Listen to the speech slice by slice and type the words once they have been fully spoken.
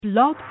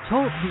Blog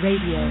Talk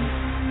Radio.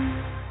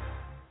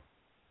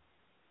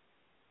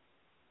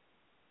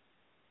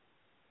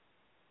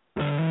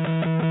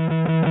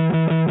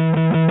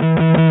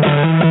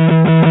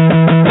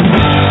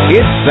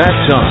 It's that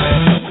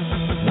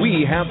time.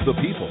 We have the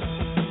people.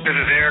 This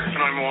is Eric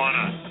from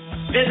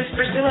Moana. This is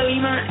Priscilla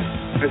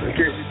Lima. This is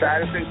Casey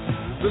Patterson.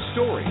 The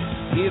story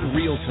in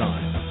real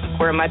time.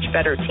 We're a much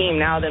better team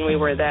now than we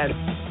were then.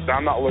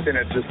 I'm not looking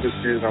at just this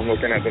season. I'm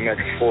looking at the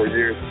next 4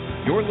 years.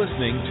 You're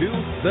listening to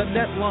The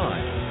Net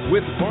Live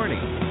with Barney.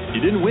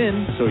 You didn't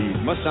win, so you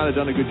must not have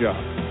done a good job.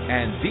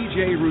 And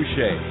DJ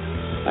Rouchet.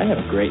 I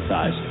have great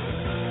thighs.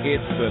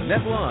 It's The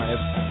Net Live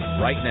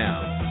right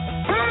now.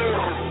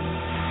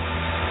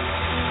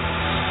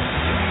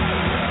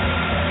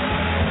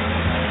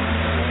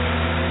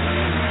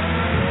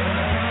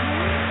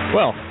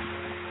 Well,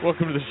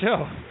 welcome to the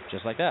show.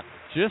 Just like that.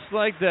 Just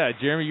like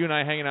that. Jeremy, you and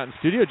I hanging out in the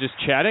studio, just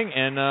chatting,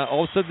 and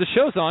all of a sudden the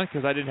show's on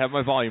because I didn't have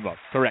my volume up.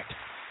 Correct.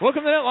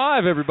 Welcome to Net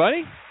Live,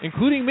 everybody,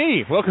 including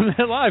me. Welcome to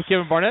Net Live,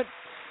 Kevin Barnett.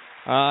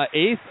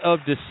 8th of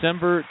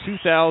December,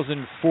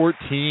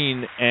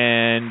 2014,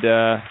 and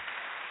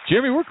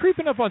Jeremy, we're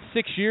creeping up on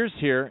 6 years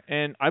here,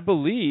 and I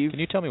believe...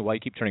 Can you tell me why you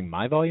keep turning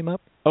my volume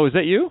up? Oh, is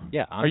that you?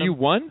 Yeah. Are you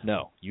one?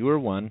 No, you are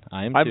one.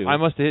 I am two. I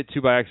must have hit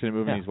two by accident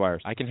moving these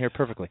wires. I can hear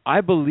perfectly.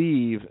 I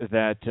believe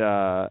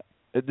that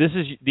this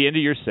is the end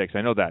of year 6.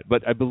 I know that,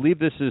 but I believe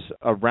this is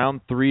around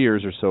 3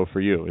 years or so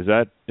for you. Is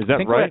that I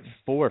think right?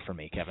 We're at 4 for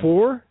me, Kevin.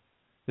 4?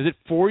 Is it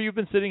 4 you've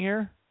been sitting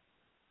here?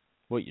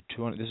 What?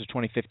 This is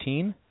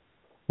 2015.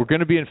 We're going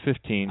to be in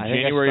 15.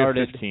 January of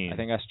 15. I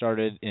think I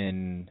started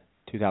in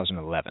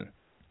 2011.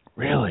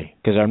 Really?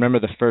 Because I remember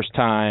the first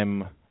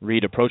time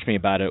Reed approached me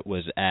about it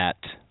was at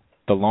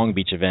the Long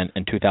Beach event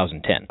in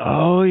 2010.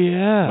 Oh,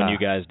 yeah. When you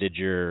guys did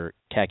your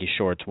khaki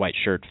shorts, white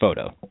shirt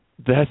photo.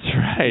 That's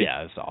right.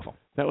 Yeah, it's awful.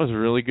 That was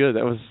really good.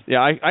 That was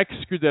I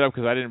screwed that up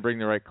because I didn't bring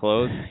the right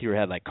clothes. You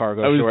had like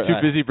cargo shorts. I short, was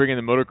too busy bringing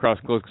the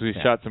motocross clothes because we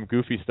shot some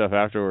goofy stuff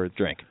afterwards.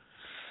 Drink.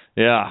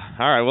 Yeah.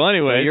 All right. Well,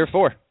 anyway. So year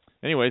 4.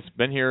 Anyways,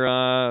 been here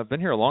a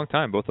long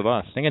time, both of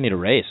us. I think I need a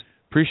raise.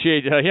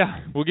 Appreciate,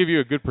 we'll give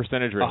you a good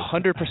percentage raise.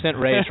 100%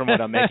 raise from what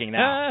I'm making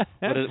now.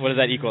 What does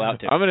that equal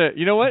out to?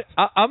 You know what?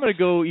 I'm gonna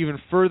go even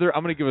further.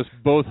 I'm gonna give us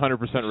both 100%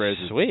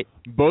 raises. Sweet.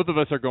 Both of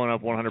us are going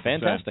up 100%.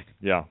 Fantastic.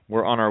 Yeah,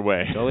 we're on our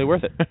way. Totally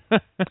worth it.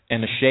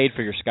 And the shade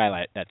for your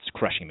skylight, that's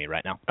crushing me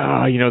right now.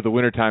 The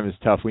wintertime is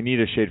tough. We need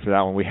a shade for that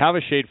one. We have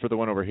a shade for the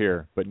one over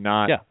here, but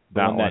not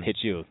the one that hits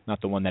you,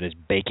 not the one that is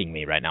baking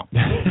me right now.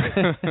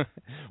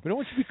 We don't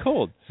want you to be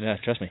cold. Yeah,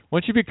 trust me. We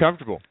want you to be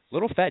comfortable.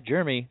 Little fat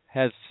Jeremy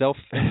has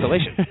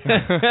self-insulation.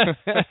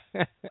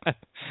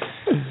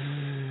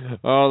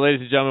 Oh,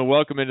 ladies and gentlemen,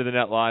 welcome into the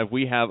Net Live.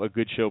 We have a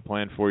good show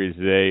planned for you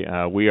today.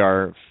 We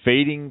are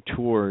fading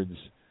towards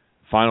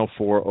Final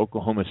Four,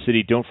 Oklahoma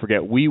City. Don't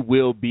forget, we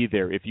will be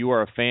there. If you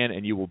are a fan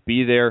and you will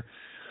be there,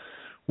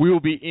 we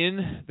will be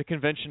in the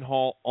convention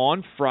hall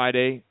on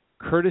Friday,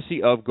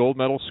 courtesy of Gold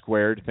Medal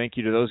Squared. Thank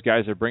you to those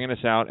guys that are bringing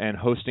us out and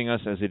hosting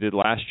us as they did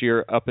last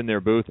year up in their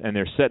booth, and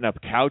they're setting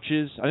up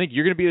couches. I think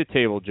you're going to be at the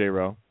table,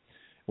 J-Ro.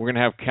 We're going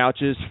to have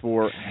couches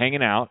for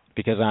hanging out.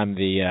 Because I'm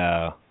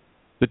the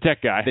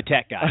tech guy. The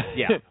tech guy,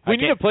 yeah. We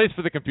need a place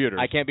for the computers.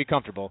 I can't be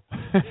comfortable,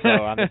 so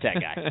I'm the tech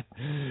guy.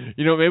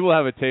 Maybe we'll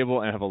have a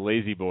table and have a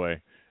lazy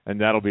boy,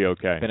 and that'll be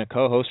okay. Been a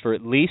co-host for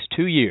at least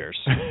 2 years.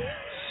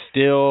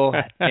 Still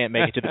can't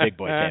make it to the big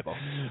boy table.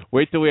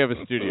 Wait till we have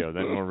a studio,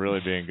 then we'll really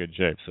be in good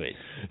shape. Sweet.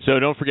 So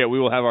don't forget, we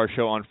will have our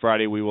show on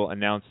Friday. We will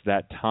announce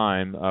that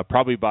time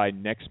probably by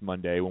next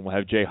Monday when we'll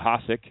have Jay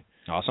Hosick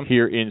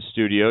here in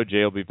studio.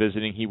 Jay will be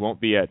visiting. He won't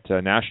be at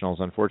Nationals,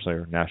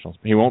 unfortunately, or Nationals.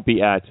 He won't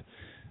be at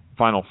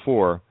Final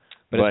Four,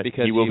 but it's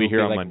because he will be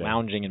here on like Monday.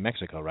 Lounging in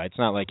Mexico, right? It's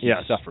not like he's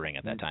suffering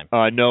at that time.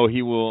 No,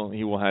 he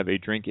will have a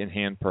drink in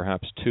hand,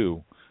 perhaps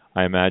two,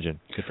 I imagine.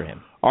 Good for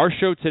him. Our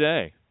show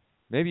today.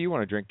 Maybe you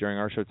want to drink during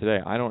our show today.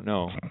 I don't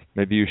know.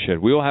 Maybe you should.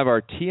 We will have our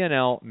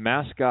TNL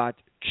Mascot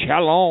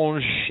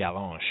Challenge.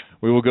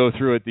 We will go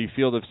through at the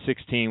field of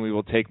 16. We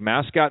will take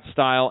Mascot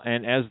style,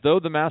 and as though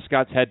the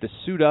Mascots had to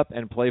suit up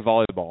and play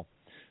volleyball.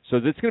 So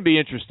it's going to be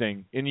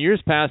interesting. In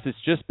years past, it's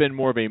just been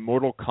more of a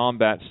Mortal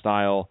Kombat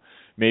style,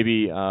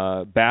 maybe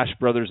Bash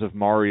Brothers of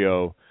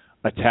Mario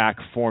attack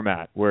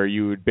format, where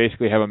you would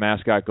basically have a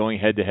mascot going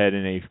head-to-head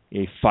in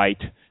a fight,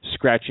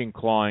 scratching,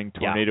 clawing,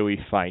 tornado-y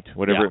fight,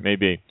 whatever it may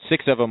be.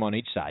 6 of them on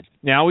each side.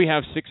 Now we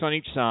have 6 on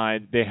each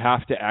side. They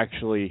have to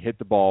actually hit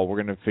the ball.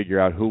 We're going to figure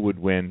out who would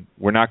win.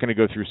 We're not going to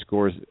go through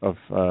scores of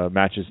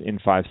matches in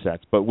 5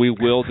 sets, but we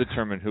will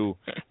determine who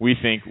we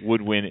think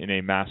would win in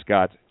a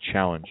mascot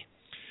challenge.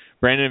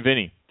 Brandon and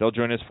Vinny, they'll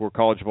join us for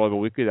College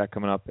Volleyball Weekly. That's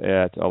coming up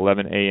at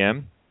 11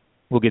 a.m.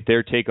 We'll get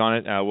their take on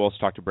it. We'll also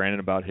talk to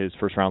Brandon about his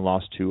first-round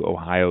loss to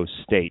Ohio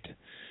State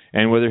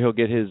and whether he'll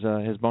get his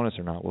bonus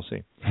or not. We'll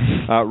see.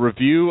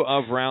 Review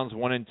of rounds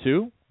 1 and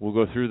 2. We'll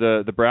go through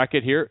the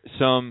bracket here.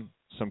 Some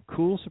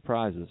cool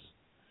surprises,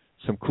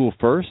 some cool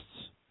firsts,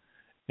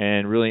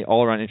 and really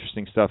all-around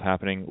interesting stuff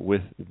happening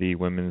with the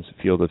women's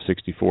field of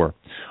 64.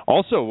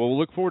 Also, we'll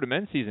look forward to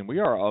men's season. We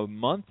are a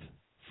month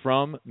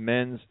from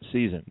men's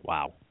season.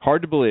 Wow.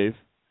 Hard to believe.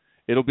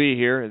 It'll be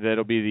here.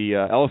 That'll be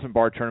the Elephant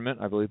Bar Tournament,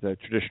 I believe the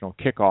traditional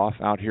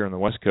kickoff out here on the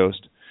West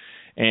Coast.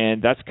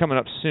 And that's coming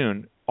up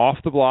soon. Off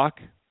the block,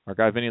 our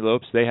guy Vinny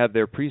Lopes, they have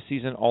their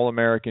preseason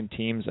All-American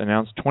teams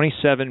announced.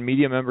 27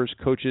 media members,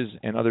 coaches,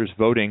 and others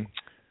voting.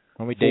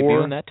 Are we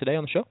debuting that today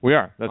on the show? We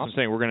are. That's awesome. what I'm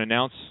saying. We're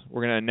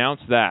going to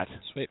announce that.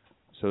 Sweet.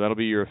 So that'll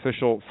be your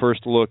official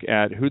first look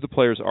at who the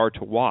players are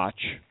to watch.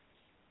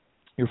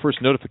 Your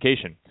first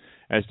notification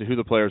as to who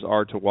the players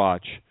are to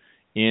watch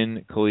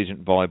in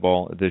collegiate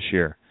volleyball this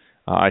year.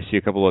 I see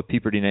a couple of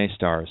Peeper Dine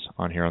stars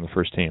on here on the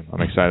first team. I'm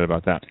excited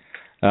about that.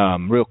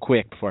 Real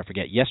quick before I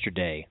forget,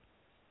 yesterday,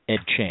 Ed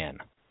Chan.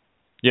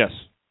 Yes.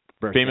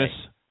 Birthday. Famous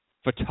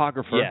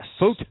photographer. Yes.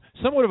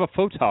 Somewhat of a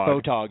photog.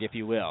 Photog, if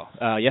you will.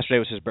 Yesterday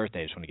was his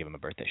birthday. I just want to give him a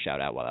birthday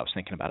shout-out while I was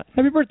thinking about it.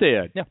 Happy birthday,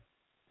 Ed. Yeah.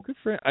 Good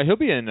for him. He'll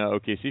be in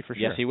OKC for sure.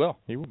 Yes, he will.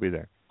 He will be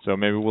there. So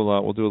maybe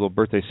we'll do a little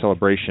birthday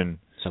celebration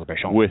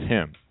Celebration. with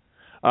him.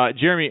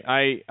 Jeremy,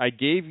 I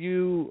gave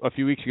you a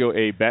few weeks ago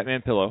a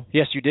Batman pillow.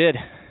 Yes, you did.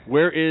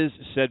 Where is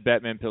said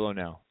Batman pillow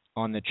now?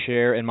 On the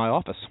chair in my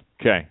office.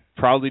 Okay.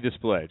 Proudly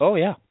displayed. Oh,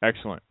 yeah.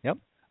 Excellent. Yep.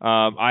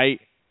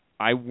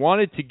 I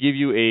wanted to give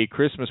you a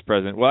Christmas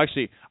present. Well,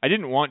 actually, I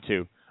didn't want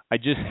to. I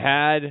just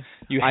had...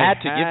 You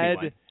had to give me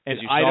one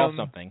because you saw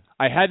something.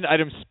 I had an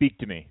item speak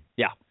to me.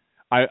 Yeah.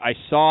 I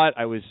saw it.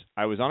 I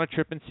was on a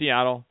trip in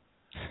Seattle.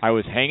 I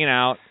was hanging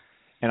out,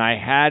 and I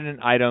had an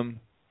item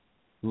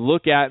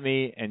look at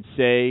me and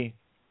say,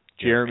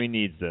 Jeremy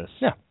needs this.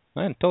 Yeah,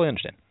 I totally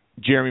understand.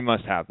 Jeremy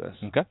must have this.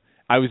 Okay.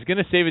 I was going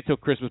to save it till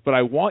Christmas, but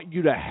I want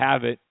you to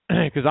have it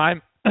because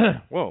I'm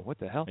whoa, what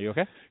the hell? Are you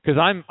okay? Because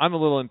I'm a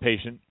little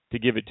impatient to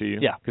give it to you.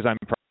 Yeah. Because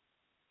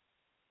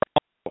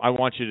I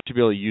want you to be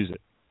able to use it.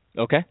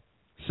 Okay.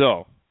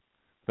 So,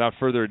 without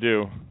further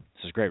ado,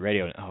 this is great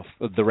radio.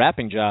 Oh, the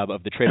wrapping job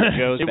of the Trader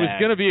Joe's it bag. was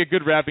going to be a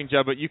good wrapping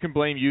job, but you can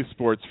blame youth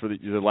sports for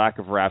the lack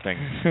of wrapping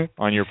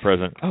on your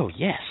present. Oh,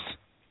 yes.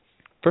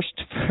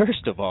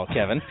 First of all,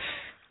 Kevin.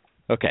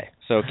 Okay,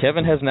 so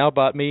Kevin has now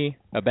bought me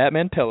a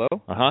Batman pillow.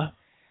 Uh-huh.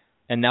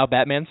 And now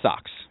Batman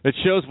socks. It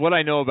shows what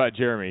I know about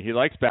Jeremy. He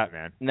likes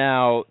Batman.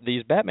 Now,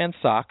 these Batman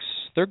socks,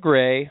 they're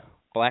gray,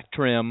 black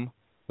trim,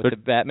 with the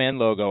Batman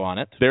logo on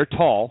it. They're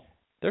tall.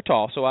 They're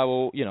tall, so I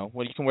will, you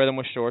can wear them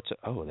with shorts.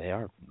 Oh,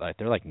 they're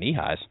like knee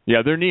highs.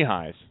 Yeah, they're knee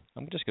highs.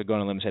 I'm just going to go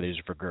on a limb and say these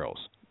are for girls.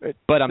 It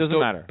doesn't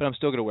matter. But I'm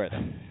still going to wear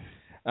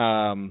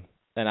them.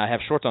 And I have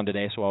shorts on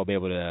today, so I'll be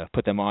able to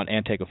put them on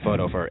and take a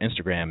photo for our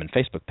Instagram and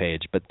Facebook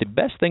page. But the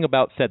best thing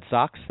about said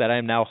socks that I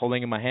am now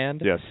holding in my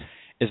hand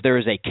is there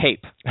is a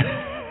cape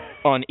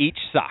on each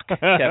sock,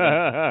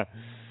 Kevin.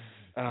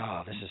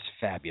 Oh, this is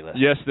fabulous.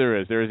 Yes,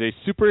 there is. There is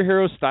a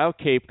superhero-style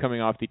cape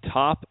coming off the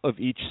top of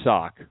each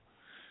sock.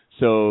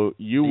 So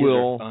These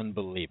are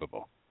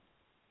unbelievable.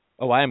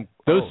 Oh,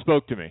 Those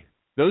spoke to me.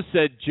 Those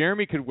said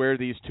Jeremy could wear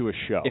these to a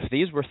show. If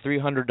these were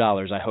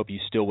 $300, I hope you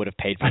still would have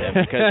paid for them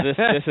because this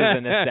is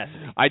a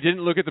necessity. I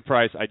didn't look at the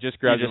price. I just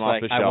grabbed them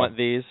off the shelf. I want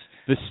these.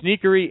 The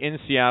Sneakery in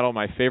Seattle,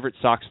 my favorite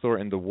sock store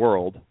in the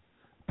world,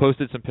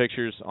 posted some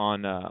pictures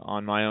on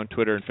my own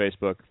Twitter and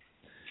Facebook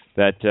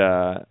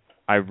that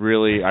I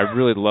really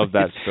love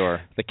that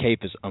store. The cape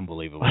is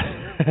unbelievable.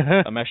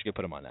 I'm actually going to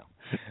put them on now.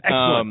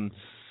 Excellent.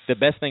 The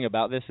best thing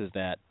about this is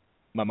that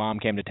my mom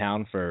came to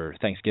town for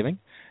Thanksgiving,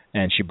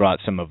 and she brought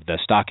some of the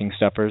stocking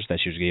stuffers that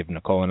she was giving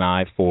Nicole and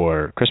I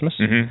for Christmas,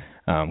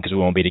 because we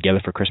won't be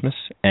together for Christmas.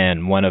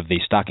 And one of the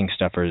stocking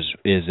stuffers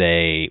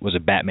was a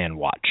Batman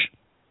watch.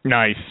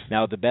 Nice.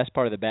 Now, the best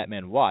part of the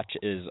Batman watch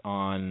is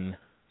on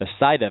the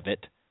side of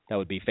it that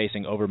would be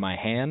facing over my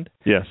hand.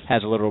 Yes.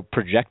 Has a little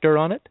projector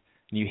on it,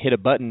 and you hit a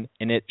button,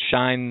 and it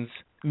shines.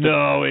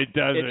 No, it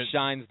doesn't. It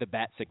shines the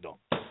bat signal.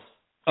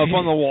 Up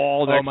on the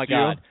wall next oh my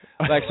God!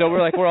 So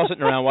we're all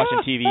sitting around watching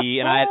TV,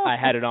 and I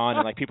had it on,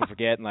 and people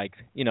forget, and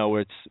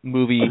where it's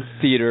movie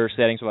theater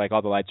settings where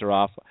all the lights are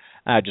off.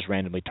 I just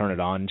randomly turn it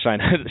on and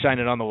shine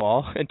it on the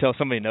wall until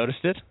somebody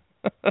noticed it.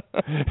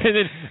 and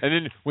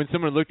then when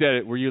someone looked at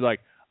it, were you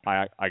like,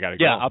 I gotta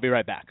go? Yeah, I'll be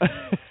right back.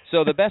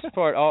 So the best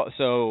part,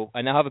 so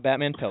I now have a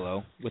Batman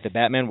pillow with a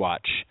Batman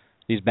watch,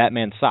 these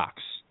Batman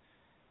socks,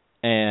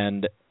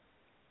 and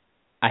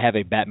I have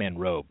a Batman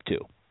robe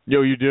too.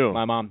 Yo, you do.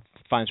 My mom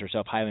finds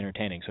herself highly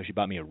entertaining, so she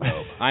bought me a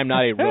robe. I'm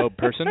not a robe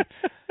person,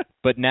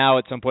 but now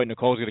at some point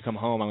Nicole's going to come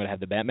home. I'm going to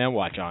have the Batman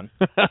watch on,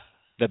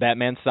 the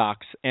Batman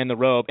socks, and the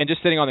robe, and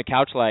just sitting on the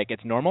couch like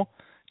it's normal,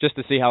 just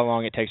to see how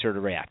long it takes her to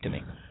react to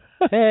me.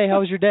 Hey,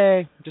 how was your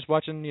day? Just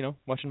watching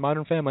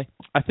Modern Family.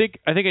 I think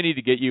I need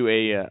to get you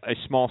a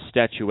small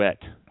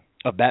statuette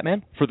of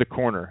Batman for the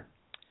corner.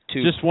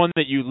 Just one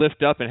that you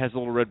lift up and has a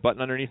little red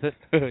button underneath it.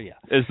 Yeah.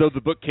 As though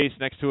the bookcase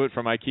next to it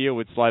from IKEA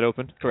would slide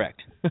open.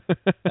 Correct.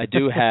 I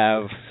do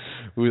have.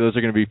 Ooh, those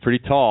are going to be pretty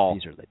tall.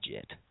 These are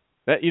legit.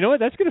 You know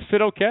what? That's going to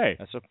fit okay.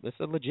 That's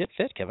a legit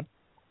fit, Kevin.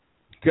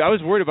 I was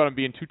worried about them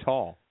being too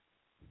tall.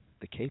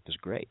 The cape is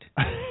great.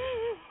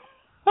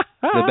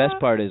 The best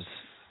part is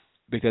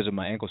because of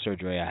my ankle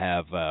surgery, I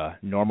have a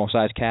normal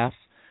size calf,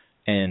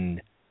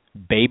 and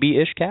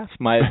baby-ish calf.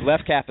 My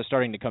left calf is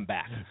starting to come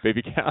back.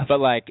 Baby calf. But,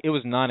 like, it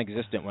was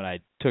non-existent when I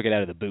took it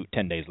out of the boot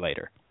 10 days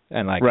later.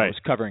 And, like, I was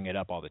covering it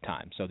up all the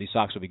time. So these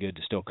socks will be good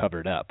to still cover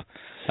it up.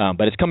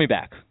 But it's coming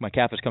back. My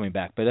calf is coming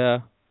back.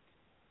 But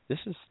this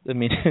is, I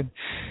mean,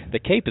 the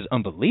cape is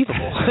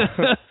unbelievable.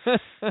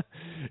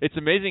 It's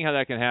amazing how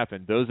that can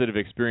happen. Those that have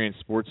experienced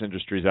sports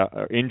injuries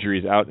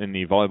out in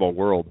the volleyball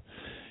world,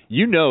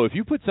 you know, if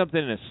you put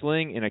something in a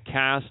sling, in a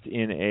cast,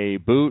 in a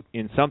boot,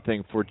 in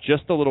something for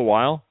just a little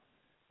while,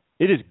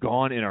 it is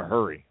gone in a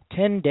hurry.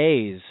 10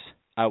 days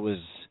I was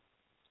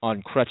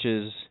on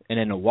crutches and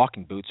in a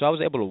walking boot, so I was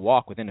able to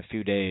walk within a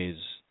few days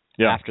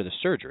after the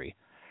surgery.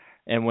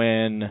 And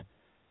when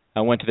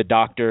I went to the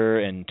doctor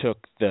and took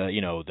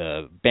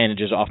the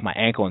bandages off my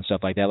ankle and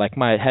stuff like that, like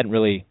I hadn't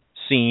really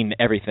seen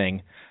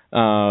everything.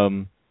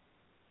 Then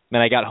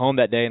I got home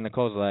that day and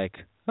Nicole was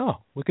like, "Oh,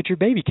 look at your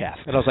baby calf."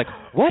 And I was like,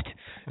 "What?"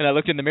 And I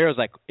looked in the mirror. I was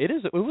like,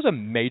 It was a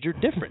major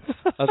difference.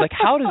 I was like,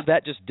 how does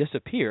that just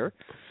disappear?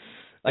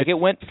 Like, it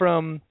went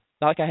from,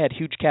 not like I had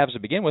huge calves to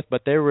begin with,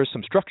 but there was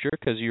some structure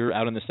because you're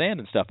out in the sand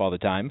and stuff all the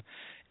time,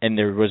 and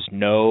there was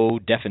no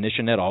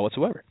definition at all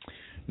whatsoever.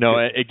 No,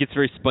 it gets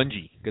very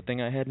spongy. Good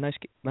thing I had nice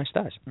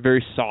thighs.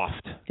 Very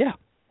soft. Yeah.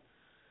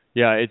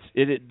 Yeah,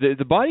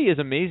 the body is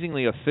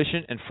amazingly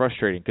efficient and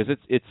frustrating because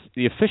it's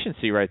the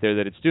efficiency right there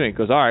that it's doing. It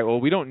goes, all right, well,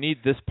 we don't need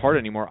this part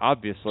anymore,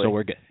 obviously. So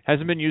we're good.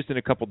 Hasn't been used in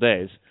a couple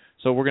days,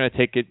 so we're going to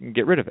take it and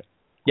get rid of it.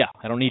 Yeah,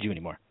 I don't need you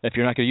anymore. If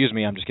you're not going to use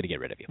me, I'm just going to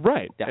get rid of you.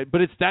 Right, yeah. But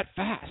it's that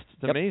fast.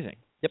 It's amazing.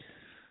 Yep.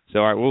 So,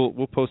 all right,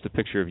 we'll post a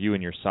picture of you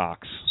in your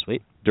socks.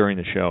 Sweet. During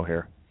the show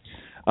here.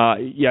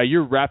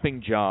 Your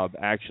wrapping job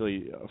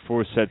actually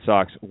for said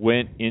socks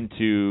went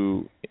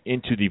into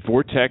the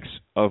vortex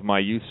of my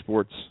youth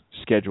sports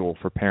schedule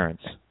for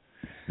parents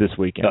this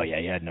weekend. Oh, yeah,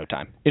 you had no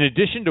time. In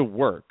addition to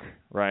work,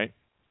 right?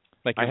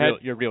 Like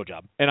your real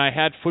job. And I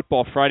had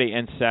football Friday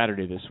and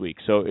Saturday this week,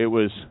 so it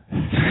was...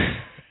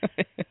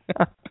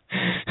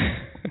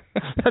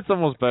 That's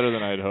almost better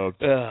than I had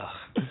hoped.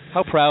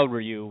 How proud were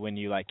you when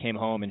you came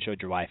home and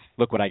showed your wife,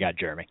 "Look what I got,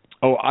 Jeremy"?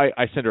 Oh,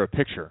 I sent her a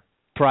picture.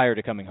 Prior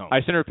to coming home. I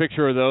sent her a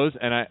picture of those,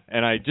 and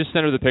I just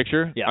sent her the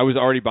picture. Yeah. I was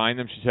already buying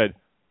them. She said,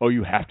 "Oh,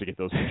 you have to get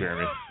those for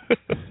Jeremy."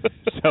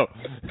 so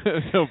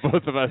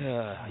both of us.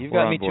 You've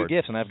got me two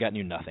gifts, and I've gotten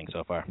you nothing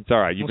so far. It's all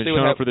right. You've been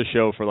showing up for the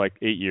show for 8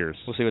 years.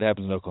 We'll see what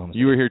happens in Oklahoma City.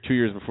 You were here 2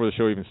 years before the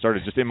show even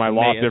started, just in my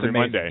loft every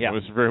Monday. Yeah. It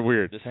was very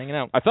weird. Just hanging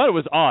out. I thought it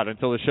was odd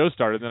until the show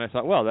started. Then I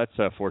thought, well, that's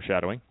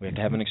foreshadowing. We have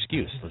to have an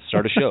excuse. Let's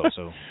start a show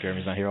so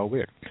Jeremy's not here all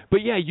weird.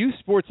 But yeah, youth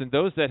sports and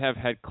those that have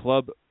had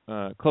club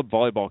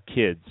volleyball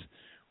kids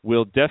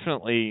will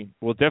definitely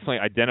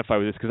identify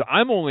with this because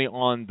I'm only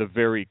on the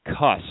very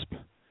cusp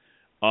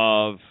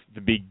of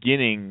the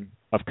beginning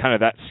of kind of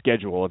that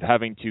schedule of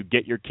having to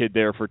get your kid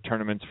there for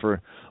tournaments,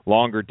 for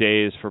longer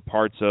days, for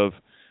parts of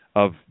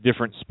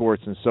different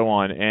sports and so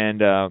on.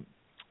 And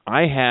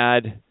I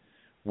had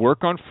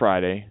work on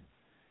Friday,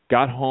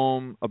 got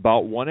home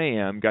about 1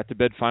 a.m., got to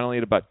bed finally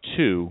at about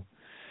 2,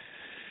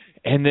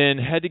 and then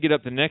had to get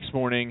up the next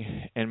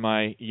morning, and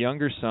my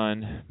younger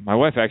son, my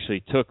wife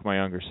actually took my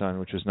younger son,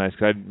 which was nice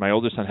because my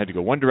older son had to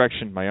go one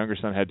direction, my younger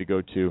son had to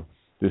go to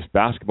this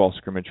basketball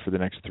scrimmage for the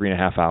next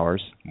 3.5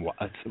 hours.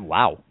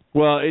 Wow.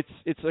 Well,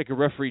 it's like a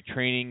referee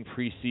training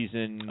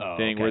preseason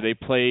thing where they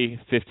play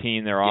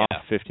 15, they're off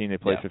 15, they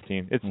play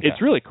 15.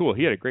 It's really cool.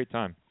 He had a great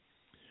time.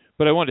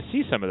 But I wanted to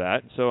see some of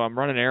that, so I'm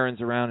running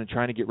errands around and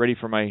trying to get ready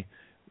for my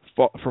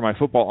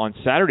football on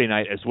Saturday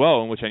night as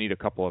well, in which I need a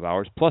couple of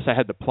hours. Plus, I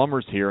had the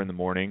plumbers here in the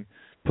morning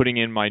putting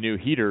in my new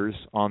heaters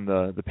on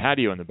the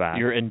patio in the back.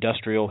 Your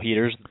industrial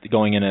heaters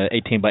going in an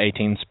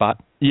 18-by-18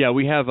 spot? Yeah,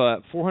 we have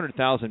a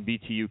 400,000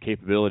 BTU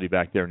capability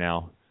back there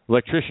now.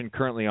 Electrician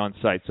currently on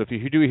site. So if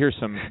you do hear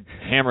some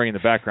hammering in the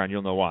background,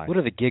 you'll know why. What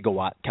are the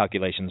gigawatt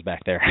calculations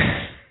back there?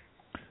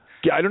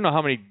 I don't know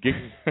how many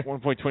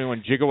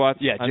 1.21 gigawatts.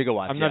 Yeah,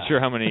 gigawatts. I'm not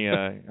sure how many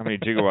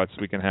gigawatts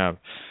we can have.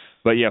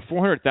 But yeah,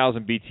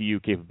 400,000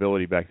 BTU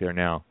capability back there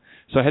now.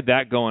 So I had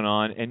that going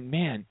on, and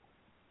man,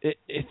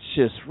 it's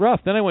just rough.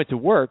 Then I went to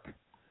worked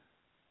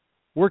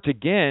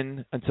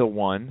again until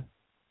 1,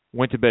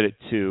 went to bed at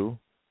 2,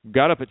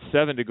 got up at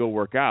 7 to go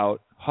work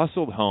out,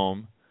 hustled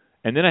home,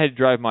 and then I had to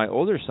drive my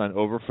older son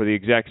over for the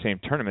exact same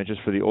tournament,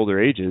 just for the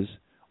older ages,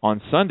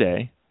 on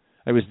Sunday.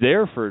 I was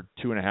there for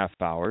 2.5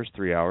 hours,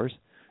 3 hours,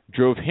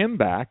 drove him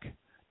back,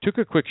 took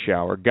a quick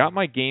shower, got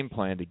my game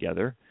plan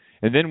together,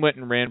 and then went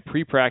and ran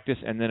pre-practice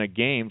and then a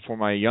game for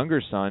my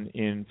younger son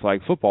in flag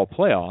football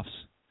playoffs,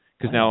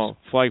 because now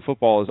flag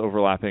football is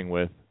overlapping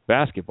with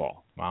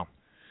basketball. Wow.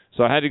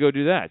 So I had to go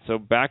do that. So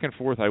back and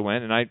forth I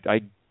went, and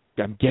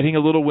I'm getting a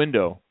little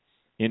window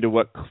into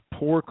what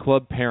poor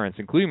club parents,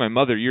 including my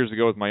mother years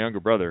ago with my younger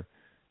brother,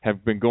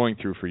 have been going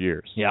through for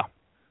years. Yeah.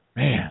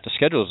 Man. The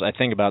schedules, I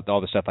think about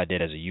all the stuff I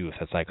did as a youth.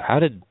 It's like, how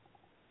did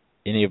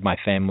any of my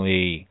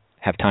family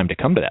have time to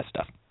come to that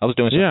stuff? I was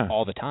doing stuff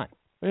all the time.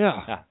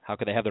 Yeah. How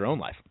could they have their own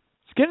life?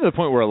 It's getting to the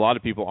point where a lot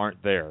of people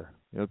aren't there.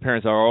 The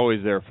parents are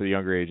always there for the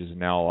younger ages, and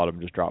now a lot of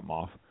them just drop them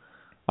off.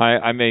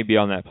 I may be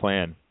on that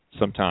plan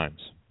sometimes,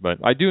 but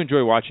I do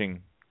enjoy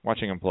watching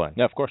watching them play.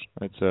 Yeah, of course.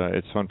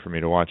 It's fun for me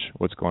to watch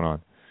what's going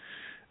on.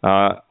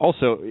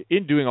 Also,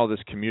 in doing all this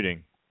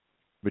commuting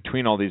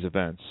between all these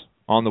events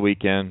on the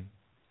weekend,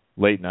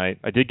 late night,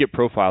 I did get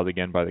profiled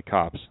again by the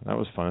cops. That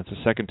was fun. It's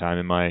the second time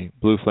in my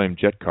Blue Flame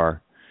jet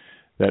car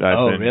that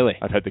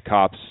I've had the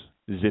cops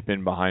zip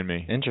in behind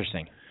me.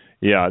 Interesting.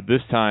 Yeah,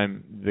 this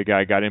time the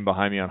guy got in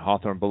behind me on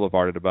Hawthorne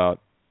Boulevard at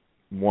about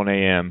 1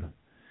 a.m.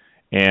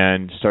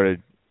 and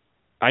started.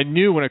 I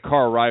knew when a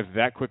car arrived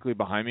that quickly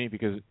behind me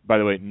because, by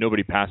the way,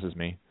 nobody passes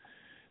me.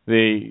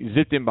 They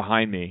zipped in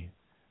behind me.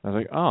 I was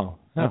like, oh,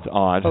 that's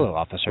odd. Hello,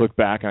 officer. Look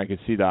back, and I could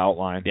see the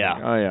outline. Yeah.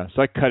 Like, oh, yeah.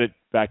 So I cut it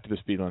back to the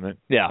speed limit.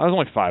 Yeah. I was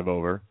only 5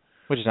 over.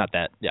 Which is not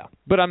that, yeah.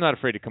 But I'm not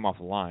afraid to come off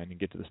the line and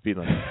get to the speed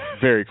limit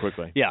very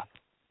quickly. Yeah.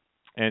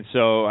 And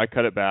so I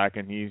cut it back,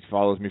 and he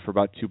follows me for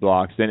about 2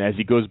 blocks. Then as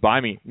he goes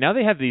by me, now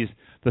they have the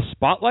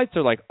spotlights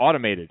are like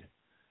automated.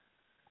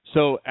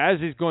 So as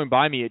he's going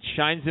by me, it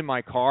shines in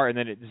my car, and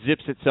then it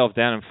zips itself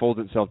down and folds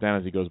itself down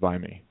as he goes by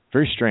me.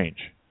 Very strange.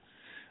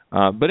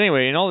 But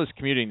anyway, in all this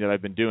commuting that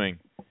I've been doing,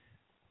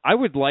 I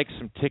would like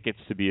some tickets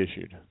to be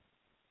issued.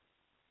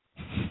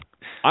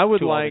 I would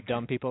to like all the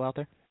dumb people out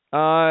there.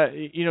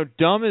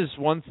 Dumb is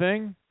one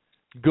thing.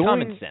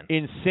 Common sense.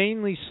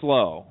 Insanely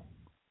slow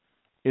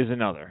is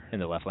another. In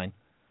the left lane.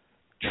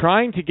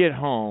 Trying to get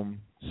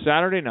home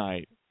Saturday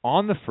night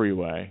on the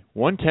freeway,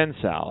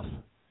 110 south,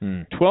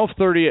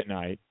 12:30 at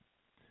night.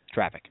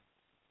 Traffic.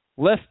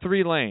 Left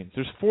 3 lanes.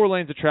 There's 4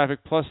 lanes of traffic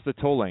plus the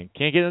toll lane.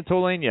 Can't get in the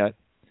toll lane yet.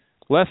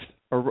 Left,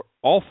 or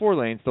all 4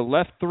 lanes. The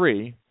left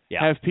 3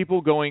 have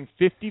people going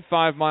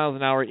 55 miles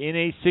an hour in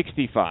a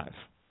 65.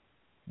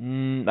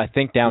 I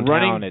think downtown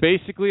running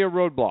basically a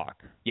roadblock.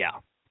 Yeah,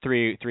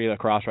 three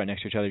across right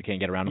next to each other. You can't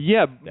get around them.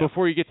 Yeah,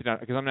 before you get to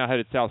downtown, because I'm now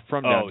headed south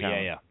from downtown.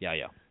 Oh,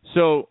 yeah.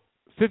 So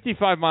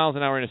 55 miles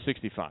an hour in a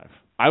 65.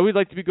 I would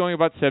like to be going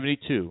about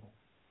 72.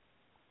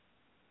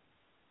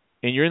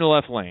 And you're in the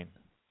left lane.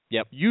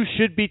 Yep. You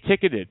should be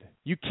ticketed.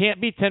 You can't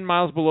be 10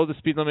 miles below the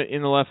speed limit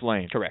in the left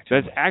lane. Correct.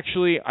 That's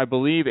actually, I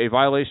believe, a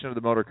violation of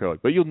the motor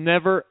code. But you'll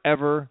never,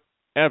 ever,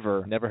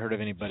 ever never heard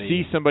of anybody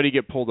see somebody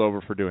get pulled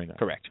over for doing that.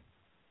 Correct.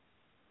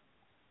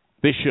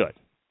 They should.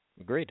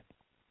 Agreed.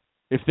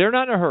 If they're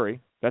not in a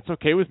hurry, that's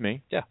okay with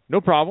me. Yeah. No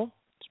problem.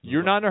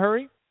 You're not in a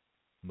hurry?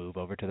 Move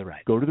over to the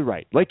right. Go to the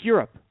right. Like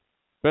Europe.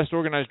 Best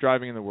organized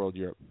driving in the world,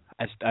 Europe.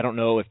 I don't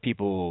know if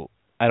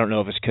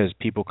it's because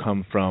people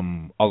come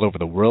from all over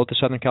the world to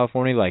Southern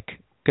California,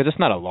 because it's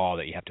not a law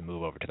that you have to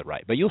move over to the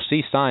right. But you'll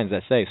see signs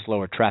that say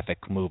slower traffic,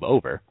 move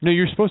over. No,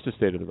 you're supposed to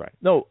stay to the right.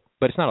 No,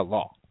 but it's not a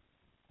law.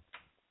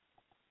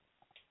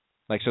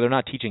 So they're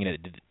not teaching it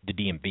at the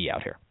DMV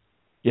out here.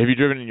 Have you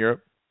driven in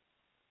Europe?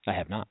 I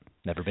have not.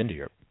 Never been to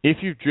Europe. If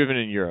you've driven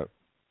in Europe,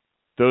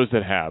 those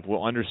that have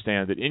will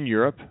understand that in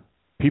Europe,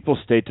 people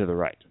stay to the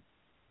right.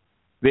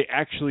 They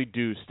actually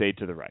do stay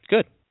to the right.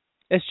 Good.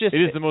 It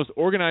is the most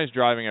organized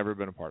driving I've ever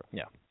been a part of.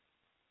 Yeah.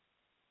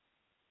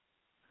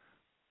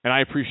 And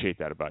I appreciate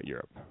that about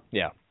Europe.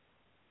 Yeah.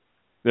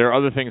 There are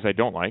other things I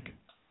don't like.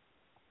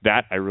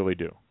 That I really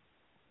do.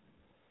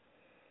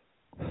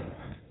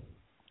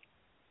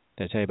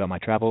 Did I tell you about my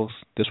travels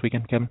this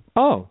weekend, Kevin?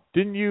 Oh,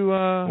 didn't you?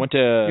 You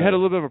had a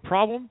little bit of a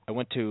problem?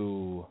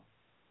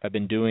 I've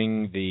been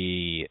doing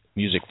the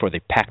music for the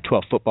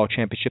Pac-12 football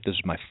championship. This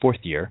is my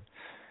 4th year.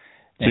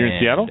 So you're in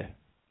Seattle?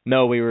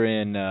 No, we were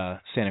in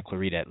Santa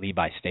Clarita at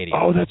Levi Stadium.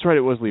 Oh, that's right.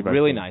 It was Levi.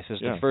 Really nice. This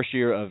is the first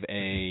year of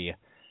a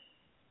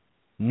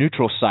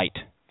neutral site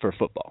for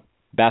football.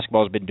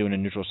 Basketball has been doing a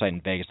neutral site in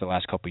Vegas the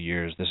last couple of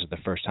years. This is the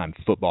first time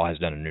football has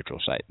done a neutral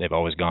site. They've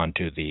always gone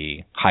to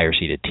the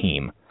higher-seeded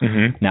team.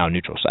 Mm-hmm. Now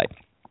neutral site.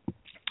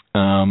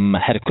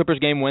 Had a Clippers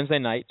game Wednesday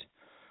night.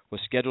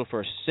 Was scheduled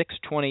for a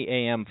 6:20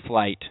 a.m.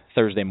 flight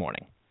Thursday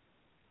morning.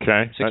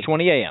 Okay.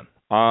 6:20 a.m.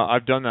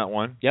 I've done that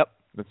one. Yep.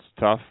 That's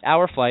tough.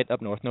 Hour flight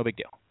up north, no big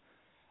deal.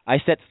 I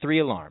set 3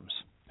 alarms.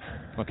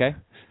 Okay?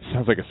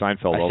 Sounds like a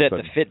Seinfeld. I set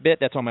the Fitbit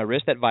that's on my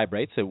wrist that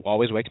vibrates. It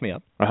always wakes me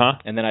up. Uh-huh.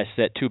 And then I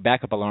set 2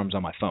 backup alarms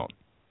on my phone.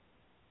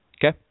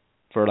 Okay?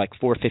 For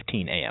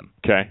 4:15 a.m.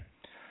 Okay.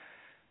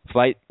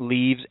 Flight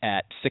leaves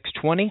at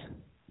 6:20.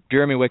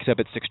 Jeremy wakes up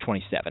at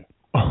 6:27.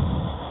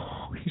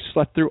 Oh, you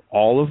slept through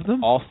all of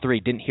them? All 3.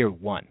 Didn't hear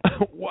one.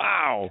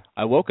 Wow.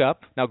 I woke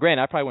up. Now,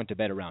 granted, I probably went to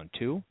bed around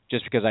 2,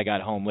 just because I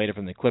got home later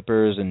from the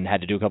Clippers and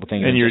had to do a couple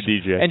things. And you're a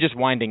DJ. And just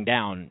winding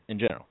down in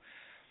general.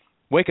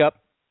 Wake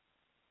up.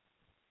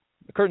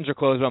 The curtains are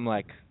closed. But I'm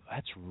like,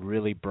 that's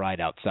really bright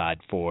outside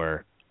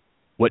for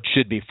what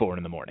should be 4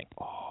 in the morning.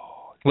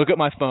 Oh, look at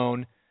my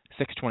phone,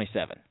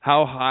 6:27.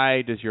 How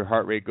high does your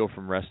heart rate go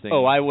from resting?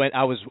 Oh, I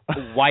was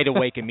wide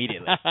awake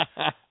immediately.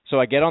 So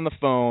I get on the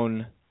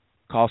phone,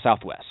 call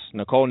Southwest.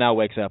 Nicole now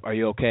wakes up. Are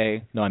you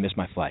okay? No, I missed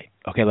my flight.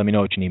 Okay, let me know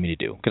what you need me to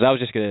do. Because I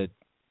was just going to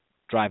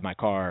drive my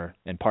car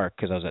and park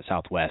because I was at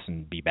Southwest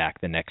and be back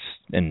in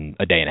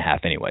a day and a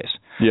half anyways.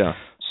 Yeah.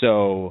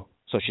 So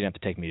she didn't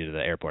have to take me to the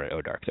airport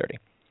at dark 30.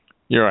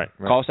 You're right.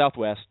 Call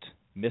Southwest,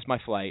 miss my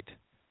flight.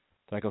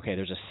 They're like, okay,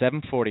 there's a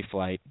 7:40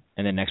 flight,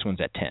 and the next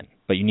one's at 10.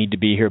 But you need to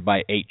be here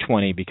by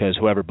 8:20 because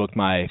whoever booked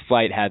my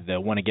flight had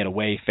the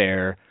want-to-get-away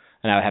fare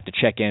and I would have to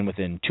check in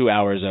within 2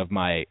 hours of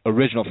my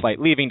original flight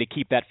leaving to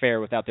keep that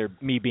fare without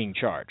me being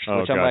charged,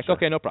 which I'm like,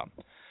 okay, no problem.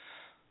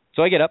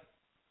 So I get up,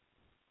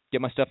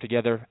 get my stuff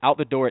together, out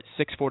the door at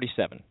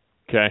 6:47.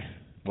 Okay.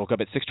 Woke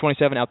up at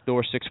 6:27, out the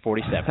door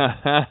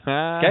 6:47.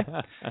 Okay?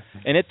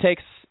 And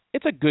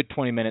it's a good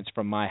 20 minutes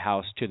from my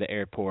house to the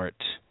airport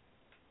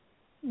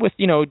with,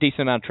 a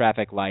decent amount of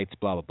traffic, lights,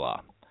 blah, blah, blah.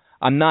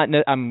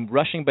 I'm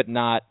rushing, but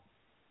not.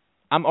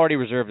 I'm already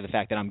reserved for the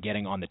fact that I'm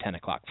getting on the 10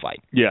 o'clock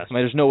flight. Yes. I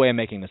mean, there's no way I'm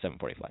making the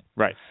 7:40 flight.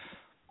 Right.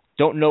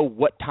 Don't know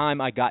what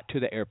time I got to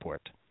the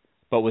airport,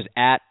 but was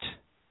at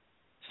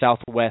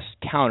Southwest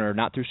counter,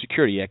 not through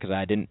security yet because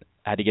I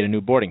had to get a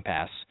new boarding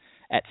pass,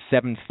 at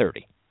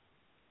 7:30.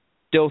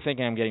 Still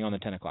thinking I'm getting on the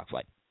 10 o'clock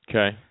flight.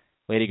 Okay.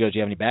 Lady goes, do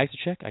you have any bags to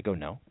check? I go,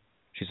 no.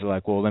 She's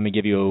like, well, let me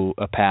give you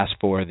a pass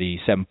for the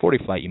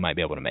 7:40 flight. You might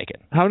be able to make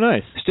it. How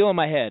nice. Still in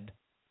my head,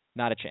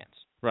 not a chance.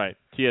 Right.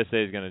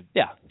 TSA is going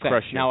to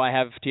crush you. Now I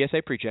have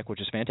TSA pre-check,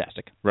 which is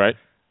fantastic. Right.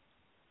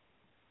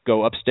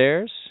 Go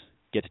upstairs,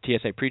 get to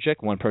TSA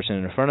pre-check, one person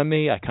in front of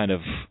me. I kind of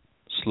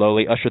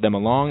slowly usher them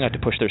along. I have to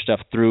push their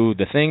stuff through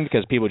the thing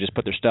because people just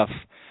put their stuff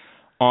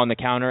on the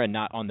counter and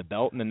not on the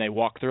belt, and then they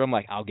walk through. I'm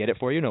like, I'll get it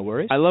for you, no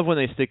worries. I love when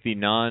they stick the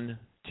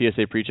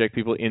non-TSA pre-check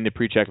people in the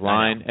pre-check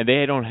line, and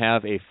they don't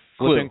have a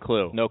flipping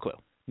clue. No clue.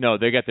 No,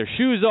 they got their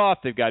shoes off,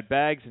 they've got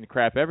bags and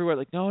crap everywhere.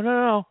 Like,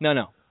 no.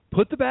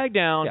 Put the bag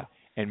down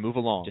and move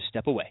along. Just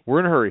step away.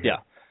 We're in a hurry here.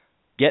 Yeah.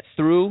 Get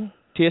through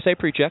TSA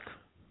pre-check,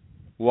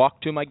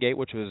 walk to my gate,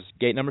 which was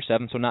gate number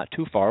 7, so not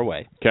too far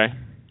away. Okay.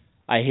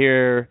 I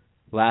hear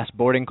last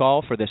boarding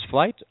call for this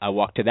flight. I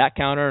walk to that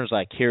counter and was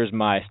like, here's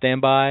my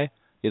standby.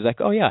 He's like,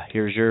 oh, yeah,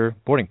 here's your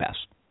boarding pass.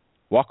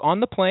 Walk on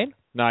the plane.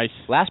 Nice.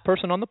 Last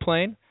person on the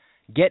plane.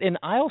 Get an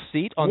aisle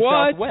seat on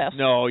what? Southwest.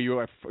 No,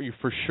 you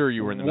for sure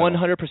you were in the middle.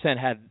 100%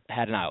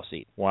 had an aisle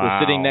seat. Wow.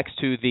 Was sitting next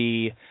to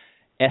the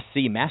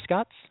SC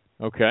Mascots.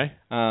 Okay.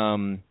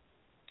 And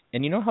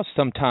you know how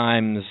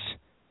sometimes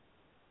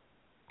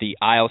the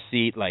aisle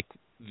seat, like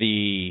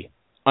the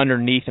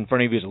underneath in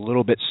front of you is a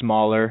little bit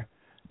smaller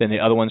than the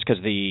other ones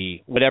because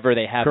whatever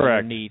they have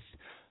underneath.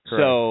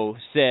 Correct. So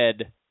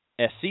said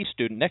SC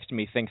student next to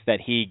me thinks that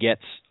he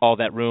gets all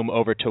that room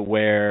over to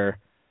where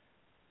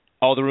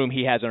all the room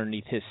he has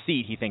underneath his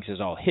seat he thinks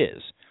is all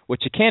his,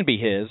 which it can be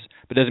his,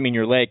 but doesn't mean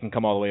your leg can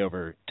come all the way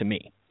over to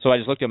me. So I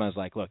just looked at him and I was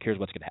like, look, here's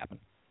what's going to happen.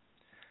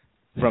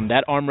 From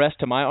that armrest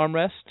to my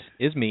armrest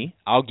is me.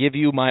 I'll give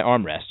you my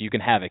armrest. You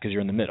can have it because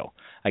you're in the middle.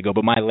 I go,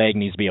 but my leg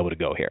needs to be able to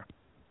go here.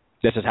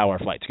 This is how our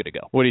flight's going to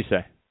go. What do you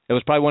say? It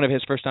was probably one of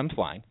his first times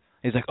flying.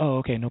 He's like, oh,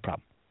 okay, no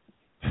problem.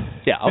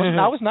 Yeah,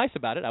 I was nice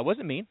about it. I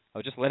wasn't mean. I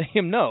was just letting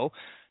him know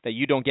that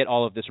you don't get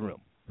all of this room.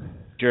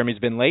 Jeremy's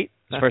been late.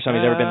 It's the first time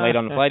he's ever been late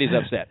on a flight. He's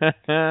upset.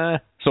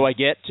 So I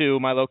get to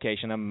my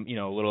location. I'm,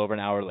 a little over an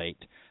hour late.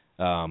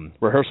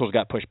 Rehearsals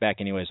got pushed back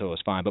anyway, so it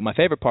was fine. But my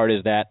favorite part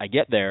is that I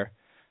get there,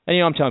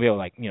 and, I'm telling people,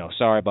 like,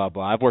 sorry, blah,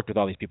 blah. I've worked with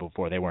all these people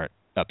before. They weren't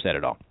upset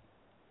at all.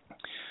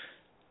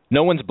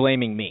 No one's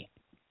blaming me.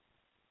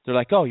 They're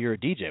like, oh, you're a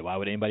DJ. Why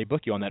would anybody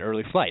book you on that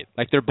early flight?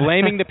 Like, they're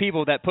blaming the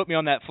people that put me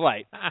on that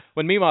flight,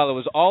 when meanwhile it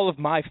was all of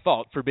my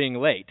fault for being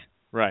late.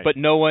 Right. But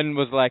no one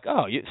was like,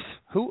 oh,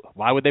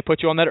 why would they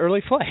put you on that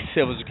early flight?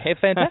 It was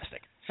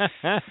fantastic.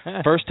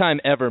 First time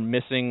ever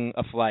missing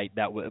a flight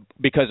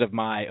because of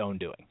my own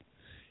doing.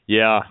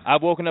 Yeah.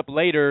 I've woken up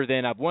later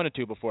than I've wanted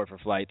to before for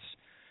flights,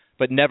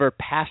 but never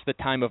past the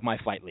time of my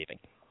flight leaving.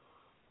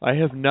 I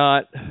have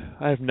not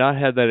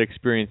had that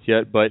experience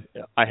yet, but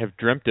I have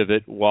dreamt of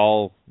it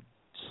while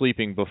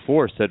sleeping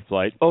before said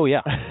flight. Oh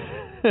yeah.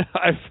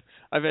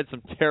 I've had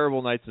some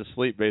terrible nights of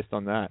sleep based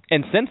on that.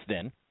 And since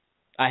then,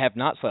 I have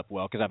not slept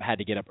well because I've had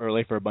to get up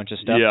early for a bunch of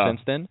stuff since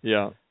then.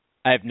 Yeah.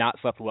 I have not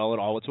slept well at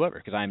all whatsoever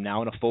because I am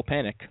now in a full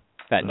panic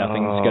that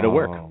nothing's going to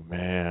work. Oh,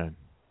 man.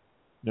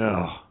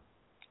 No.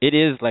 It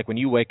is like when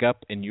you wake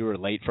up and you are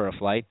late for a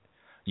flight,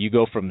 you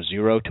go from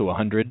 0 to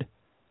 100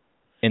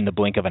 in the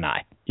blink of an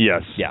eye.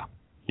 Yes. Yeah.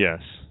 Yes.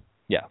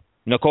 Yeah.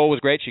 Nicole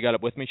was great. She got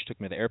up with me. She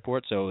took me to the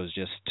airport, so it was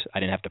just I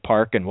didn't have to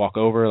park and walk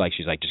over. Like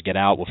she's like, just get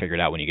out. We'll figure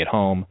it out when you get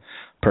home.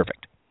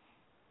 Perfect.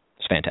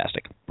 It's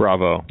fantastic.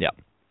 Bravo. Yeah.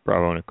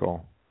 Bravo,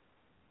 Nicole.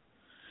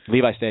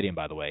 Levi Stadium,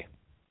 by the way,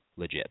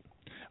 legit.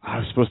 I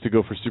was supposed to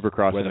go for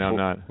Supercross, and now I'm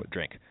not.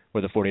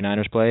 Where the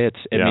 49ers play.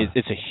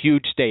 It's a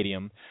huge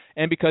stadium,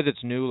 and because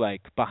it's new,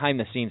 like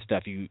behind-the-scenes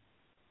stuff,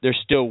 they're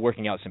still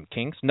working out some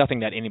kinks.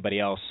 Nothing that anybody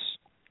else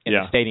in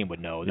the stadium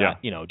would know.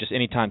 Just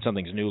anytime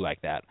something's new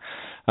like that.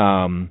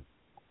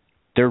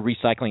 They're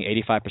recycling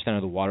 85%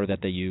 of the water that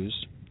they use.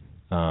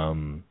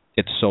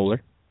 It's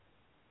solar.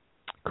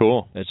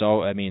 Cool. It's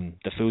all. I mean,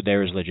 the food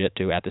there is legit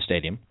too at the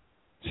stadium.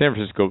 San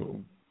Francisco,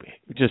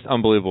 just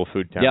unbelievable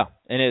food town. Yeah,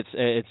 and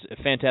it's a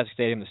fantastic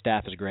stadium. The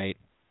staff is great.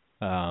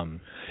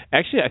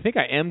 Actually, I think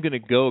I am going to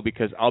go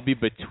because I'll be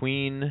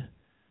between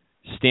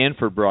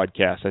Stanford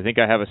broadcasts. I think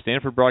I have a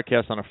Stanford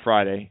broadcast on a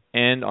Friday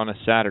and on a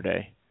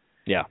Saturday.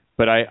 Yeah.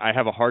 But I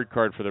have a hard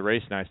card for the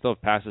race now. I still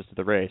have passes to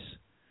the race.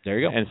 There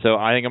you go. And so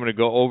I think I'm going to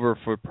go over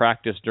for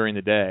practice during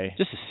the day.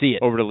 Just to see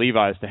it. Over to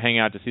Levi's to hang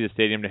out, to see the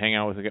stadium, to hang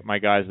out with my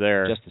guys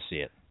there. Just to see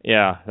it.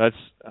 Yeah, that's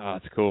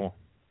cool.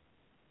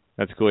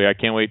 That's cool. Yeah, I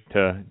can't wait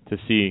to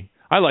see.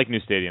 I like new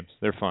stadiums.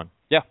 They're fun.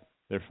 Yeah.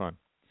 They're fun.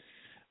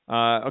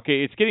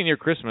 Okay, it's getting near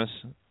Christmas,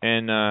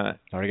 and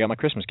already got my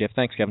Christmas gift.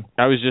 Thanks, Kevin.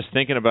 I was just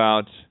thinking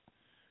about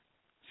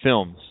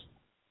films,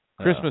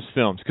 Christmas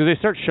films, because they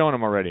start showing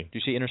them already. Did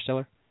you see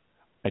Interstellar?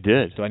 I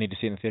did. Do I need to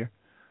see it in the theater?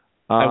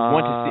 I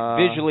want to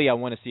see visually. I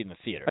want to see it in the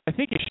theater. I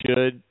think you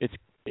should.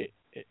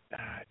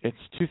 It's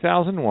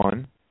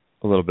 2001,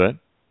 a little bit.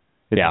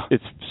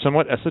 It's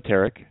somewhat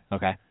esoteric.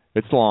 Okay.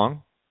 It's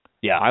long.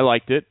 Yeah. I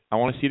liked it. I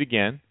want to see it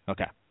again.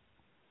 Okay.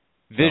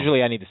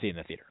 Visually, I need to see it in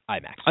the theater.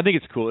 IMAX. I think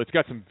it's cool. It's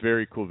got some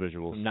very cool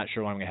visuals. I'm not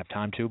sure when I'm going to have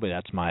time to, but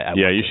that's my...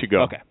 you should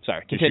go. Okay,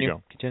 sorry. Continue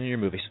your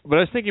movies. But I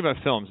was thinking about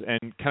films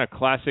and kind of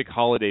classic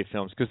holiday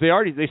films because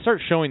they start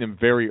showing them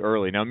very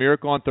early. Now,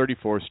 Miracle on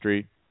 34th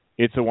Street,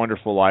 It's a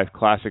Wonderful Life,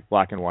 classic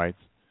black and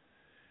whites,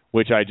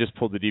 which I just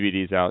pulled the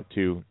DVDs out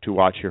to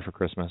watch here for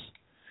Christmas.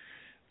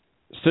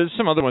 So there's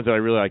some other ones that I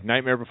really like.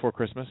 Nightmare Before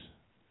Christmas.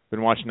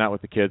 Been watching that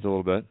with the kids a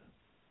little bit.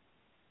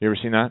 You ever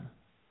seen that?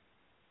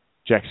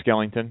 Jack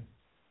Skellington.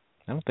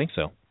 I don't think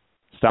so.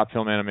 Stop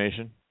film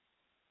animation?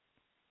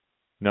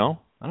 No?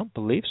 I don't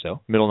believe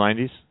so. Middle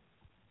 90s?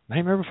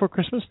 Nightmare Before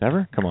Christmas?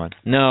 Never? Come on.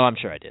 No, I'm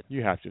sure I did.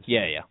 You have to.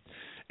 Yeah.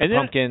 And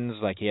Pumpkins,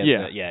 like he has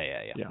yeah,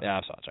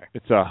 I saw it, sorry.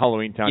 It's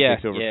Halloween Town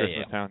takes over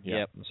Christmas Town. Yeah.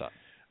 Yep, I saw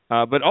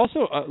it. But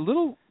also a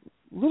little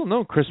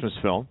known Christmas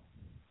film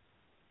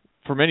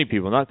for many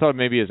people. Not thought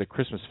maybe as a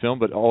Christmas film,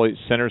 but always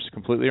centers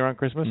completely around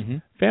Christmas. Mm-hmm.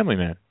 Family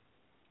Man.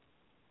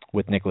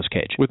 With Nicolas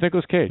Cage.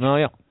 Oh,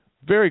 yeah.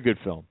 Very good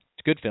film.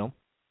 It's a good film.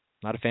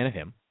 Not a fan of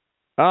him.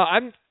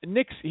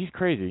 He's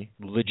crazy.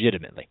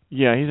 Legitimately.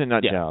 Yeah, he's a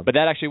nut job. But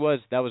that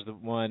was the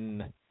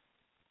one.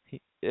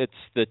 It's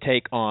the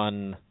take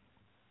on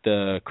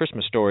the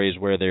Christmas stories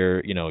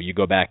where you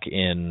go back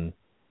in,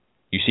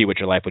 you see what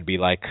your life would be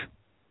like,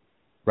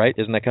 right?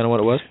 Isn't that kind of what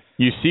it was?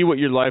 You see what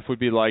your life would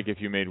be like if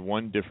you made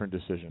one different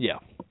decision. Yeah.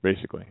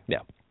 Basically.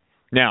 Yeah.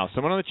 Now,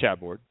 someone on the chat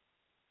board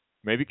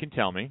maybe can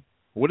tell me,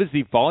 what is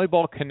the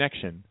Volleyball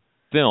Connection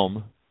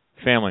film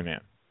Family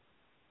Man?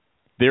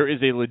 There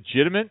is a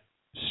legitimate,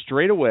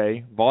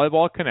 straightaway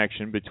volleyball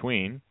connection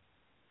between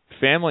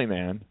Family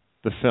Man,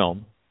 the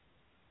film,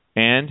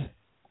 and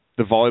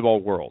the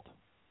volleyball world.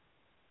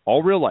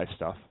 All real life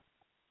stuff.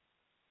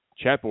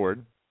 Chat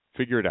board,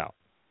 figure it out.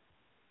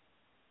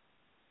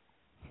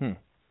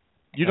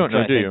 You don't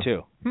know, do you?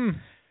 Too.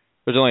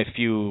 There's only a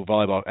few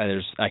volleyball.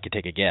 I could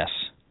take a guess.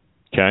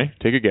 Okay,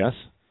 take a guess.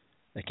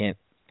 I can't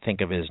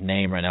think of his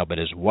name right now, but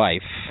his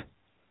wife,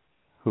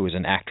 who is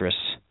an actress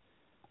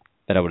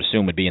that I would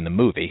assume would be in the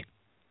movie,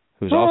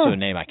 who's also a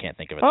name I can't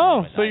think of at the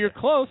moment. So you're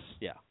close.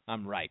 Yeah,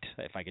 I'm right,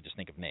 if I could just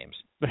think of names.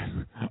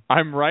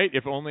 I'm right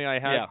if only I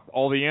had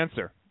all the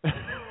answer.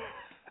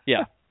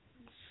 Yeah.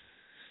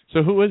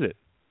 So who is it?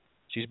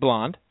 She's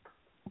blonde.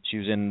 She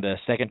was in the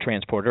second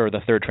Transporter or the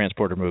third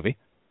Transporter movie.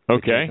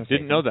 Okay,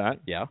 didn't know that.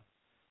 Yeah.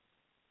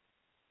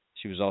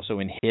 She was also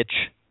in Hitch.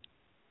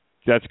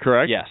 That's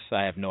correct. Yes,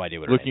 I have no idea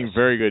what her name is. Looking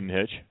very good in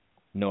Hitch.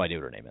 No idea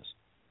what her name is.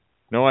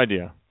 No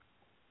idea.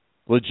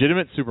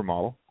 Legitimate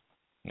supermodel.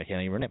 I can't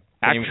think of her name.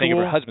 I can't even think of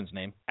her husband's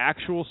name.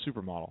 Actual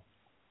supermodel.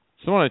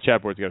 Someone on the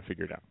chat board's got to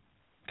figure it out.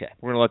 Okay.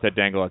 We're going to let that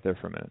dangle out there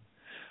for a minute.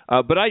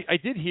 But I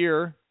did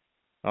hear...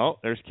 Oh,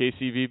 there's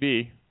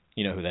KCVB.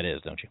 You know who that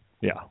is, don't you?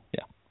 Yeah.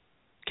 Yeah.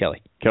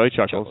 Kelly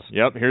Chuckles.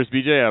 Yep, here's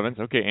BJ Evans.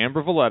 Okay,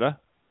 Amber Valletta.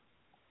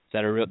 Is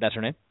that her real? That's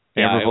her name?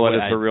 Amber Valletta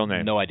is her real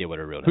name. No idea what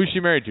her real name Who's is. she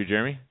married to,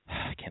 Jeremy?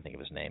 I can't think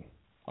of his name.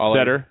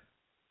 Setter.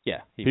 Yeah.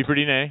 Peeper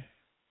Dine.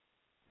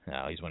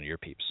 No, he's one of your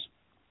peeps.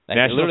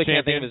 I literally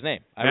can't think of his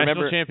name.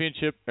 National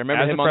championship I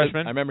remember as him a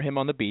freshman. I remember him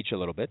on the beach a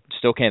little bit.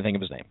 Still can't think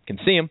of his name. Can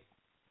see him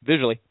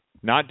visually.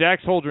 Not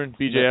Dax Holdren,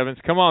 BJ Evans.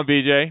 Come on,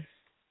 BJ.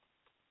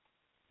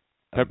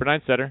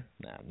 Pepperdine setter.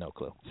 No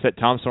clue. Set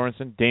Tom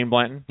Sorensen. Dane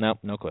Blanton.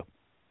 No clue.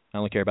 I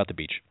only care about the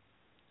beach.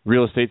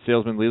 Real estate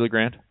salesman Leela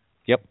Grant.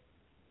 Yep.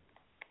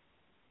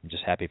 I'm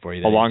just happy for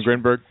you. Alon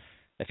Grinberg.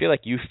 I feel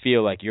like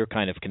you're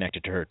kind of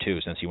connected to her,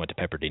 too, since you went to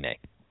Pepperdine.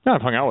 No,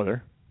 I've hung out with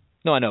her.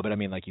 No, I know, but I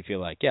mean, like, you feel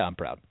like, yeah, I'm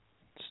proud.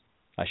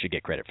 I should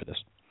get credit for this.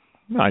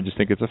 No, I just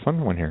think it's a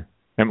fun one here.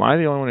 Am I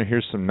the only one who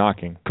hears some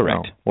knocking?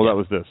 Correct. No. Well, that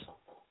was this.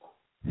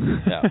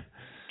 Yeah.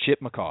 Chip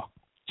McCaw.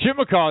 Chip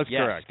McCaw is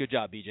yes, correct. Good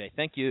job, BJ.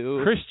 Thank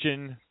you.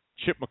 Christian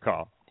Chip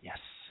McCaw. Yes.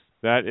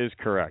 That is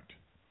correct.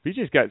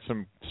 BJ's got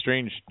some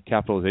strange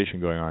capitalization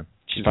going on.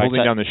 She's probably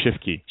holding down the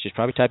shift key. She's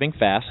probably typing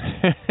fast.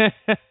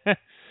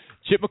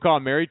 Chip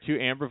McCaw married to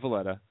Amber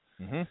Valletta.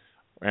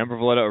 Mm-hmm. Amber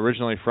Valletta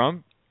originally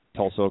from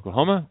Tulsa,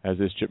 Oklahoma, as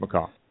is Chip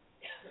McCaw.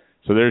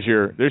 So there's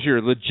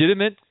your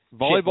legitimate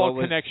volleyball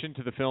connection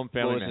to the film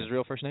Family Man. What was his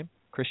real first name?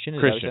 Christian? Is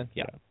Christian. That what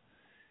you said?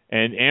 Yeah.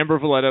 And Amber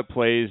Valletta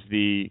plays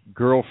the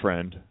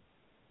girlfriend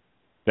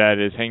that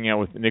is hanging out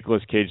with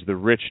Nicolas Cage, the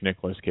rich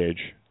Nicolas Cage,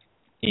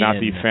 not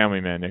the Family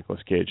Man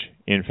Nicolas Cage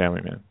in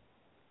Family Man.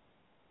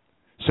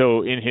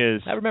 So in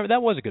his... I remember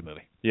that was a good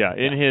movie. Yeah,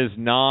 in his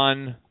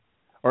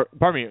or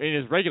pardon me, in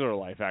his regular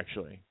life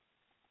actually,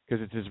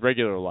 because it's his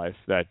regular life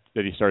that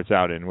he starts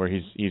out in, where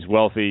he's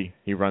wealthy,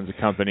 he runs a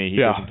company, he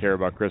doesn't care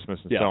about Christmas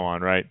and so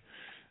on, right?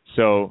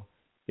 So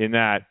in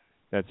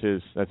that's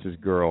his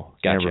girl,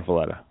 Gotcha. Amber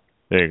Valletta.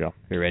 There you go.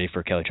 You ready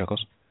for Kelly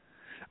Chuckles?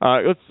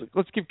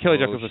 Let's give Kelly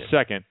Chuckles a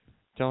second.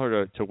 Tell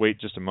her to wait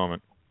just a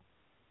moment,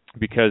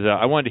 because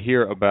I wanted to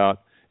hear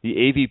about the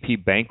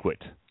AVP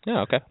banquet.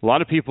 Yeah, okay. A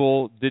lot of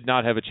people did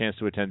not have a chance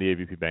to attend the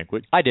AVP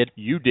banquet. I did.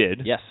 You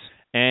did. Yes.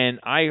 And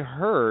I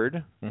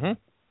heard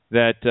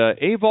that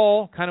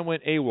Avol kind of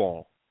went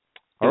AWOL.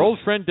 Our old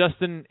friend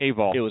Dustin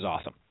Avol. It was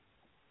awesome.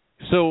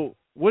 So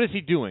what is he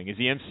doing? Is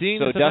he emceeing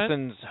So this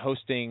Dustin's event?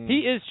 hosting. He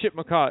is Chip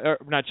McCaw, or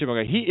not Chip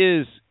McCaw. He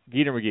is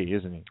Geeter McGee,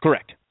 isn't he?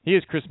 Correct. He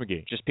is Chris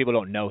McGee. Just people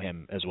don't know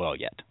him as well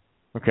yet.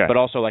 Okay. But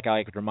also, like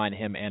I could remind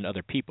him and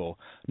other people,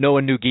 no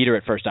one knew Geeter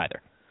at first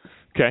either.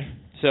 Okay.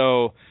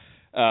 So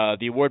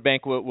the award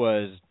banquet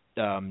was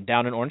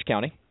down in Orange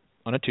County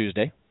on a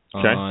Tuesday.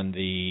 Okay. On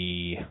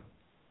the...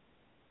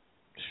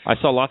 I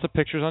saw lots of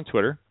pictures on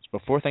Twitter. It's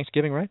before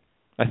Thanksgiving, right?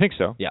 I think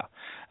so. Yeah.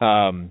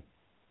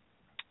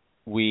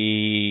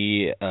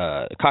 We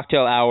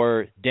cocktail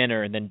hour,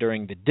 dinner, and then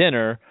during the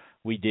dinner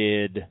we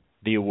did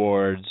the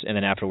awards, and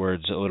then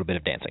afterwards a little bit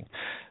of dancing.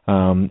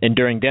 And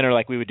during dinner,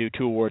 like we would do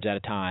 2 awards at a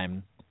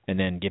time, and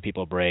then give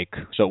people a break.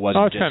 So it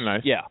wasn't it's kind of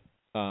nice. Yeah.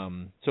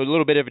 So a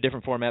little bit of a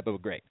different format,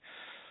 but great.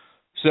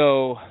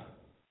 So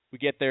we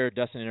get there.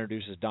 Dustin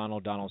introduces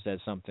Donald. Donald says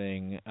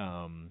something,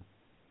 and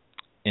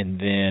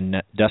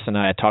then Dustin and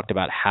I talked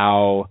about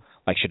how,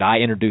 like, should I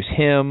introduce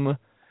him?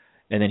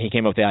 And then he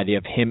came up with the idea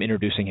of him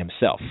introducing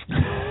himself,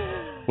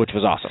 which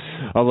was awesome.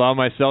 Allow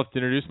myself to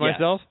introduce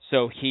myself? Yes.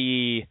 So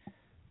he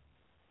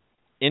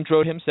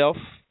introed himself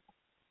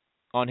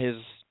on his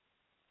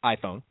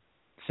iPhone,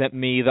 sent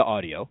me the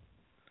audio.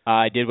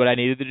 I did what I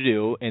needed to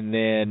do, and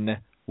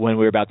then when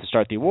we were about to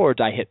start the awards,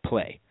 I hit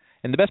play.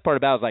 And the best part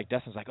about it was, like,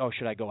 Dustin's like, oh,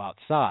 should I go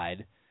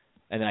outside?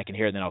 And then I can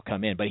hear it, and then I'll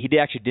come in. But he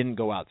actually didn't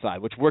go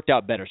outside, which worked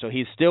out better. So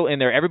he's still in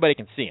there. Everybody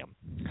can see him.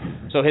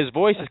 So his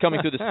voice is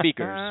coming through the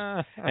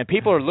speakers, and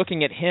people are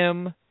looking at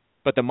him,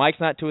 but the mic's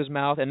not to his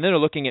mouth. And then they're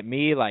looking at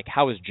me like,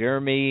 how is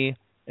Jeremy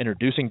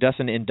introducing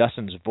Dustin in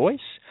Dustin's voice?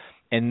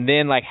 And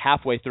then, like,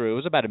 halfway through, it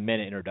was about a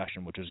minute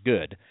introduction, which was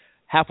good.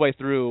 Halfway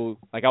through,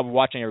 like, I'm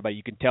watching everybody,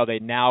 you can tell they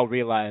now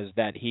realize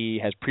that he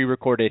has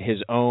pre-recorded his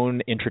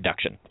own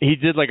introduction. He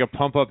did like a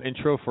pump-up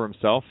intro for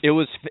himself? It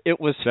was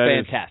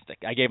fantastic.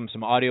 I gave him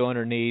some audio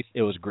underneath.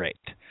 It was great.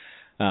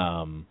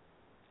 And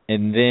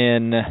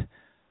then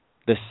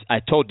I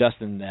told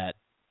Dustin that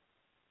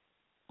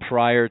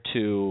prior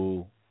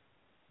to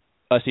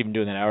us even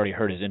doing that, I already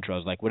heard his intro. I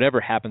was like,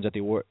 whatever happens at the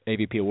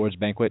AVP Awards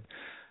banquet,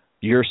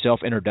 your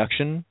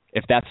self-introduction,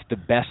 if that's the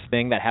best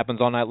thing that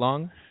happens all night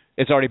long,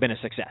 it's already been a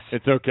success.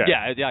 It's okay.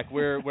 Yeah, like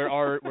we're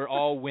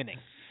all winning.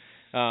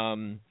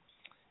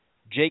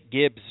 Jake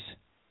Gibbs'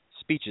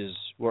 speeches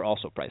were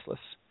also priceless.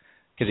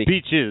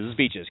 Speeches,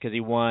 because he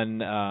won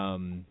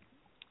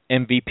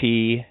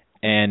MVP,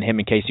 and him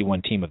and Casey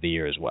won Team of the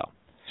Year as well.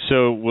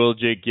 So will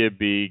Jake Gibb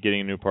be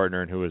getting a new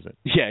partner, and who is it?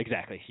 Yeah,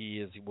 exactly.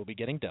 He will be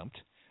getting dumped.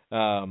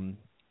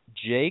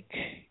 Jake,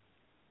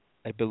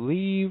 I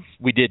believe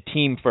we did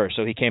team first,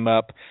 so he came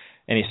up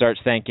and he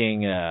starts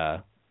thanking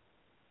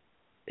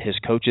his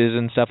coaches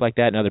and stuff like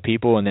that and other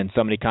people, and then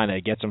somebody kind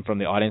of gets him from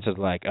the audience is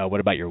like, what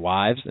about your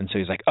wives? And so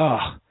he's like,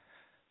 oh,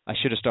 I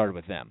should have started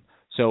with them.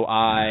 So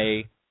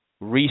I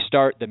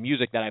restart the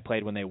music that I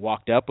played when they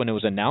walked up when it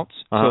was announced.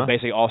 So it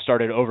basically all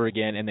started over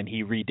again, and then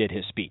he redid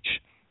his speech.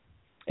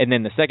 And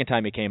then the second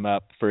time he came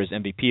up for his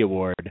MVP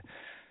award,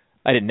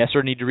 I didn't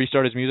necessarily need to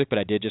restart his music, but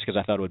I did just because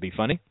I thought it would be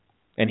funny.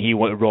 And he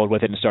rolled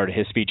with it and started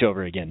his speech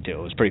over again, too.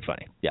 It was pretty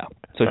funny. Yeah.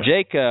 So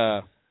Jake,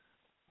 I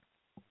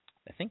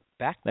think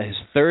his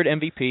third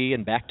MVP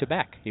and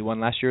back-to-back. He won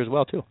last year as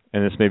well, too.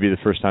 And this may be the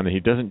first time that he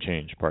doesn't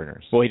change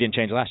partners. Well, he didn't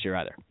change last year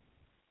either.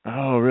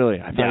 Oh,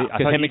 really? I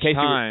thought him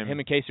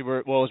and Casey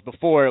were, well, it was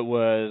before it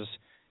was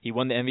he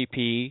won the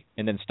MVP,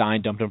 and then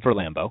Stein dumped him for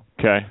Lambeau.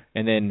 Okay.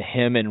 And then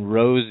him and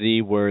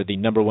Rosie were the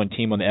number one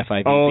team on the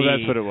FIVB. Oh,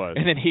 that's what it was.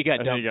 And then he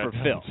got dumped for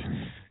Phil.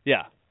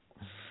 Yeah.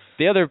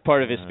 The other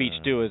part of his speech,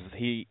 too, is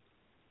he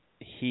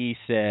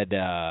said,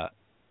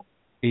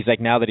 he's like,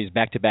 now that he's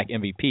back-to-back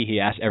MVP, he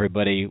asked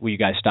everybody, will you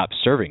guys stop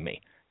serving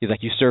me? He's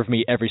like, you serve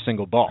me every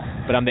single ball.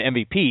 But I'm the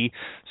MVP,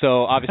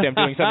 so obviously I'm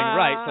doing something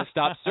right, so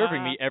stop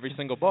serving me every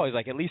single ball. He's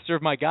like, at least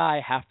serve my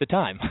guy half the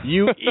time.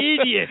 You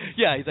idiot!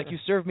 Yeah, he's like, you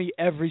serve me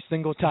every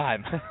single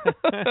time.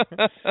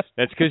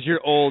 That's because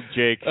you're old,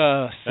 Jake.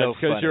 That's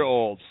because you're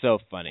old. So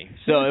funny.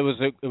 So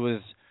it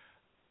was.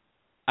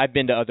 I've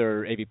been to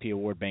other AVP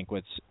award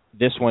banquets.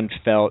 This one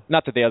felt,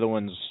 not that the other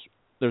ones,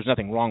 there's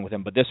nothing wrong with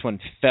them, but this one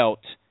felt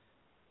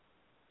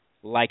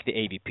like the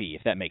AVP,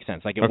 if that makes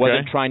sense. Like it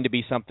wasn't trying to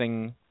be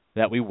something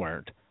that we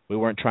weren't. We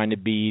weren't trying to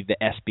be the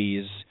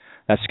ESPYs.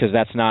 That's because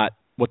that's not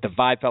what the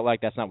vibe felt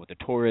like. That's not what the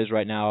tour is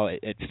right now.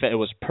 It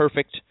was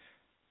perfect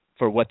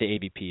for what the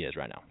AVP is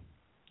right now.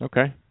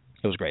 Okay.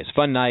 It was great. It's a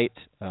fun night.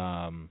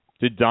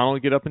 Did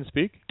Donald get up and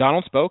speak?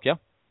 Donald spoke, yeah.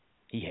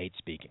 He hates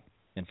speaking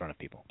in front of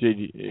people.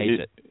 Hates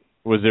it.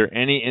 Was there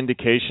any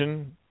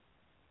indication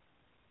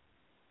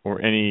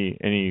or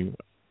any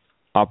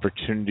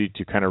opportunity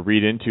to kind of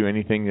read into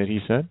anything that he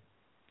said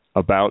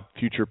about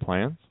future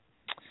plans?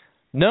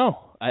 No.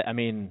 I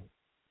mean,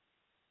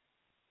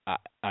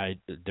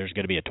 there's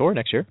going to be a tour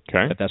next year,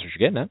 if that's what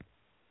you're getting at.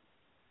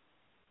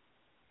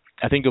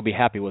 I think you'll be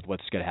happy with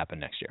what's going to happen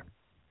next year.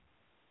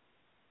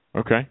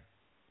 Okay.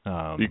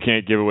 You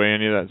can't give away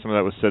any of that. Some of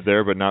that was said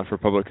there, but not for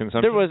public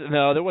consumption?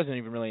 There wasn't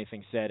even really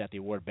anything said at the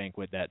award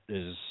banquet that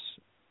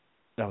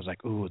was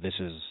like, ooh, this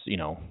is,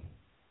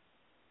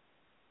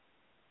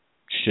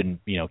 shouldn't,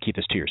 keep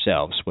this to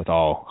yourselves with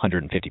all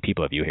 150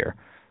 people of you here.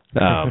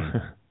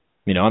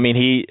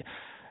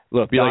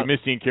 Look, be like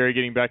Misty and Carrie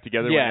getting back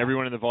together when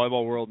everyone in the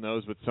volleyball world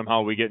knows, but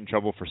somehow we get in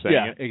trouble for saying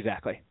it. Yeah,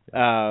 exactly.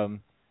 No,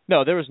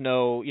 there was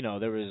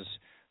there was,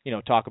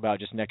 talk about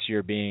just next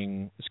year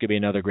being, it's going to be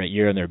another great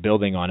year and they're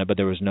building on it, but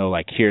there was no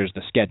here's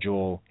the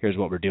schedule, here's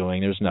what we're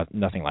doing. There's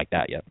nothing like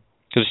that yet.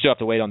 Because we still have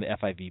to wait on the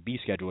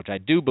FIVB schedule, which I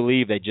do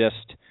believe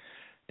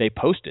they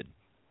posted.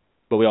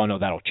 But we all know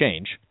that'll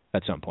change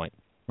at some point.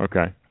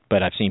 Okay.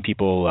 But I've seen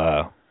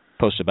people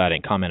post about it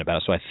and comment about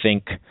it, so I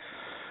think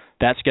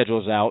that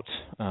schedule's out.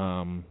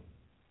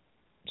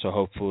 So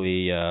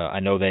hopefully, I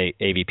know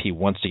AVP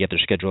wants to get their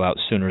schedule out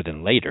sooner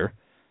than later.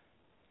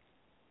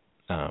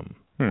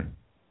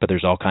 But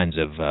there's all kinds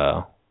of,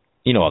 all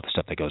the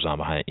stuff that goes on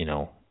behind,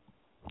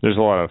 There's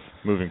a lot of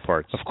moving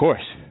parts. Of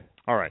course.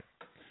 All right.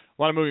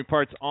 A lot of moving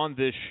parts on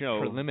this show.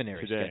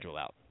 Preliminary today. Schedule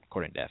out,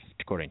 according to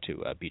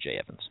BJ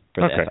Evans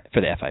for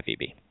the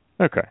FIVB.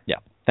 Okay. Yeah.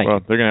 They're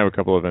going to have a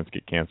couple of events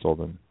get canceled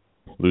and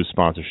lose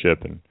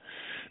sponsorship and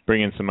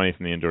bring in some money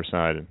from the indoor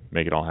side and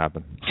make it all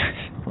happen.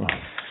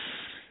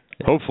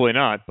 Hopefully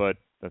not, but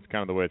that's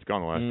kind of the way it's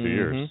gone the last 2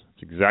 years.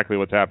 It's exactly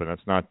what's happened.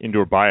 That's not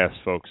indoor bias,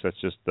 folks. That's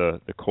just the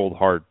cold,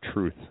 hard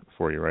truth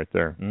for you right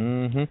there.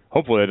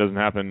 Hopefully that doesn't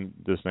happen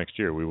this next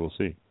year. We will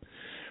see.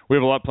 We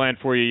have a lot planned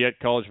for you yet.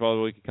 College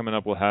Volleyball Week coming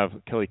up. We'll have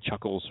Kelly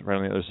Chuckles right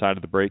on the other side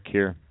of the break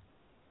here.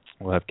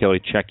 We'll have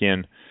Kelly check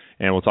in,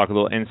 and we'll talk a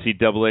little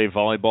NCAA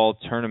volleyball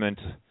tournament.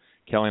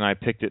 Kelly and I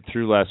picked it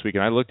through last week,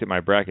 and I looked at my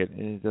bracket.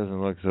 It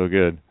doesn't look so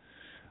good.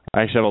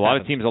 I actually have a lot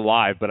of teams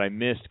alive, but I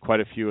missed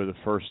quite a few of the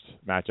first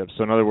matchups.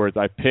 So, in other words,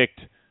 I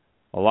picked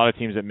a lot of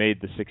teams that made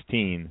the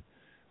 16,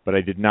 but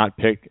I did not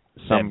pick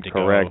some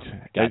correct.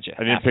 Gotcha.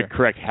 I didn't pick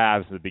correct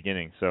halves at the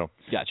beginning. So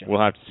gotcha.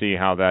 We'll have to see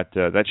how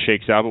that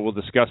shakes out. But we'll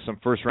discuss some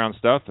first-round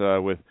stuff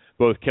with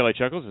both Kelly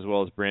Chuckles as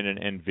well as Brandon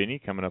and Vinny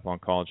coming up on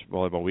College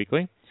Volleyball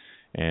Weekly.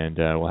 And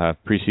we'll have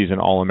preseason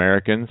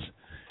All-Americans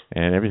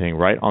and everything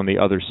right on the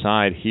other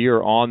side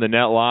here on the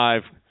Net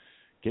Live.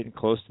 Getting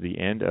close to the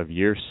end of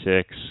year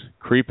 6,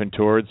 creeping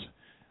towards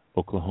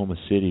Oklahoma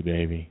City,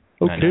 baby.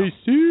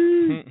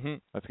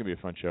 OKC. That's going to be a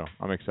fun show.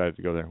 I'm excited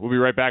to go there. We'll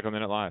be right back on the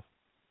Net Live.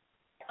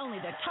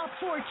 Only the top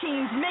 4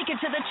 teams make it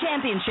to the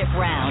championship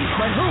round,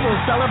 but who will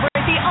celebrate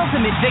the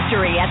ultimate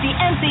victory at the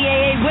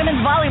NCAA Women's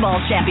Volleyball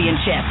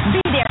Championship?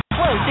 Be there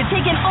close to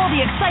take in all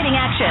the exciting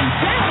action.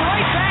 That's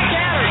right back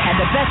at her. And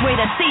the best way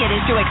to see it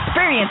is to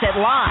experience it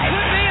live.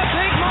 Could be a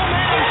big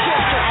momentum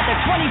shifter. At the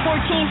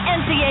 2014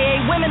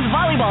 NCAA Women's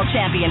Volleyball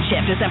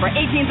Championship, December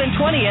 18th and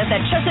 20th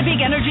at Chesapeake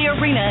Energy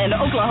Arena in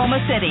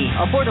Oklahoma City.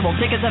 Affordable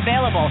tickets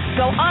available.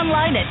 Go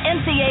online at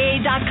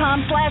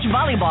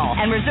ncaa.com/volleyball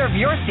and reserve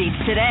your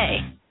seats today.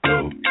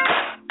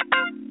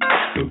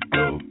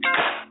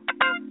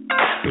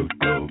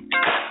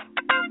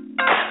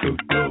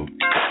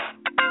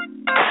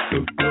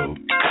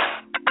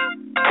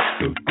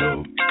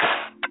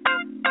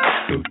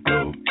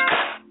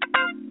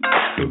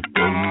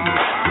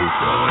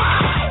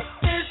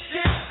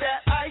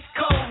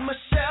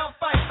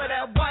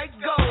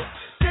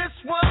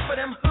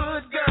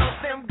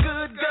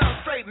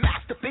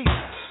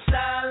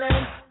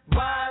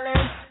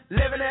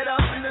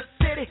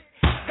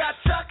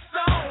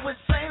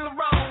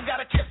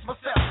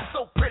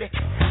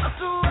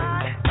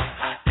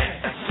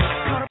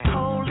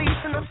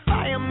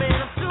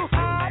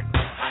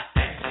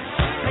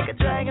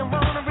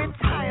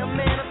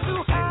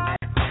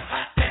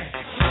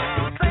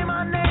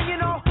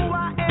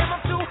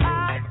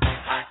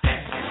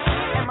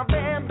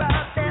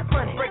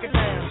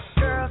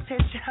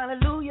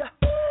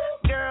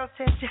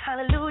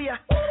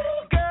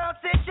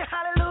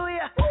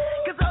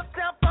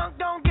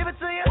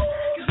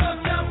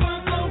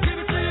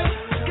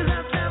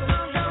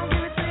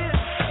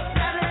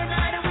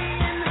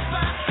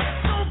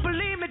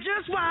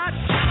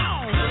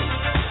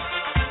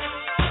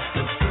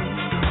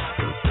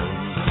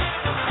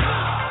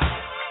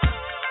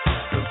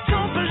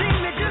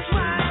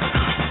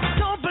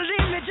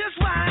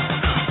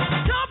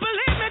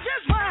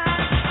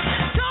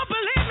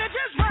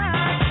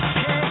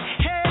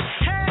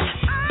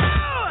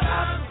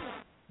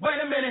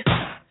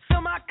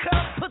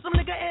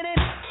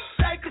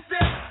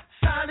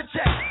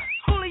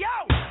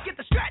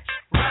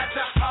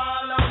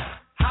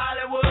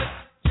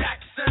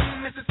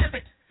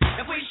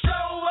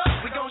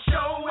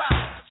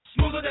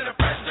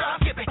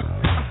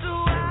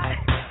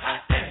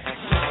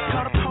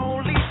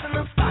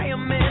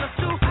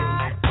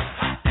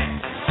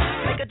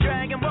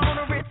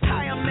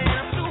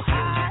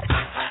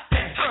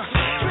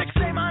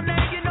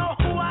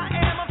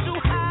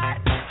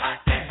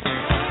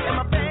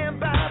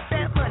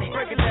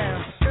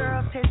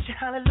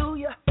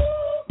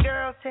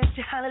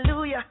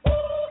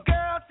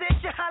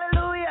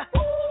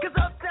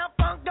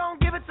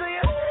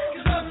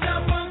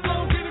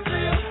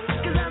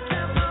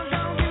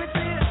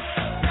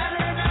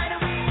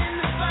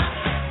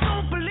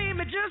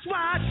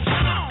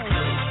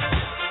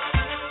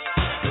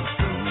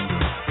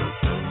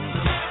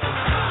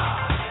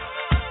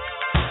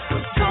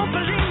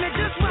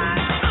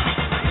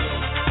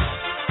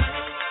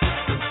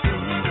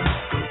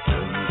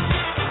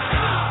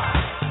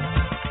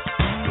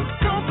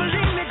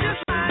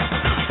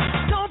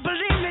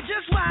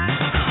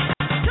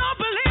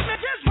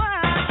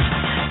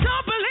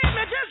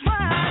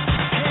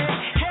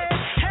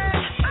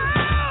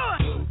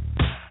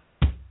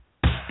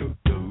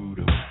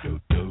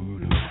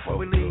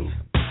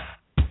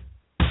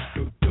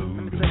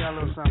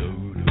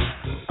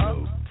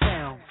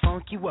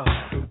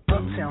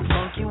 Uptown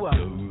funk you up.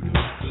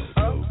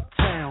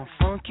 Uptown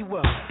funk you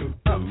up.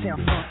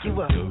 Uptown funk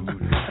you up.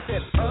 I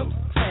said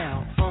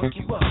uptown funk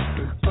you up.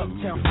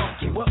 Uptown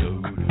funk you up.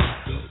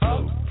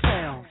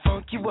 Uptown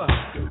funk you up.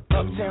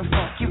 Uptown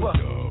funk you up.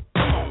 Come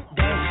on,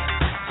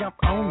 dance, jump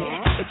on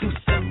it. If you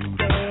suck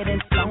dead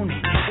and flown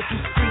it. If you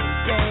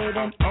freak dead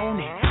and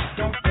own it.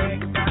 Don't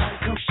brag about it,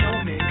 come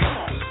show me. Come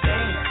on,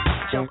 dance,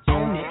 jump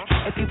on it.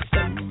 If you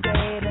suck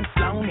dead and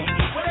flown it.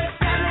 Well, it's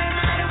Saturday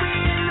night and we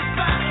in the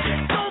spot.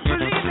 Don't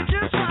believe it,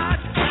 just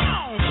watch. Come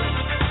on.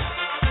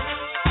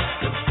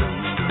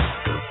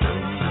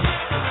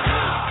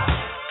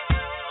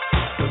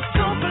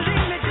 Don't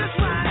believe me, just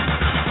watch.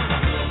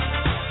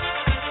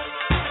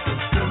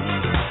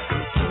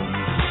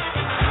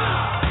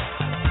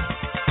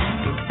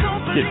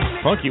 Get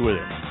funky with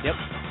it. Yep.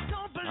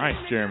 Nice,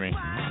 Jeremy.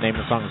 The name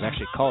of the song is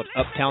actually called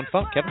Uptown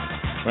Funk, Kevin.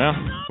 Well,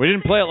 we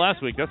didn't play it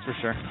last week, that's for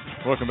sure.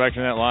 Welcome back to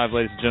Net Live,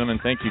 ladies and gentlemen.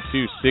 Thank you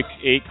to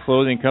 6'8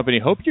 Clothing Company.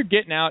 Hope you're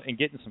getting out and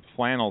getting some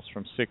flannels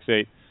from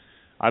 6'8.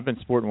 I've been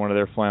sporting one of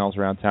their flannels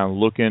around town,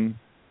 looking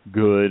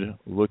good,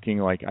 looking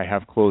like I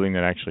have clothing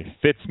that actually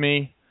fits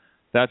me.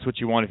 That's what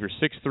you want. If you're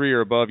 6'3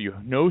 or above, you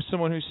know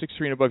someone who's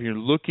 6'3 and above, you're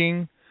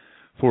looking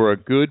for a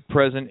good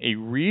present, a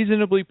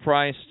reasonably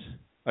priced,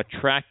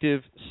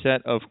 attractive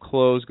set of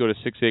clothes. Go to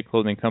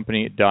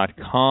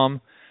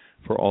 68clothingcompany.com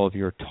for all of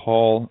your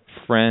tall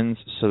friends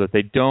so that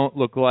they don't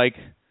look like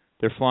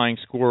they're flying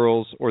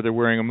squirrels or they're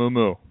wearing a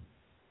muumuu.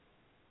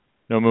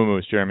 No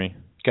muumuus, Jeremy.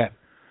 Okay.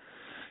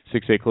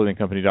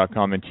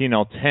 68clothingcompany.com and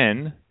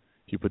TNL10, if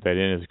you put that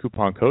in as a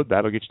coupon code,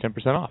 that'll get you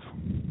 10% off.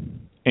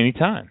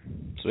 Anytime.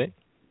 Sweet.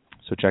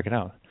 So check it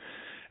out.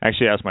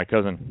 Actually, I asked my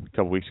cousin a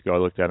couple weeks ago. I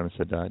looked at him and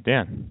said,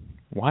 Dan,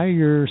 why are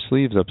your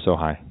sleeves up so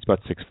high? It's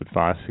about 6'5",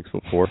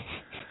 6'4".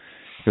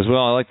 He goes,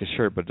 well, I like the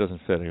shirt, but it doesn't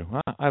fit. I go,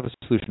 well, I have a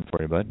solution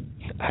for you, bud.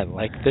 I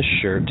like the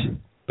shirt,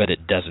 but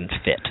it doesn't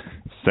fit.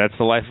 That's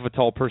the life of a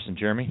tall person,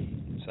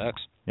 Jeremy.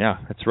 Sucks. Yeah,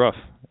 it's rough.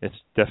 It's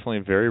definitely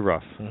very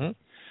rough. Mm-hmm. All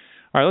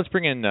right, let's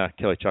bring in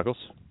Kelly Chuckles.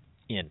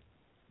 In.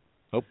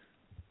 Oh.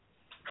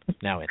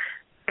 Now in.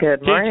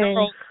 Good morning.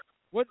 Charles,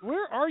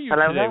 where are you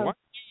Hello. today? Why are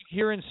you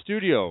here in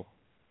studio?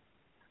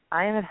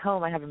 I am at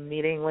home. I have a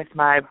meeting with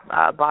my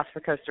boss for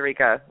Costa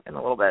Rica in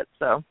a little bit.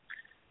 So.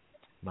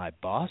 My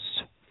boss?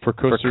 For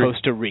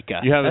Costa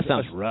Rica. That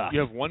sounds rough.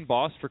 You have one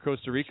boss for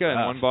Costa Rica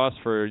and one boss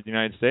for the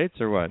United States,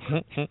 or what?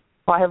 Well,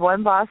 I have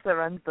one boss that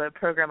runs the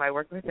program I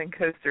work with in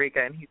Costa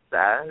Rica, and he's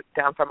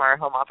down from our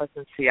home office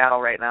in Seattle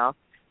right now.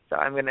 So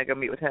I'm going to go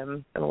meet with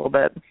him in a little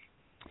bit.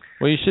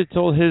 Well, you should have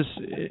told him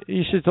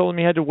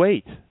he had to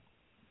wait.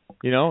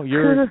 You know,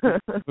 you're a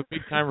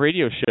big time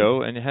radio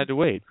show and you had to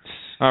wait.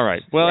 All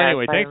right. Well, yeah,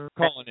 anyway, thanks for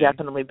calling in.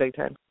 Definitely big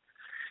time.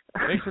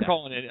 Thanks for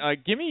calling in.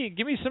 Give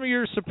me some of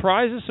your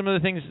surprises, some of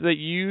the things that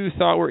you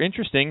thought were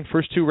interesting.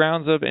 First two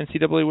rounds of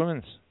NCAA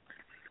women's.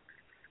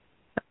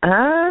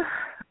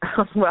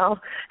 Well,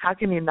 how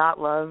can you not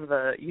love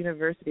the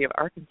University of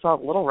Arkansas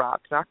Little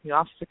Rock knocking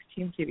off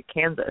 16-seeded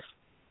Kansas?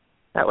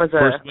 That was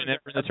first win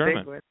ever in the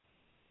tournament. Win.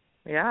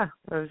 Yeah,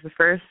 it was the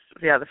first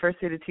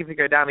seeded team to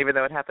go down, even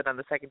though it happened on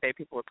the second day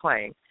people were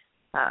playing.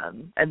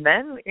 And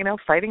then,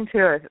 fighting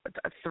to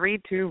a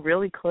 3-2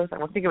 really close. I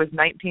think it was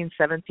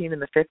 19-17 in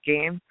the fifth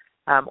game.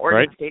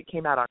 Oregon State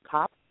came out on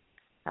top,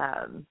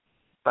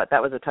 but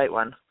that was a tight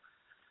one.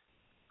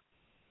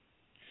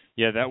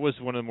 Yeah, that was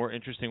one of the more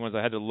interesting ones.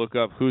 I had to look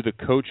up who the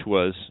coach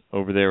was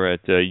over there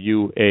at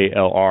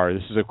UALR.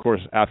 This is, of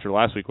course, after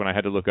last week when I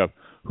had to look up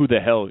who the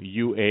hell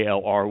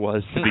UALR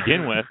was to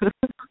begin with.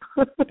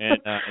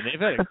 And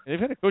they've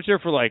had a coach there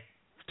for like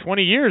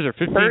 20 years or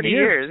 15 30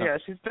 years. Yeah,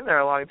 she's been there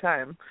a long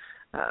time.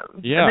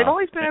 And they've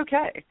always been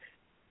okay.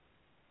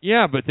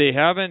 Yeah, but they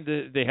haven't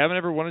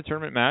ever won a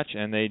tournament match,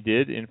 and they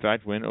did in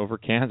fact win over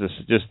Kansas.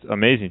 Just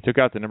amazing. Took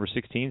out the number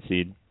 16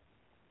 seed.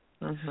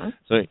 Mm-hmm.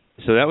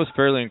 So that was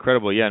fairly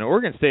incredible. Yeah, and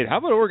Oregon State. How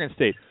about Oregon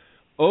State?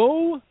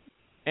 0-0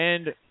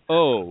 and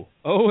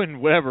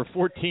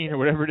 14 or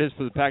whatever it is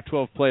for the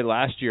Pac-12 play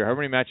last year. How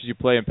many matches you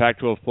play in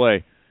Pac-12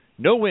 play?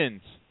 No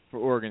wins for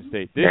Oregon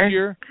State this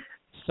year.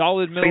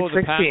 Solid middle of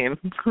the pack.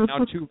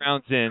 Now 2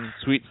 rounds in,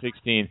 Sweet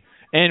 16.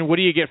 And what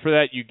do you get for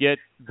that? You get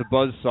the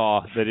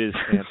buzzsaw that is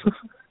Stanford.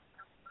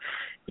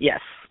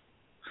 Yes.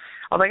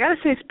 Although I got to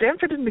say,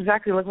 Stanford didn't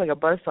exactly look like a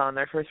buzzsaw in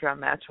their first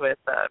round match with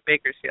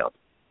Bakersfield.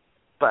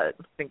 But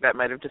I think that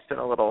might have just been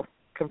a little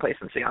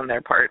complacency on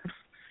their part.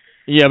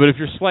 Yeah, but if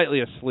you're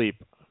slightly asleep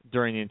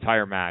during the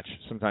entire match,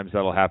 sometimes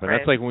that'll happen. Right.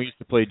 That's like when we used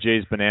to play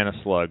Jay's Banana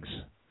Slugs.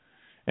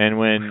 And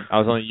when I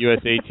was on the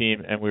USA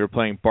team and we were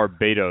playing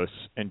Barbados,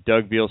 and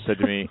Doug Beal said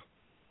to me,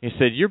 he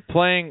said, "You're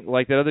playing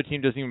like that other team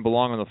doesn't even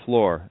belong on the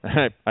floor."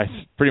 I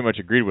pretty much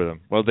agreed with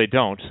him. Well, they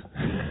don't.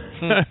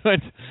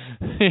 But,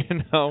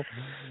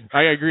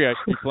 I agree. I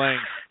should be playing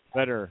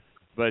better.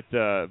 But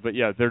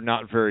yeah, they're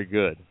not very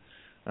good.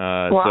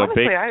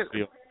 Honestly,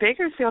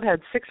 Bakersfield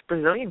had 6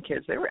 Brazilian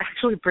kids. They were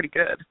actually pretty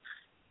good.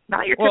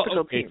 Not your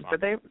typical team,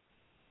 but they...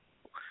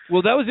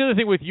 Well, that was the other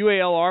thing with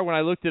UALR when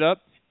I looked it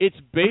up. It's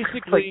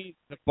basically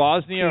the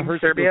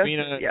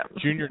Bosnia-Herzegovina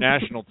junior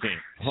national team.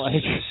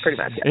 Pretty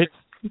much, yeah.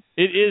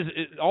 It is.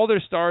 All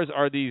their stars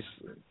are these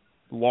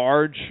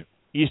large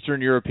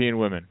Eastern European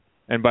women,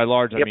 and by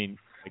large I mean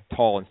like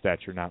tall in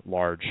stature, not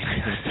large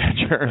in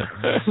stature.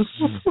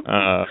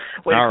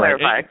 Way to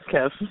clarify,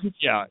 Kev.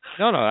 Yeah.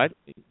 No.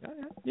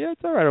 Yeah,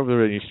 it's all right over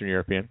there in Eastern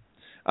European.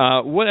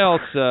 What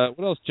else?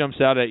 What else jumps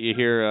out at you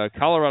here?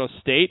 Colorado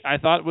State, I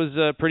thought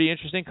was pretty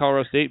interesting.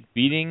 Colorado State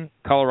beating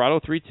Colorado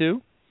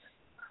 3-2.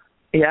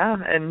 Yeah,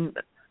 and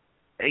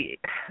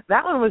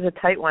that one was a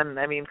tight one.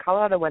 I mean,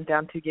 Colorado went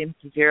down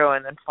 2-0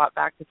 and then fought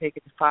back to take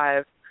it to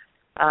 5.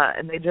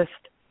 And they just,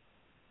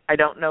 I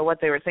don't know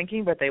what they were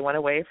thinking, but they went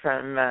away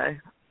from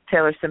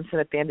Taylor Simpson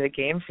at the end of the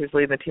game. She was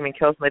leading the team in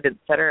kills, and they didn't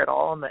set her at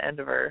all in the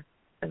end of her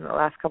in the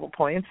last couple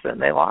points,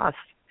 and they lost.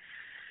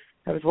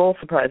 I was a little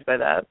surprised by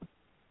that.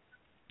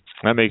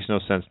 That makes no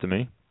sense to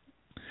me.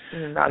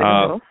 Not even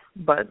a little,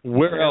 but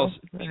where else?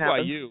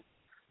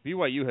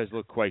 BYU has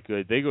looked quite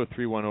good. They go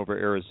 3-1 over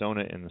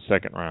Arizona in the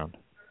second round.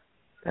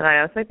 And I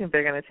honestly think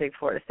they're going to take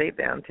Florida State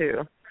down,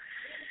 too.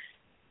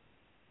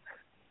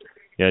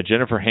 Yeah,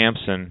 Jennifer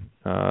Hampson,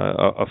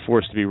 a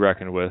force to be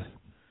reckoned with.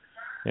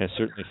 Yeah,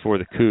 certainly for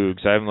the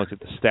Cougs. I haven't looked at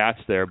the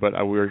stats there, but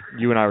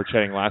you and I were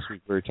chatting last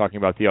week. We were talking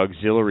about the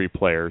auxiliary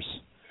players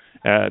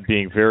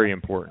being very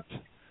important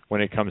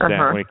when it comes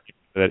down to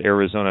that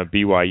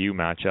Arizona-BYU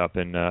matchup,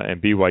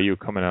 and BYU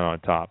coming out on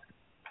top.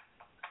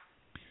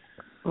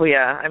 Well,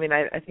 yeah, I mean,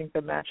 I think the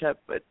matchup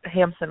with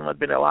Hampson would have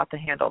been a lot to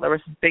handle. There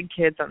were some big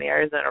kids on the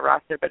Arizona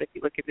roster, but if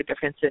you look at the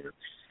difference in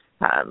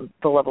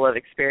the level of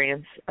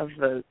experience of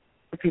the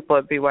people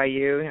at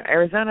BYU,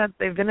 Arizona,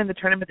 they've been in the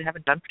tournament, they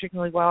haven't done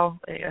particularly well.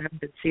 They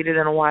haven't been seeded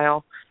in a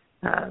while,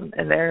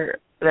 and their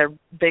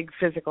big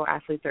physical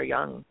athletes are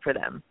young for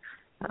them,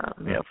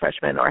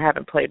 freshmen or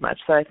haven't played much.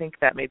 So I think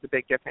that made the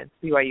big difference.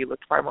 BYU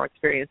looked far more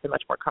experienced and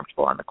much more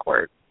comfortable on the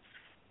court.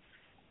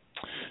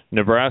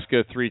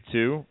 Nebraska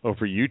 3-2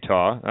 over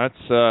Utah. That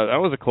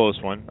was a close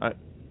one.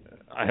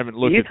 I haven't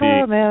looked at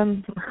Utah,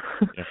 man.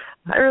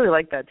 I really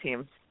like that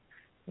team.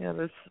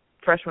 This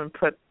freshman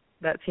put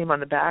that team on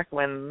the back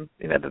when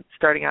the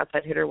starting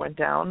outside hitter went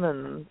down,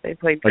 and they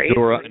played great.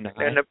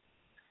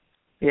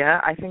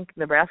 I think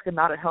Nebraska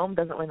not at home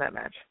doesn't win that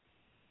match.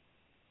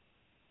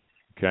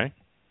 Okay.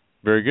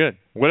 Very good.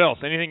 What else?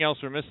 Anything else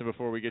we're missing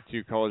before we get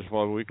to College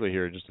Football Weekly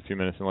here in just a few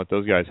minutes and let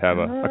those guys have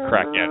a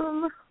crack at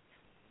it?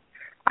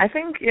 I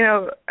think,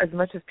 as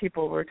much as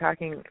people were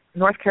talking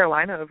North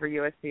Carolina over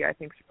USC, I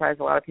think surprised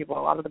a lot of people.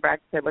 A lot of the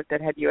brackets I looked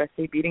at had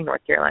USC beating North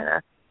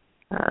Carolina.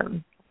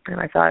 And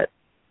I thought,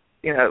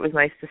 it was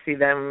nice to see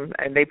them,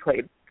 and they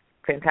played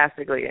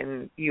fantastically,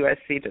 and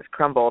USC just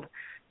crumbled.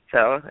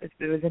 So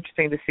it was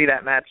interesting to see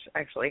that match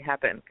actually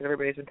happen, because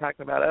everybody's been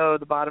talking about,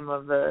 the bottom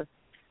of the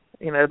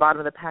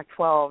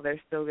Pac-12,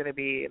 they're still going to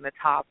be in the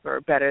top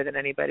or better than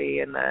anybody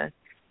in the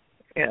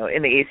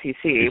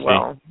ACC.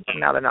 Well,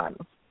 now they're not.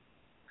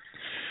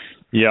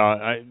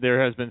 Yeah,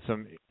 there has been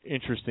some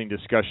interesting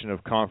discussion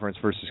of conference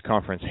versus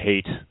conference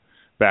hate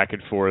back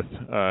and forth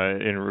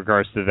in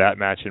regards to that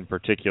match in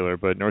particular.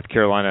 But North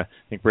Carolina,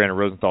 I think Brandon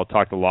Rosenthal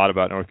talked a lot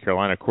about North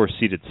Carolina, of course,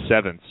 seeded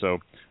 7th, so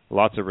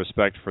lots of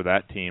respect for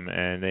that team,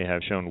 and they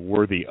have shown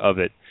worthy of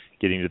it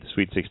getting to the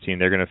Sweet 16.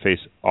 They're going to face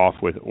off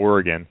with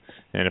Oregon.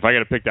 And if I got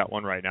to pick that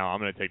one right now, I'm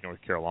going to take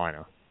North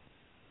Carolina.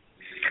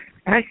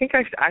 I think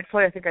I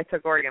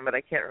took Oregon, but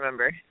I can't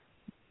remember.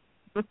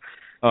 You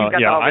got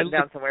that all written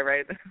down somewhere,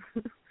 right?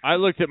 I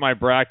looked at my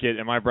bracket,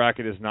 and my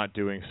bracket is not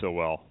doing so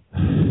well.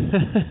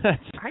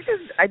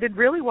 I did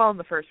really well in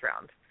the first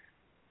round.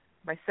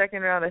 My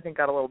second round, I think,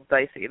 got a little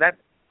dicey. That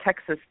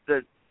Texas,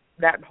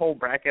 that whole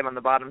bracket on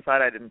the bottom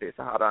side, I didn't do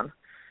so hot on.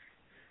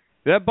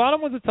 That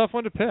bottom was a tough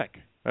one to pick.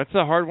 That's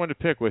a hard one to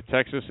pick with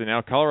Texas and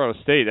now Colorado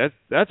State.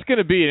 That's going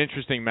to be an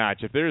interesting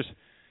match. If there's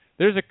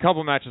a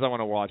couple matches I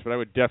want to watch, but I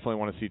would definitely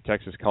want to see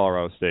Texas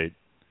Colorado State.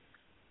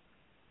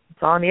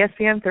 It's on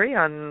ESPN3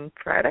 on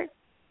Friday.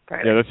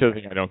 Yeah, that's the other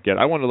thing I don't get.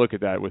 I want to look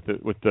at that with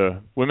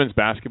the women's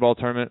basketball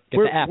tournament.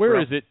 Where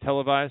is it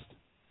televised?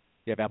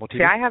 You have Apple TV?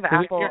 See, I have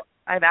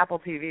Apple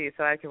TV,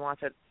 so I can watch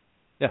it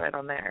right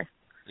on there.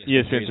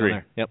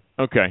 ESPN3. Yep.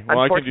 Okay.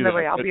 Well,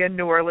 unfortunately, I'll be in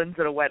New Orleans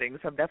at a wedding,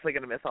 so I'm definitely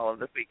going to miss all of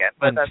this weekend.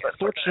 But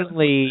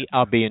unfortunately,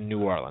 I'll be in New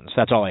Orleans.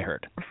 That's all I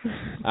heard.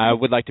 I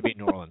would like to be in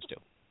New Orleans, too.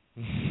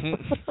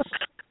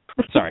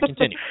 Sorry,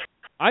 continue.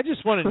 I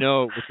just want to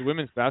know, with the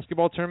women's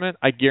basketball tournament,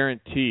 I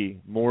guarantee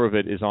more of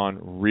it is on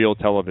real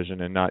television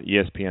and not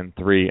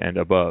ESPN3 and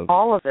above.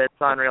 All of it's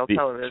on real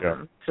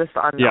television, just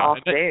on off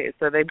days.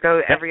 So they'd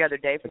go every other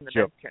day from the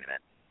men's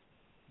tournament.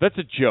 That's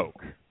a joke.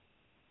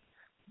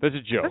 That's a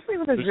joke. Especially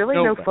when there's really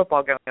no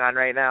football going on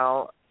right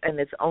now, and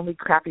it's only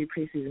crappy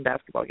preseason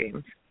basketball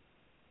games.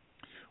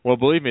 Well,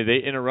 believe me,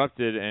 they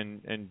interrupted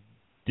and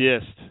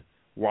dissed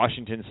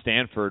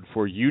Washington-Stanford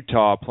for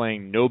Utah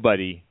playing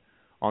nobody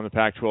on the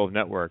Pac-12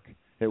 network.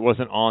 It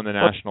wasn't on the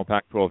national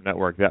Pac-12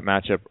 network, that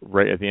matchup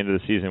right at the end of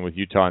the season with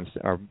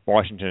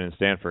Washington and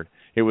Stanford.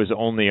 It was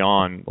only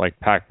on,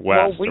 Pac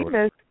West. Well, we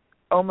missed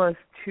almost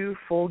 2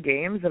 full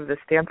games of the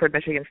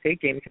Stanford-Michigan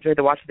State game because we had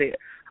to watch the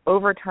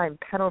overtime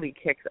penalty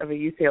kicks of a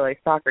UCLA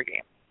soccer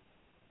game.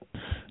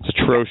 It's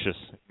atrocious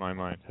in my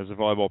mind as a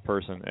volleyball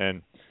person.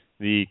 And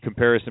the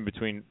comparison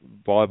between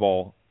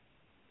volleyball,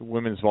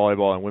 women's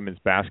volleyball and women's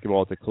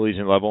basketball at the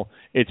collegiate level,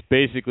 it's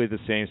basically the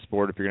same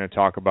sport if you're going to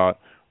talk about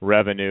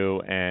revenue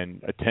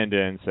and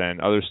attendance and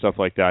other stuff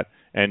like that.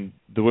 And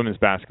the women's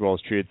basketball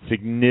is treated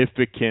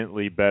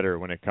significantly better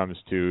when it comes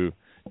to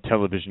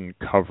television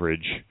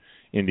coverage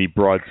in the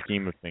broad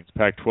scheme of things.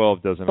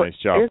 Pac-12 does a nice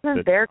job.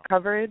 Isn't their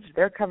coverage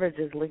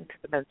is linked to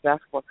the men's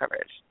basketball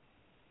coverage?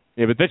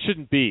 Yeah, but that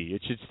shouldn't be.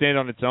 It should stand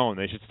on its own.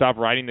 They should stop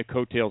riding the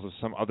coattails of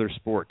some other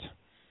sport.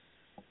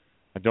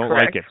 I don't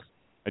like it.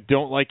 I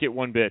don't like it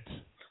one bit.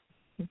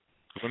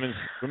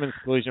 Women's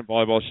collegiate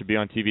volleyball should be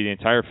on TV. The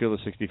entire field of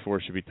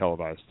 64 should be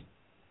televised.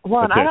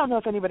 Well, and I don't know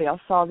if anybody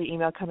else saw the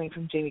email coming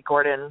from Jamie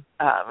Gordon,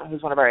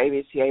 who's one of our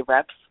ABCA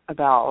reps,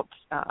 about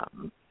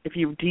if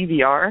you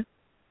DVR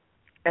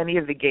any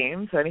of the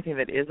games, so anything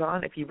that is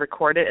on, if you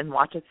record it and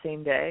watch it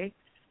same day,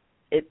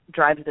 it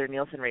drives their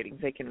Nielsen ratings.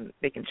 They can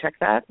check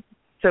that.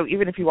 So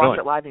even if you watch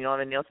it live and you don't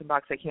have a Nielsen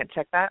box, they can't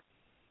check that.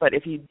 But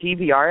if you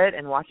DVR it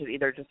and watch it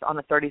either just on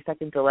a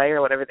 30-second delay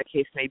or whatever the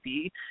case may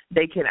be,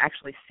 they can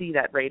actually see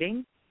that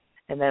rating,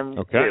 and then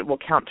it will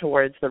count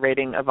towards the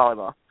rating of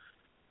volleyball.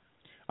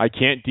 I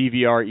can't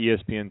DVR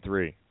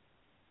ESPN3.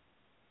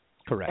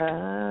 Correct.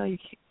 Yeah,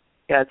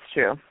 that's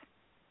true.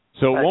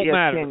 So it won't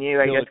matter.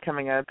 ESPNU, I guess,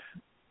 coming up.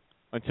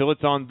 Until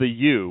it's on the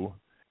U.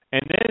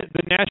 And then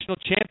the national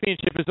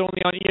championship is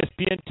only on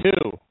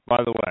ESPN2,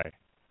 by the way.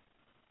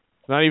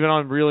 It's not even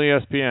on real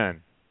ESPN.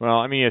 Well,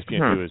 I mean,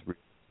 ESPN2 is real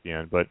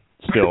ESPN, but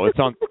still, it's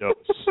on those.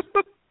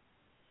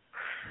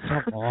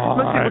 Come on.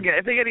 Most people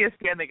if they get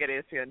ESPN, they get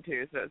ESPN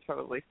too, so it's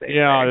probably safe.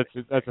 Yeah,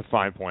 that's a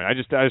fine point. I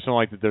just don't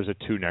like that there's a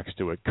 2 next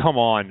to it. Come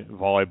on,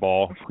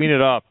 volleyball, clean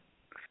it up.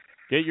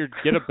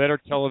 Get a better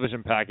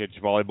television package,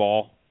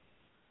 volleyball.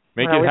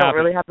 Make it happen. We don't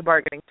really have the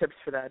bargaining chips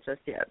for that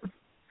just yet.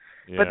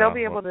 Yeah, but they'll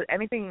be able to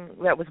anything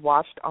that was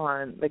watched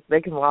on, like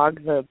they can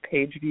log the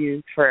page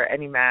views for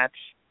any match.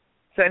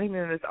 So anything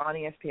that was on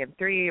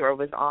ESPN3 or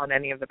was on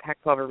any of the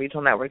Pac-12 or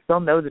regional networks,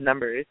 they'll know the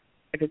numbers.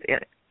 If it's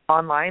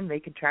online, they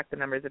can track the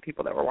numbers of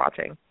people that were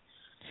watching.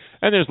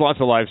 And there's lots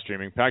of live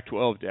streaming.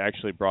 Pac-12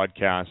 actually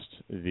broadcast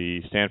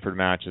the Stanford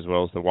match as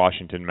well as the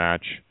Washington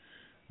match,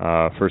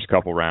 first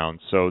couple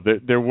rounds. So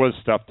there was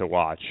stuff to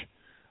watch.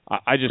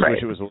 I just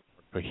wish it was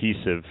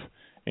cohesive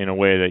in a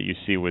way that you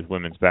see with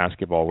women's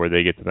basketball, where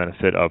they get the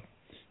benefit of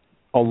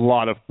a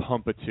lot of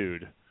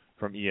pumpitude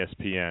from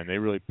ESPN. They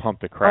really pump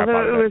the crap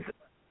out of it. It was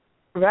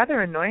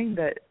rather annoying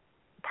that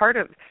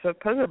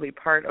supposedly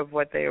part of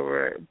what they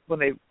were, when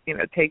they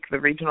take the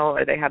regional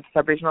or they have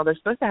sub-regional, they're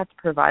supposed to have to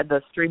provide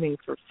the streaming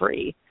for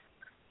free.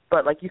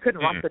 But like you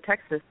couldn't watch the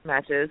Texas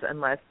matches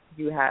unless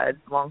you had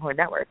Longhorn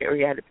Network or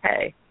you had to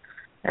pay.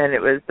 And it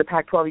was the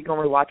Pac-12, you could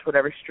only watch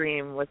whatever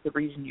stream was the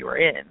region you were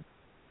in.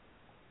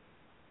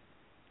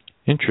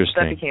 Interesting.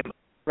 That became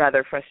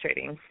rather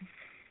frustrating.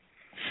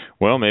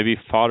 Well, maybe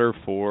fodder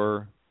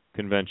for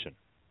convention.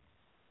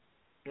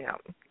 Yeah.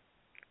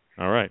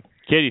 All right.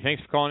 Katie,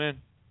 thanks for calling in.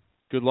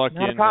 Good luck.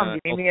 Not a problem.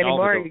 Do you need me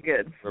anymore? Are you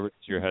good? Wherever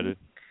you're headed.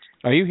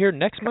 Are you here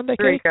next Monday,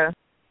 Katie?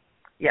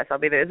 Yes, I'll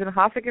be there. Isn't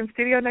Hoffick in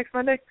studio next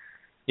Monday?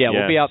 Yeah,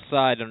 we'll be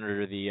outside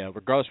under the,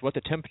 regardless of what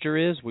the temperature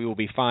is, we will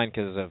be fine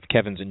because of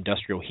Kevin's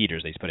industrial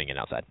heaters that he's putting in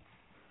outside.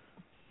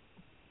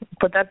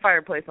 Put that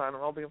fireplace on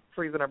and we'll be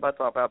freezing our butts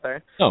off out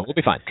there. No, we'll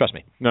be fine. Trust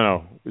me.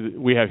 No,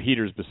 we have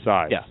heaters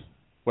besides. Yeah.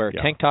 Wear a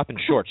tank top and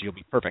shorts. You'll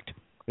be perfect.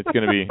 It's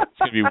gonna be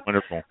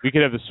wonderful. We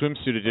could have the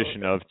swimsuit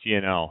edition of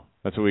TNL.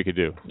 That's what we could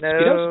do. No,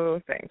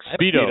 Speedos? thanks.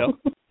 Speedo.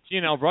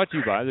 TNL brought to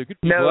you by the good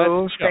people.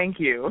 No, thank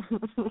you.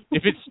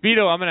 If it's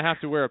Speedo, I'm gonna have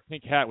to wear a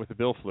pink hat with a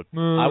bill flip.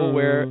 I will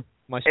wear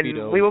my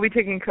Speedo. And we will be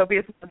taking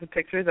copious amounts of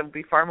pictures that will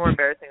be far more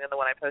embarrassing than the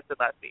one I posted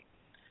last week.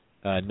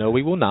 No,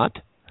 we will not.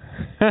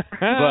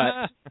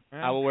 But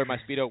I will wear my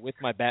Speedo with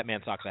my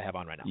Batman socks I have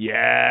on right now.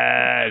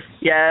 Yes.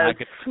 Yes.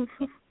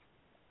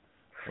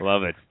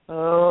 Love it.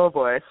 Oh,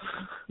 boy.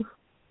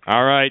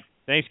 All right.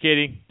 Thanks,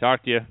 Katie.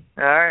 Talk to you.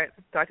 All right.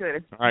 Talk to you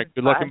later. All right.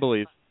 Good luck in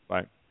Belize.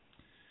 Bye.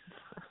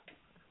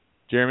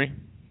 Jeremy?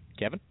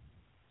 Kevin?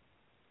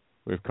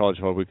 We have College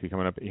Hall Weekly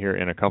coming up here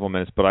in a couple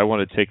minutes, but I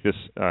want to take this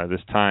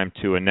time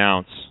to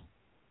announce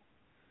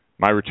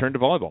my return to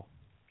volleyball.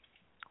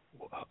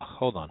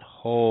 Hold on.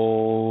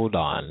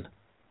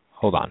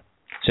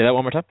 Say that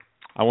one more time.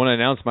 I want to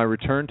announce my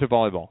return to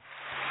volleyball.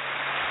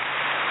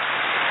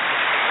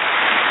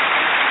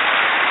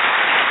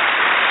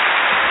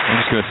 I'm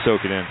just going to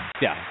soak it in.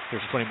 Yeah,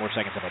 there's 20 more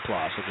seconds of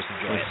applause, so just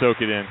enjoy it. Soak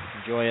it in.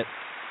 Enjoy it.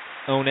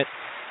 Own it.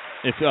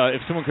 If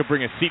someone could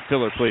bring a seat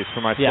filler, please,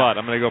 for my slot.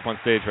 I'm going to go up on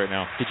stage right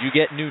now. Did you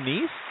get new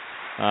knees?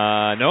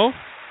 No.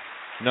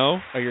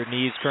 Are your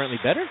knees currently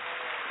better?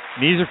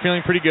 Knees are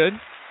feeling pretty good.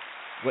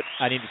 What?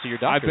 I need to see your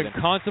doctor. I've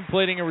been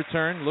contemplating a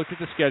return. Looked at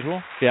the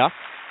schedule. Yeah.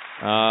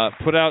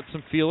 Put out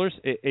some feelers.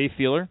 A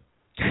feeler.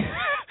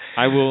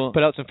 I will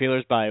put out some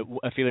feelers. By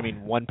a feeler, I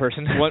mean one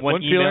person.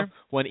 One feeler.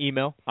 One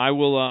email. I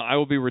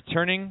will be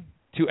returning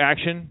to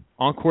action,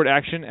 on-court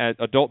action at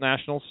Adult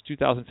Nationals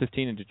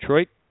 2015 in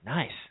Detroit.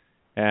 Nice.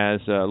 As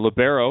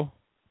libero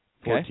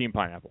for Team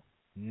Pineapple.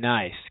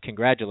 Nice.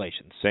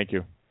 Congratulations. Thank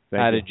you.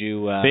 How did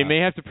you... they may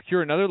have to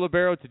procure another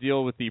libero to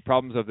deal with the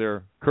problems of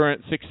their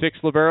current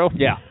 6'6" libero.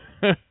 Yeah.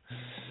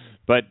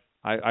 But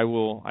I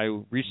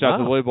reached out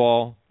to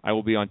volleyball. I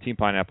will be on Team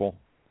Pineapple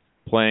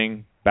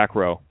playing back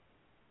row,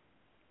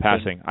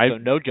 passing. So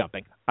no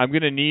jumping. I'm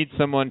going to need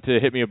someone to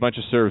hit me a bunch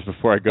of serves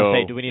before I go.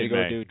 Okay, do we need to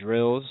go do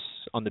drills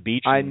on the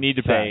beach? I need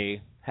to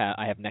say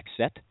I have next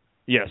set?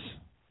 Yes.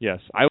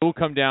 I will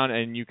come down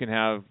and we can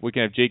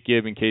have Jake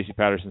Gibb and Casey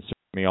Patterson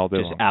serve me all day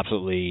long. Just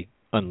absolutely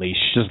unleash.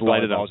 Just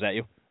light it up. At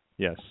you.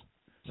 Yes.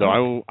 So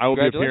I will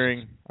be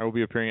appearing. I will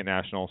be appearing at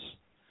nationals.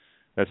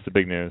 That's the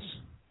big news.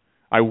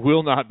 I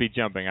will not be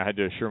jumping. I had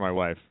to assure my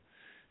wife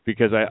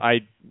because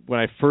I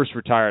when I first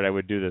retired, I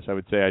would do this. I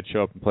would say I'd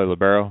show up and play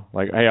libero.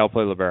 Like, hey, I'll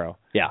play libero.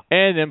 Yeah.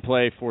 And then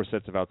play 4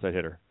 sets of outside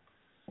hitter,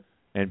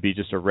 and be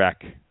just a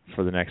wreck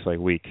for the next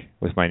week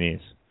with my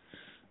knees.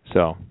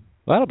 So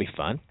that'll be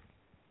fun.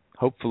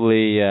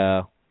 Hopefully,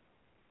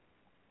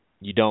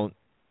 you don't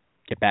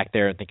get back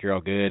there and think you're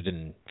all good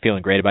and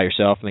feeling great about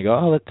yourself, and they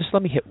go, just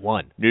let me hit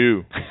one.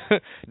 No.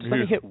 Just let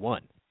me hit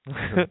one.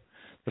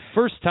 The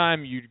first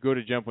time you go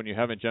to jump when you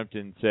haven't jumped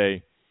in,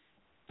 say,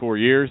 4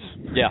 years,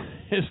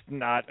 is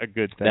not a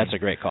good thing. That's a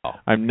great call.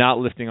 I'm not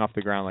lifting off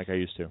the ground like I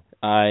used to.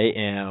 I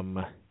am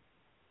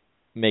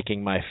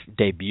making my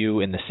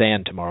debut in the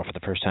sand tomorrow for the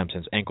first time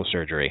since ankle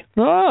surgery.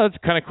 Oh,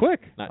 that's kind of quick.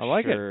 Not I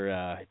like sure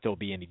if there'll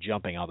be any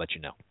jumping. I'll let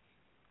you know.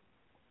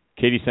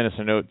 Katie sent us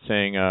a note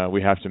saying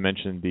we have to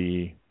mention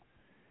the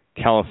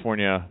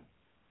California,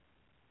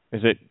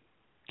 is it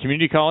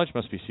Community College?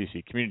 Must be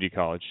CC. Community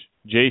College.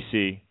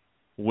 JC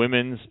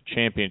Women's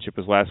Championship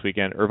was last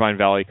weekend. Irvine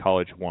Valley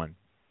College won.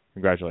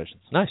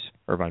 Congratulations. Nice.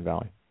 Irvine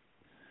Valley.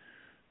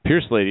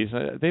 Pierce ladies,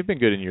 they've been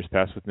good in years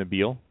past with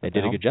Nabil. They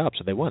did a good job,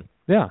 so they won.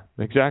 Yeah,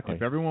 exactly.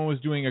 If everyone was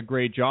doing a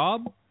great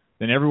job,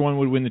 then everyone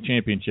would win the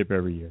championship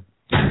every year.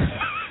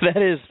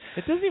 That is...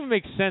 It doesn't even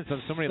make sense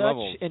on so many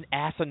levels. Such an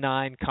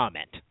asinine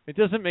comment. It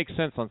doesn't make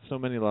sense on so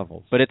many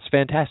levels. But it's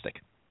fantastic.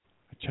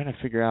 I'm trying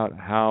to figure out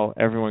how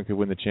everyone could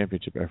win the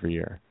championship every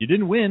year. You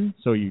didn't win,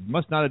 so you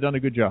must not have done a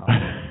good job.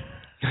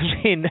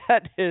 I mean,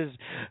 that is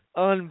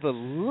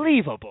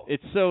unbelievable. It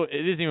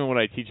isn't even what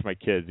I teach my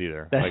kids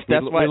either. That's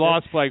why we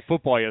lost flag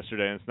football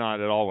yesterday, and it's not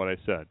at all what I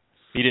said.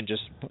 You didn't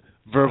just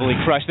verbally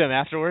crush them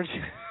afterwards?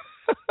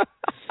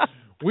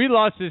 We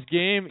lost this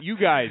game. You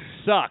guys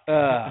suck.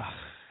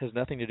 Has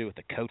nothing to do with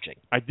the coaching.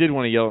 I did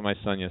want to yell at my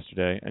son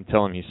yesterday and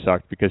tell him he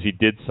sucked because he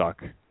did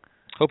suck.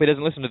 Hope he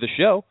doesn't listen to the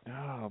show.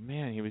 Oh,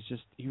 man, he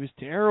was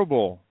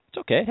terrible. It's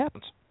okay. It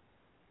happens.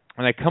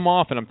 And I come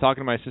off and I'm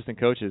talking to my assistant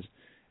coaches,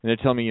 and they're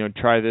telling me,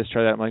 try this,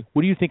 try that. I'm like,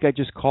 what do you think I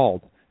just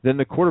called? Then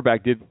the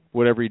quarterback did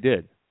whatever he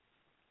did.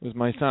 It was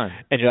my son.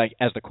 And you're like,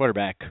 as the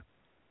quarterback,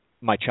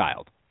 my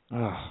child.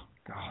 Oh,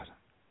 God.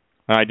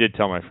 And I did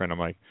tell my friend, I'm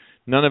like,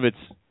 none of it's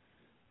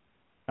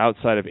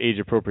outside of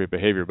age-appropriate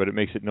behavior, but it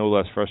makes it no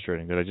less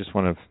frustrating that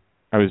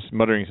I was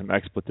muttering some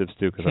expletives,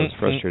 too, because I was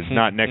frustrated.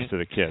 Not next to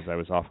the kids. I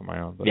was off on my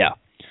own. But yeah.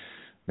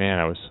 Man,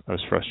 I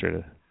was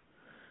frustrated.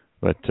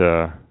 But,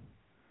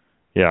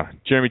 yeah.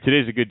 Jeremy,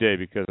 today's a good day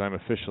because I'm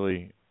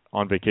officially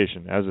on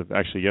vacation. As of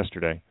actually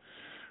yesterday,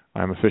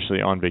 I'm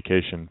officially on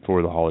vacation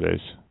for the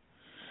holidays.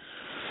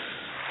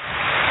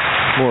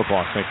 More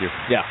applause. Thank you.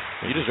 Yeah,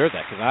 you deserve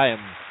that because I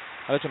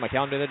looked at my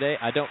calendar the other day.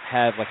 I don't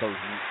have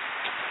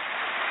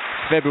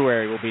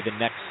February will be the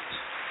next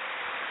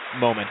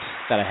moment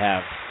that I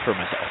have for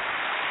myself.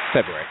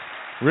 February.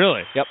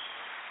 Really? Yep.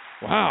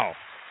 Wow.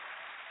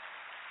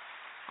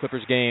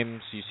 Clippers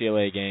games,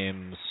 UCLA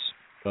games,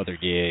 other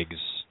gigs,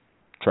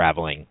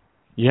 traveling.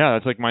 Yeah,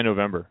 that's like my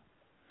November.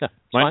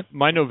 Yeah,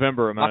 my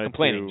November amounted not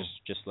complaining, to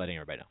just letting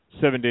everybody know.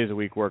 7 days a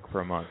week work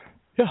for a month.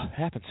 Yeah, it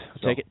happens.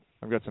 I'll take it.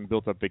 I've got some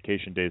built-up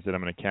vacation days that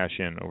I'm going to cash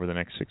in over the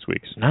next 6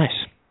 weeks. Nice.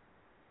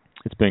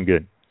 It's been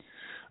good.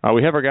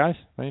 We have our guys,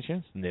 by any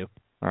chance? No.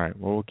 All right,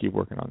 well, we'll keep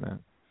working on that.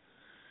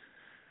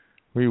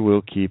 We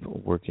will keep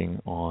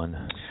working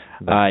on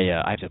that.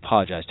 I have to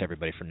apologize to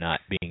everybody for not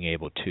being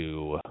able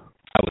to.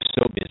 I was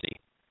so busy.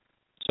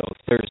 So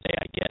Thursday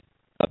I get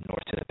up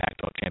north to the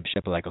Pac-12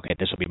 Championship. I'm like, okay,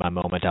 this will be my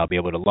moment. I'll be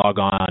able to log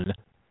on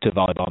to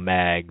Volleyball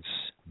Mag's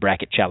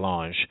bracket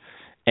challenge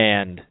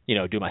and,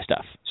 do my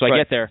stuff. So I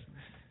get there,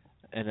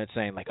 and it's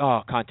saying, like,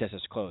 oh, contest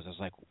is closed. I was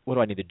like, what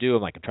do I need to do?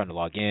 I'm trying to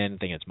log in,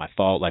 thinking it's my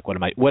fault. Like, what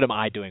am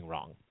I doing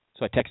wrong?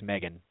 So I text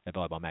Megan at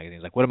Volleyball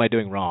Magazine. Like, what am I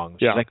doing wrong?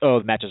 She's like, oh,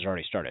 the match has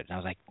already started. And I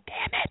was like,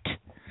 damn it.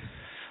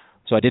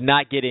 So I did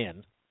not get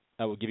in.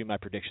 I will give you my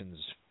predictions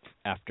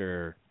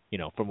after,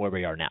 from where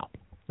we are now.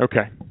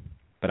 Okay.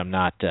 But I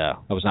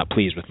was not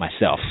pleased with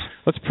myself.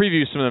 Let's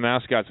preview some of the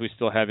mascots we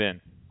still have in.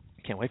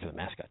 Can't wait for the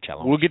mascot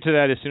challenge. We'll get to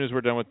that as soon as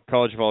we're done with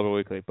College Volleyball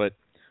Weekly. But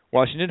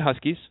Washington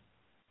Huskies.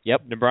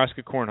 Yep.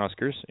 Nebraska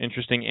Cornhuskers.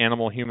 Interesting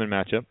animal-human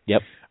matchup.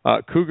 Yep.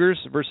 Cougars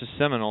versus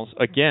Seminoles.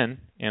 Again,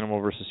 animal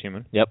versus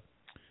human. Yep.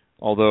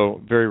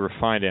 Although very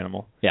refined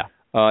animal. Yeah.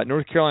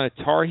 North Carolina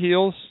Tar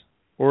Heels.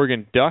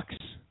 Oregon Ducks.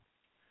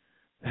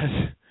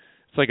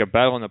 It's like a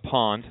battle in the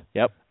pond.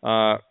 Yep.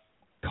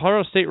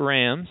 Colorado State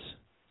Rams.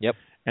 Yep.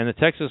 And the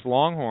Texas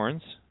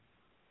Longhorns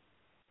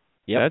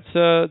Yep.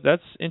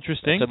 That's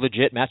interesting. It's a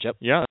legit matchup.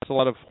 Yeah, that's a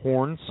lot of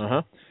horns.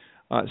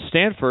 Uh-huh.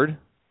 Stanford,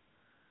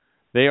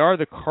 they are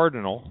the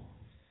Cardinal.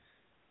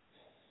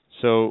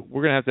 So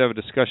we're going to have a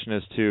discussion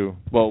as to,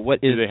 what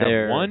is do they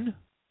their, have one?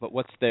 But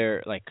what's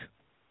their, like...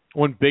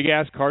 One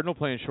big-ass Cardinal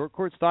playing short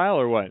court style,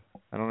 or what?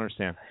 I don't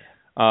understand.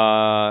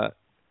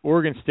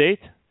 Oregon State,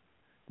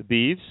 the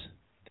Beavs.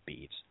 The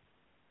Beavs.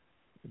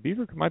 The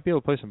Beaver might be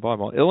able to play some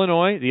volleyball.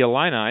 Illinois, the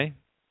Illini.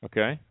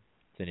 Okay.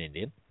 It's an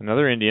Indian.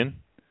 Another Indian.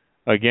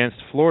 Against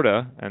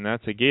Florida, and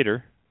that's a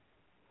Gator.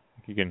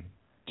 You can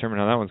determine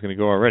how that one's going to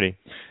go already.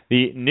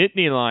 The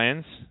Nittany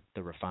Lions.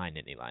 The refined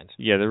Nittany Lions.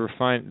 Yeah, the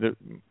refined.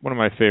 One of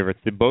my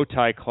favorites. The bow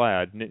tie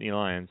clad Nittany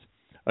Lions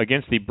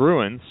against the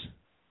Bruins.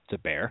 It's a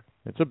bear.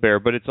 It's a bear,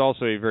 but it's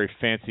also a very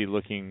fancy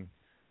looking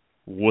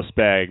wuss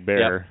bag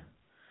bear.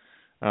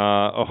 Yep.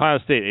 Ohio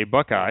State, a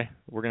Buckeye.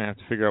 We're going to have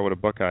to figure out what a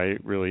Buckeye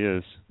really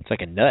is. It's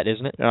like a nut,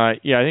 isn't it?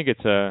 Yeah, I think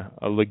it's a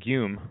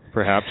legume,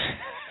 perhaps.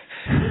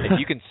 If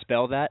you can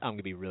spell that, I'm going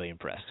to be really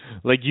impressed.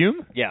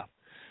 Legume? Yeah.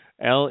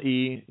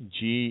 Legueme.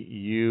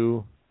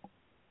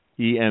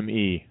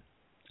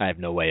 I have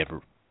no way of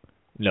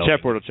knowing.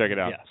 Chatboard will check it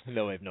out. Yeah,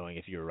 no way of knowing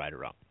if you were right or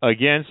wrong.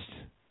 Against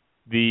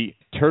the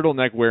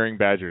turtleneck-wearing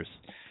Badgers.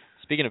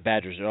 Speaking of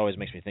Badgers, it always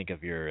makes me think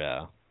of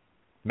your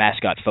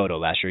mascot photo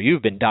last year.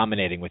 You've been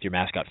dominating with your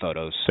mascot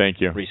photos.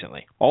 Thank you.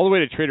 Recently. All the way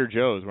to Trader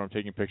Joe's, where I'm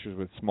taking pictures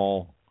with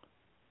small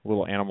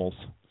little animals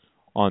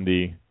on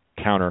the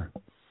counter.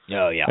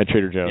 Oh, yeah. At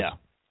Trader Joe's. Yeah.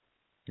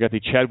 You got the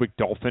Chadwick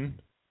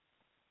Dolphin.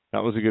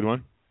 That was a good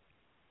one.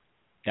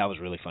 That was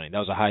really funny. That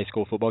was a high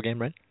school football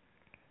game, right?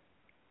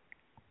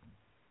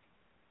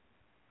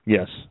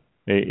 Yes.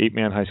 A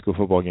 8-man high school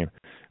football game.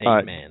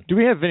 8-man. Do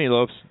we have Vinny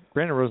Lopes?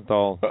 Brandon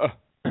Rosenthal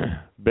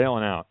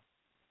bailing out.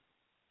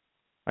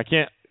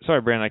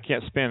 Sorry, Brandon, I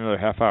can't span another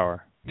half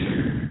hour.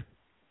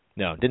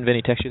 No. Didn't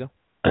Vinny text you, though?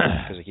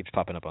 Because it keeps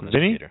popping up on this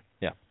computer.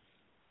 Yeah.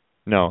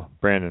 No,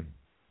 Brandon.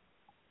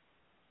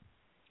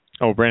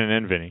 Oh, Brandon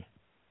and Vinny.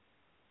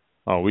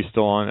 Oh, we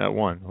still on at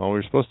 1? Well,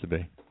 we're supposed to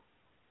be.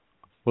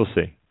 We'll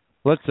see.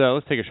 Let's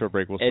take a short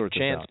break. We'll sort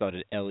this out. Ed Chance spelled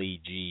it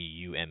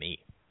Legume.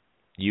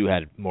 You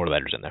had more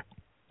letters in there.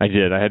 I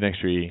did. I had an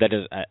extra E. That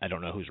is, I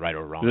don't know who's right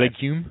or wrong.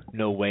 Legume?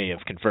 No way of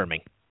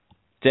confirming.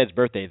 It's Ed's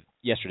birthday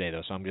yesterday,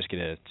 though, so I'm just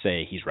going to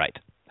say he's right.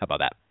 How about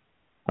that?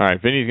 All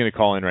right, Vinny's going to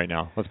call in right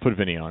now. Let's put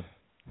Vinny on.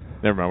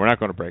 Never mind. We're not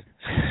going to break.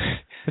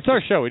 It's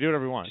our show. We do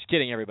whatever we want. Just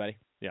kidding, everybody.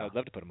 Yeah. I'd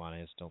love to put him on.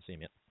 I just don't see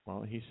him yet.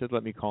 Well, he said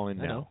let me call in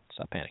now. I know.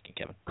 Stop panicking,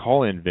 Kevin.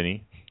 Call in,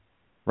 Vinny.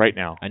 Right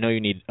now. I know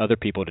you need other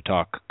people to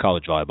talk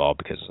college volleyball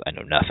because I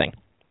know nothing.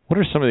 What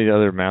are some of the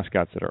other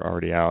mascots that are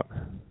already out?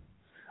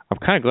 I'm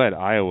kind of glad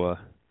Iowa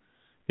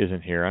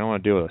isn't here. I don't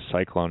want to deal with a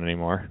Cyclone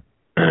anymore.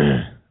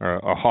 Or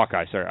a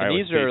Hawkeye, sorry. And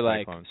these are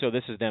like, Cyclones. So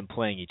this is them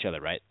playing each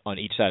other, right? On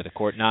each side of the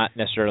court, not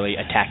necessarily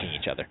attacking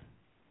each other.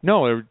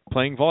 No, they're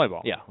playing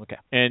volleyball. Yeah, okay.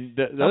 And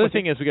the other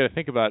thing is we got to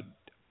think about,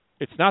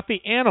 it's not the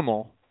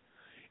animal,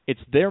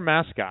 it's their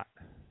mascot.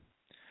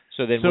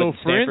 So then would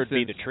Stanford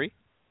be the tree?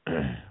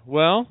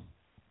 Well,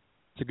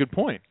 it's a good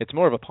point. It's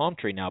more of a palm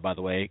tree now, by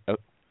the way,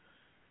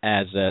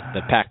 as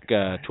the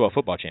Pac-12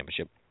 football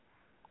championship.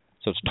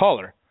 So it's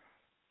taller.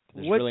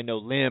 There's really no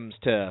limbs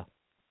to...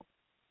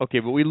 Okay,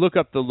 but we look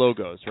up the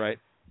logos, right?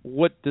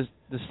 What does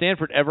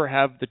Stanford ever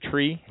have the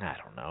tree? I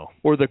don't know.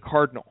 Or the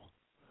cardinal?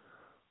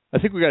 I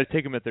think we got to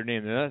take them at their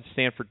name. They're not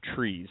Stanford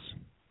trees.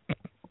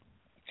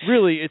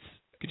 Really, it's...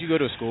 Could you go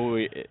to a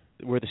school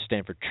where the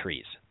Stanford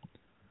trees?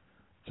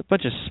 It's a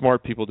bunch of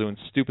smart people doing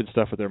stupid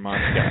stuff with their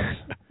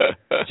mascots.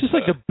 It's just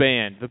like the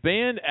band. The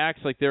band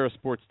acts like they're a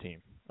sports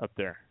team up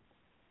there.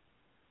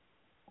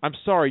 I'm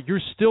sorry,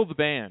 you're still the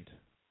band.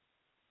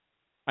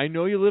 I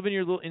know you live in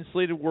your little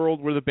insulated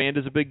world where the band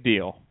is a big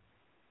deal.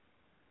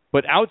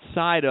 But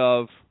outside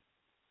of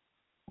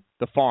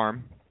the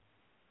farm,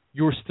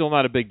 you're still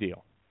not a big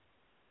deal.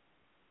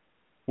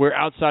 Where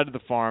outside of the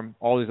farm,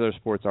 all these other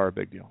sports are a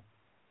big deal.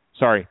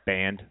 Sorry,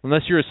 band.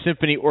 Unless you're a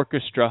symphony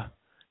orchestra,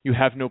 you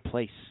have no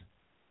place.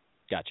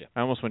 Gotcha.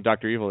 I almost went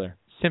Dr. Evil there.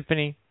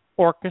 Symphony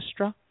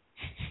orchestra.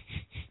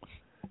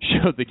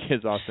 Showed the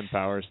kids Austin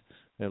Powers.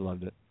 They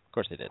loved it. Of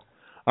course they did.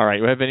 All right,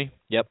 you have Vinny?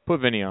 Yep.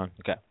 Put Vinny on.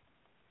 Okay.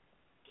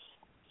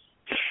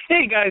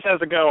 Hey, guys.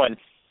 How's it going?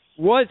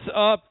 What's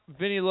up,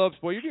 Vinny Lopes?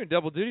 Boy, you're doing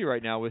double duty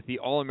right now with the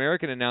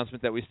All-American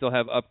announcement that we still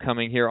have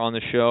upcoming here on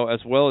the show, as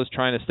well as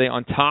trying to stay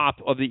on top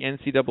of the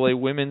NCAA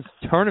women's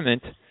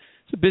tournament.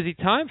 It's a busy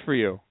time for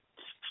you.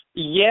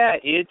 Yeah,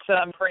 it's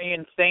pretty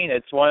insane.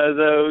 It's one of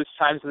those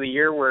times of the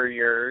year where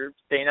you're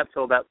staying up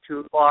till about 2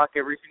 o'clock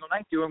every single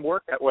night doing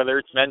work, whether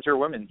it's men's or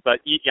women's. But,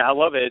 yeah, I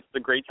love it. It's a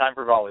great time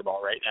for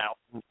volleyball right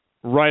now.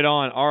 Right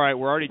on. All right,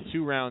 we're already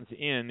 2 rounds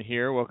in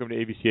here. Welcome to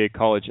ABCA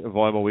College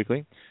Volleyball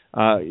Weekly.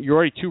 You're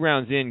already 2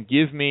 rounds in.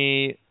 Give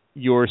me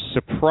your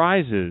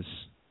surprises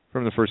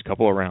from the first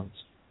couple of rounds.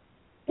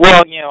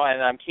 Well,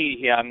 and I'm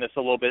key on this a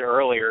little bit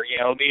earlier.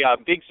 The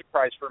big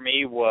surprise for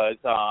me was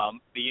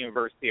the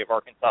University of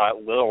Arkansas at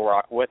Little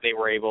Rock, what they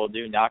were able to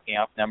do, knocking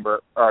off the number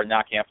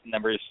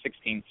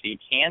 16 seed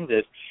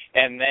Kansas,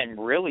 and then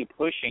really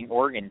pushing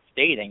Oregon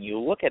State. And you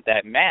look at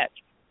that match,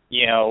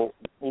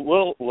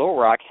 Little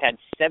Rock had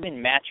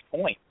 7 match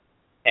points,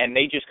 and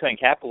they just couldn't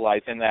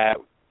capitalize in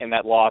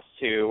that loss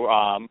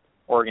to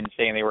Oregon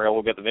State, and they were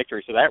able to get the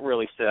victory. So that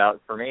really stood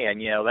out for me, and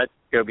that's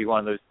going to be one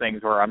of those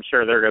things where I'm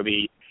sure they're going to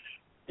be,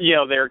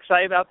 they're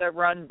excited about that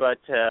run, but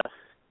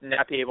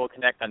not be able to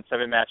connect on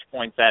 7 match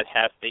points, that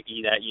has to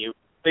eat at you.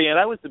 But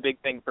that was the big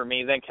thing for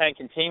me. Then kind of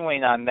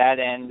continuing on that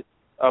end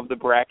of the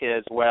bracket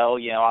as well,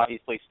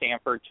 obviously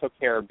Stanford took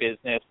care of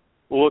business,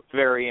 looked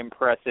very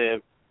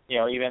impressive,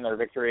 even their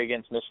victory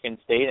against Michigan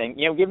State. And,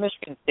 give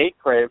Michigan State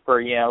credit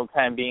for,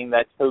 kind of being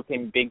that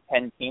token Big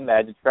Ten team that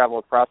had to travel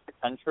across the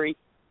country.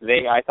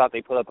 I thought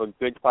they put up a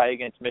good fight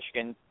against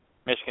Michigan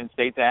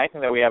State. And I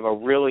think that we have a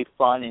really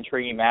fun,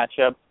 intriguing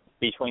matchup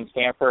between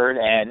Stanford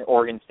and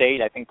Oregon State.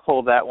 I think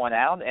pulled that one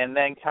out. And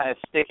then kind of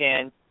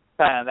sticking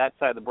kind of on that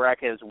side of the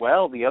bracket as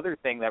well, the other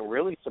thing that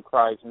really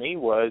surprised me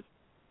was,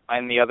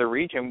 in the other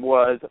region,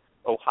 was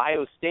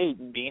Ohio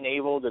State being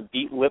able to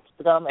beat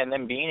Lipscomb and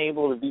then being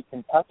able to beat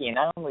Kentucky. And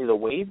not only the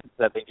waves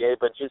that they did,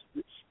 but just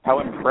how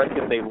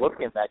impressive they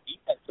looked in that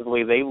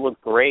defensively. They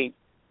looked great,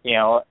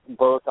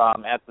 both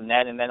at the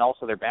net and then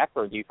also their back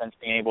row defense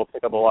being able to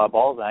pick up a lot of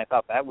balls. And I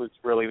thought that was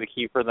really the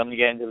key for them to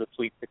get into the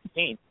Sweet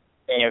 16.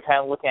 And,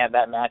 kind of looking at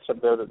that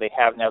matchup, though, that they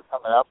have now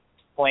coming up,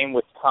 playing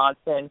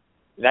Wisconsin,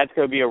 that's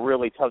going to be a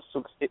really tough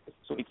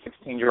Sweet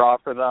 16 draw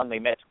for them. They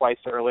met twice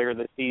earlier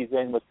this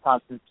season.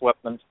 Wisconsin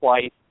swept them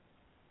twice.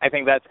 I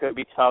think that's going to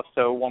be tough.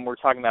 So when we're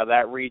talking about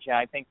that region,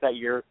 I think that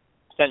you're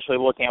essentially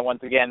looking at,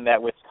 once again,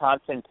 that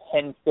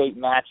Wisconsin-Penn State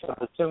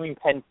matchup, assuming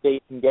Penn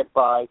State can get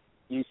by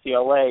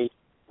UCLA.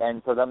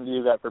 And for them to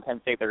do that for Penn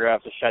State, they're going to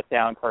have to shut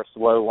down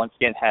Carson Lowe. Once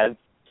again, has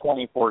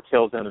 24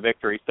 kills in the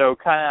victory. So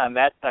kind of on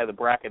that side of the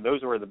bracket,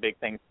 those were the big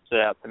things that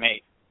stood out to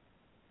me.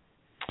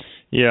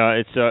 Yeah,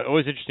 it's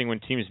always interesting when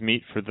teams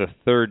meet for the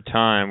third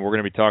time. We're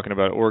going to be talking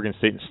about Oregon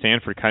State and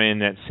Stanford kind of in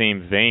that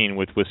same vein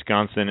with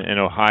Wisconsin and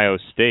Ohio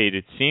State.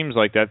 It seems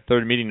like that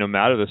third meeting, no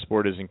matter the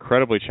sport, is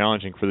incredibly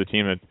challenging for the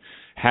team that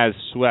has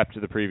swept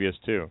the previous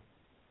two.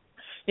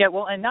 Yeah,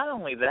 well, and not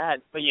only that,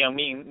 but,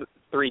 meeting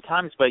 3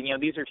 times, but,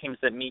 these are teams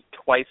that meet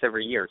twice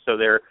every year. So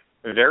they're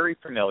very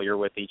familiar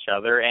with each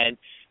other. And,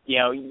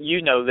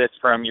 you know this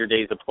from your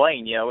days of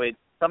playing, it's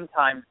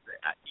sometimes,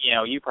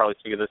 you probably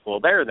figure this a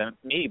little better than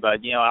me, but,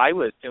 I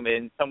would assume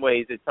in some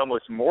ways it's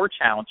almost more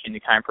challenging to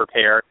kind of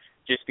prepare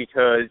just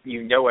because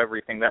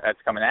everything that's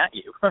coming at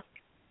you.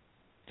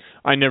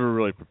 I never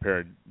really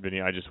prepared,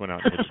 Vinny. I just went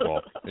out and hit the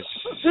ball.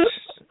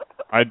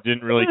 I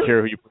didn't really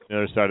care who you put on the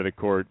other side of the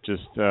court.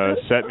 Just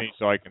set me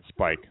so I can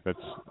spike. That's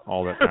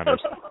all that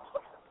matters.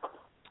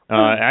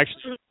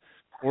 Actually,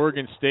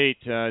 Oregon State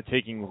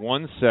taking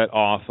 1 set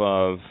off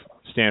of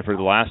Stanford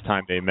the last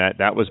time they met.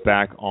 That was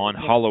back on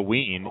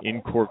Halloween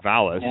in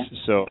Corvallis.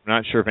 So I'm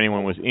not sure if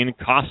anyone was in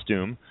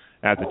costume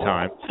at the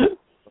time.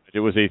 It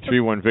was a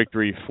 3-1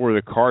 victory for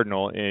the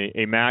Cardinal,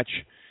 a match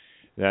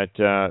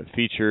that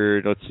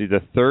featured,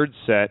 the third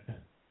set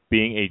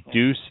being a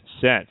deuce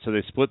set. So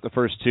they split the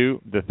first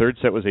 2. The third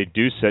set was a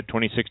deuce set,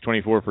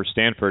 26-24 for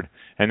Stanford,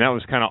 and that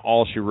was kind of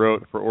all she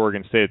wrote for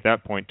Oregon State at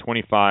that point.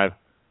 25-15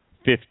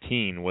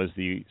 was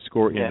the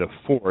score in the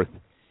fourth.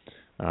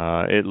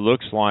 It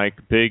looks like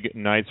big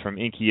nights from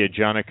Inky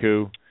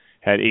Ajanaku,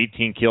 had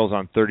 18 kills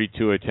on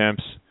 32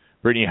 attempts.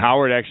 Brittany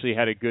Howard actually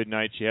had a good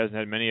night. She hasn't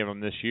had many of them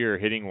this year,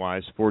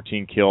 hitting-wise.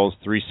 14 kills,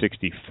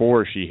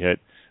 364 she hit.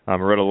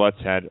 Loretta Lutz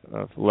had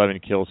 11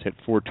 kills, hit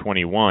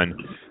 421. On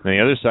the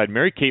other side,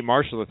 Mary Kate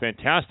Marshall, a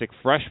fantastic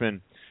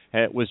freshman,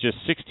 was just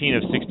 16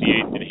 of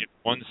 68 and hit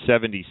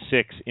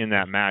 176 in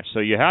that match. So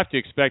you have to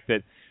expect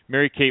that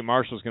Mary Kate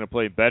Marshall is going to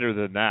play better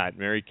than that.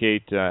 Mary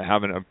Kate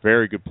having a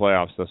very good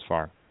playoffs thus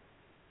far.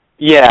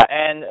 Yeah,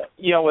 and,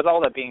 with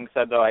all that being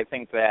said, though, I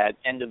think that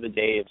end of the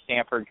day, if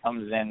Stanford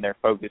comes in, they're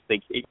focused,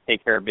 they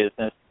take care of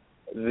business,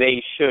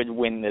 they should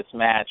win this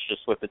match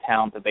just with the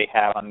talent that they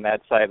have on that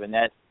side of the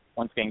net.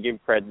 Once again, give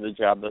credit to the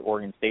job that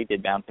Oregon State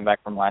did bouncing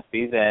back from last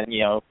season.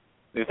 And,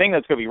 the thing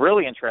that's going to be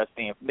really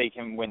interesting if they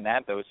can win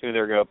that, though, is who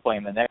they're going to play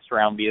in the next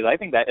round, because I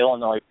think that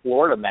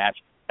Illinois-Florida match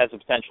has the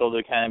potential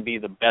to kind of be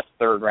the best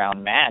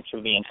third-round match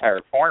of the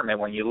entire tournament.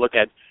 When you look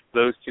at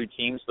those two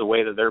teams, the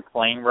way that they're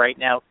playing right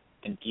now,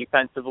 and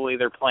defensively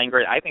they're playing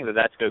great, I think that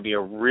that's going to be a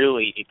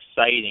really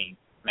exciting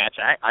match.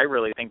 I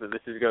really think that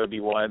this is going to be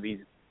one of these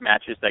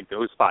matches that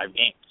goes 5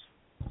 games.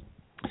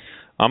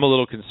 I'm a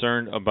little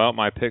concerned about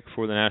my pick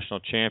for the national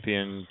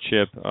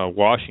championship,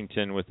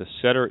 Washington, with the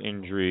setter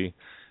injury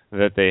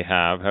that they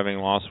have, having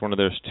lost one of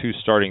their 2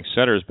 starting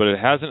setters, but it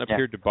hasn't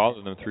appeared to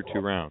bother them through 2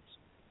 rounds.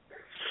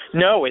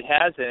 No, it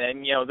hasn't,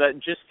 and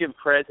that just give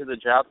credit to the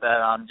job that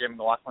Jim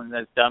McLaughlin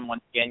has done.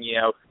 Once again,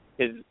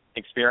 his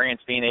experience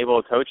being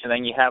able to coach, and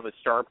then you have a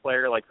star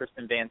player like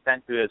Kristen Van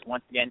Sant, who has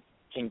once again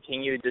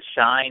continued to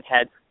shine,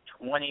 had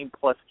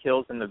 20-plus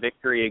kills in the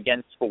victory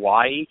against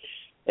Hawaii,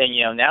 and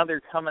now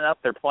they're coming up,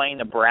 they're playing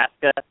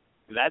Nebraska.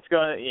 That's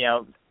going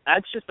to,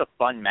 that's just a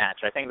fun match.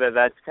 I think that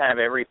that's kind of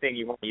everything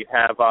you want. You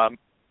have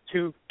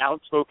 2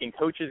 outspoken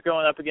coaches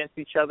going up against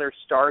each other,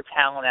 star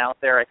talent out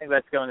there. I think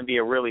that's going to be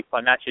a really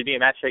fun match. It'd be a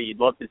match that you'd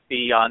love to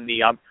see on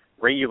the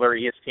regular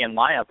ESPN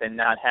lineup and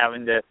not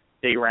having to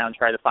dig around and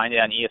try to find it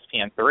on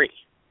ESPN3.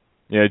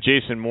 Yeah,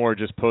 Jason Moore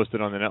just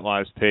posted on the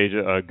NetLive's page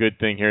a good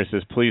thing here. It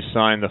says, please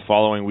sign the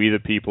following We the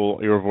People,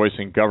 Your Voice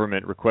in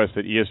Government request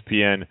that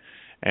ESPN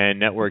and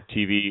network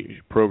TV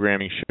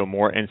programming show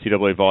more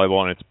NCAA volleyball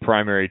on its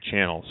primary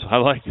channels. I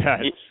like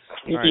that.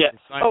 Right, yeah.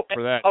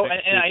 For that.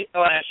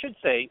 I should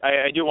say,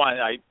 I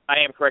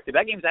am corrected.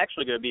 That game's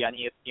actually going to be on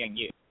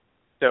ESPNU.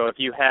 So if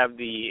you have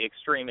the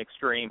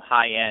extreme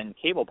high-end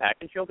cable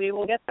package, you'll be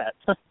able to get that.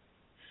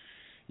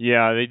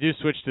 Yeah, they do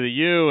switch to the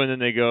U, and then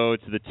they go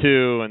to the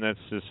 2, and that's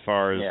as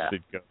far as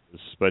it goes.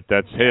 But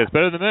it's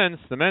better than the men's.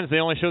 The men's, they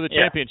only show the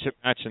championship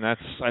match, and I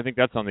think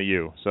that's on the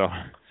U. So.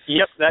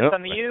 Yep, that's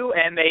on the U,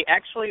 and they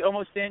actually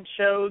almost didn't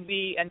show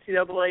the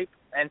NCAA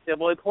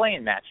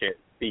play-in matches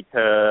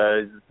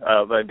because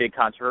of a big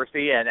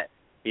controversy, and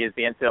is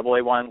the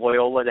NCAA wanted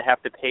Loyola to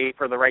have to pay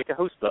for the right to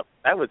host them.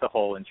 That was a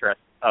whole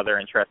other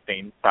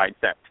interesting side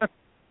set. All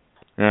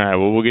right,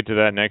 well, we'll get to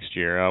that next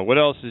year. What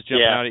else is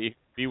jumping out at you?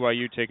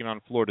 BYU taking on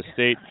Florida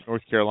State,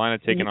 North Carolina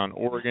taking on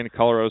Oregon,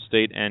 Colorado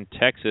State, and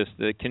Texas.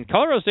 Can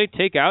Colorado State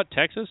take out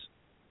Texas?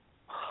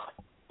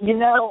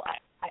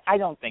 I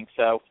don't think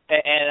so.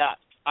 And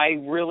I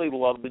really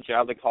love the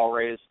job that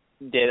Colorado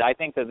did. I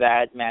think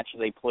that match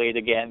they played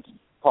against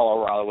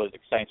Colorado was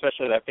exciting,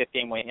 especially that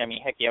 15 win. I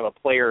mean, heck, you have a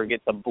player who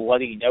gets a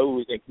bloody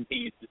nose and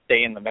continues to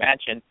stay in the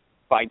match and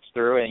fights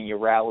through it, and you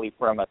rally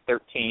from a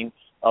 13-11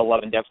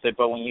 deficit.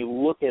 But when you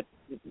look at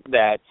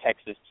that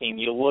Texas team,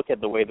 you look at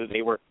the way that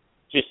they were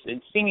just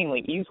seemingly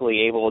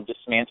easily able to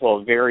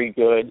dismantle a very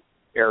good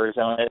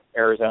Arizona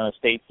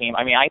State team.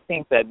 I mean, I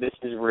think that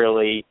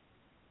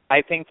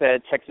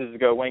Texas is going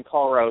to win.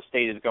 Colorado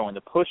State is going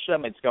to push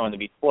them. It's going to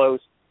be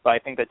close, but I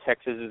think that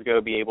Texas is going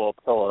to be able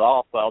to pull it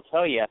off. But I'll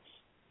tell you,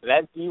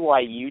 that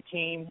BYU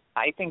team,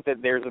 I think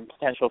that there's a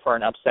potential for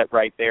an upset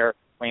right there.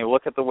 When you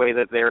look at the way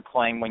that they're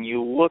playing, when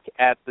you look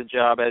at the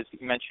job, as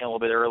you mentioned a little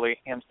bit earlier,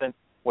 Hampton,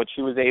 what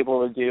she was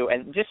able to do,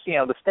 and just,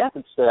 the stat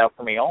that stood out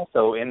for me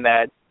also in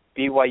that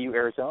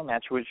BYU-Arizona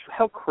match, which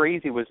how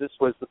crazy was the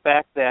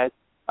fact that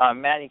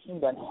Maddie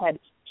Kingdon had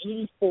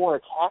 84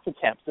 attack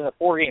attempts in a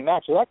 4-game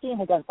match. If that game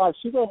had gone 5,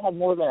 she would have had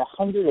more than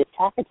 100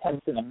 attack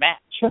attempts in a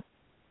match.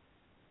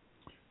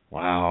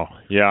 Wow.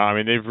 Yeah, I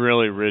mean, they've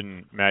really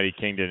ridden Maddie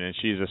Kingdon, and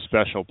she's a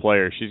special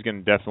player. She's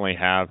going to definitely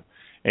have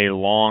a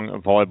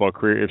long volleyball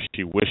career if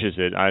she wishes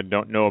it. I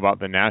don't know about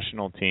the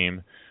national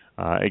team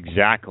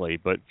exactly,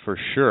 but for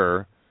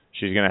sure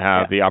she's going to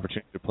have the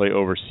opportunity to play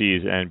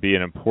overseas and be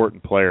an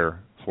important player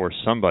for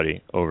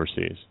somebody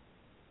overseas.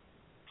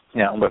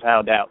 Yeah,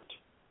 without doubt.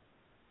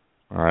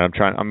 All right,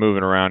 I'm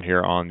moving around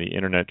here on the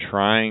internet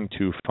trying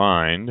to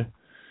find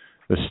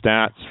the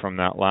stats from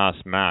that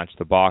last match,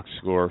 the box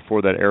score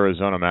for that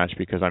Arizona match,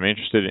 because I'm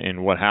interested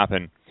in what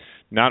happened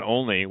not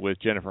only with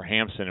Jennifer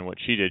Hampson and what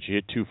she did. She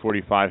hit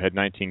 245, had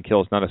 19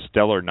 kills, not a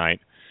stellar night,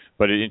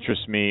 but it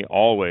interests me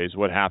always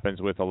what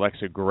happens with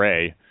Alexa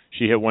Gray.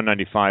 She hit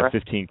 195,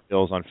 15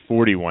 kills on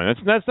 41.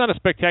 That's not a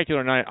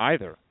spectacular night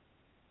either.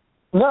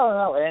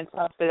 No, and it's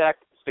not a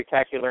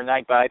spectacular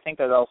night, but I think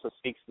that also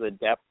speaks to the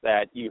depth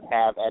that you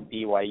have at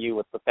BYU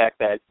with the fact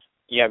that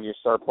you have your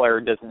star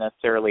player doesn't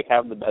necessarily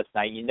have the best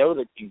night. You know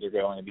that teams are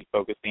going to be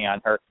focusing on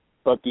her,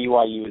 but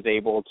BYU is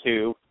able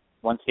to,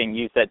 once again,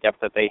 use that depth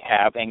that they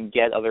have and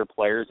get other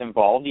players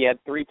involved. You had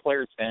 3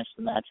 players finish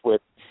the match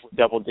with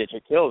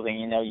double-digit kills, and,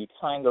 you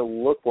kind of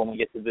look when we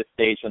get to this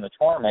stage in the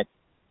tournament,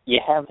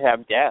 you have to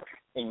have depth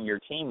in your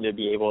team to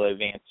be able to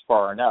advance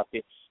far enough.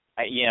 You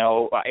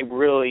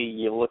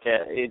look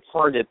at, it's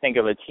hard to think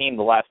of a team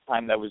the last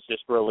time that was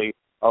just really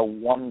a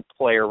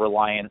one-player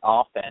reliant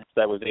offense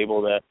that was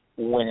able to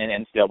win an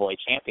NCAA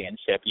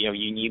championship. You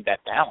need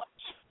that balance.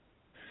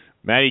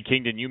 Maddie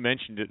Kingdon, you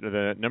mentioned it,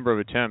 the number of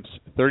attempts,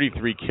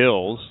 33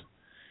 kills.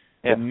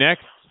 The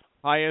next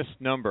highest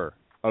number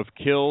of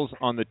kills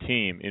on the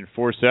team in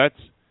 4 sets,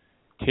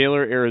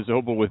 Taylor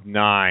Arizobal with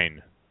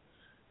 9.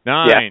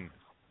 9. Yeah.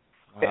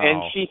 Wow.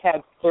 And she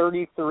had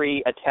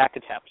 33 attack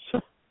attempts.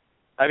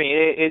 I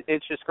mean,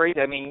 it's just great.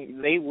 I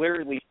mean, they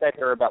literally set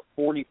her about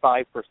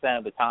 45%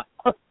 of the time.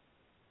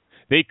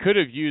 They could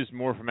have used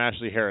more from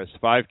Ashley Harris.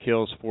 5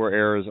 kills, 4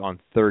 errors on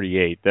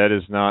 38. That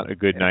is not a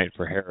good night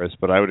for Harris,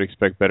 but I would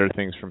expect better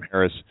things from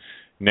Harris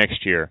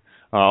next year.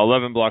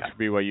 11 blocks for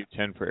BYU,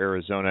 10 for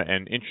Arizona.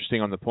 And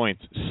interesting on the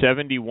points,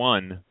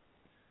 71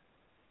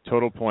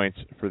 total points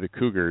for the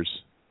Cougars.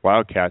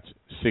 Wildcats,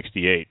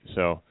 68.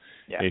 So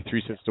a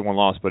 3-1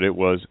 loss, but it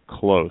was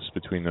close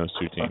between those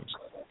two teams.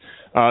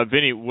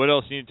 Vinny, what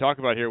else do you need to talk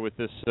about here with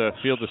this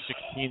field of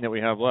 16 that we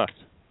have left?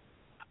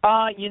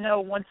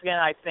 Once again,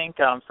 I think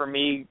for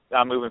me,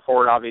 moving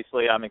forward,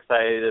 obviously, I'm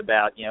excited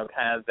about,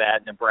 kind of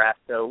that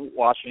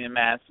Nebraska-Washington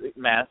match.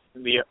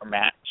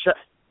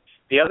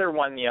 The other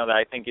one, that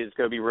I think is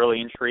going to be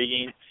really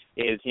intriguing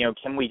is,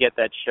 can we get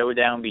that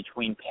showdown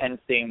between Penn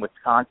State and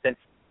Wisconsin?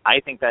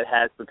 I think that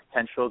has the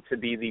potential to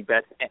be the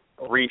best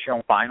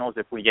regional finals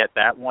if we get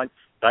that one.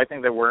 So I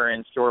think that we're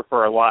in store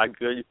for a lot of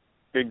good,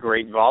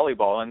 great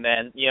volleyball. And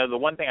then, the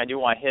one thing I do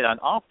want to hit on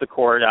off the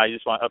court, I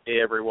just want to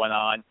update everyone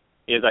on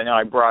is I know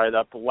I brought it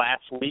up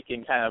last week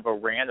in kind of a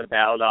rant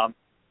about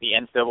the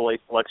NCAA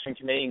selection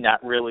committee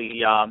not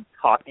really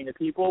talking to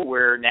people.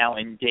 We're now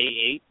in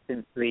day 8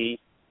 since the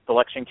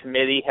selection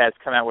committee has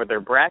come out with their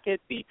bracket.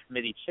 The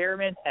committee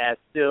chairman has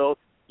still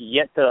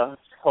yet to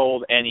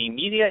hold any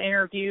media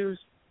interviews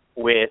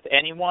with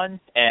anyone,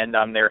 and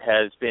there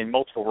has been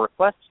multiple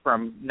requests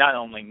from not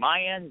only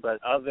my end but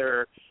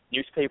other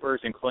newspapers,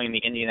 including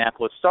the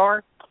Indianapolis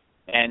Star,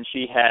 and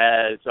she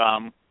has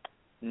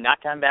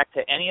not gotten back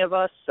to any of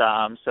us.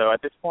 So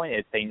at this point,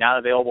 it's not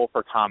available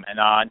for comment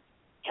on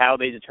how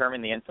they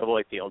determine the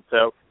NCAA field.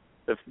 So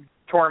the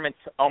tournament's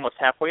almost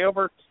halfway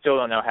over. Still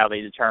don't know how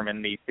they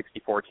determine the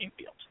 64-team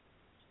field.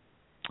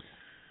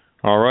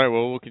 All right.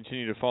 Well, we'll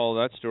continue to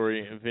follow that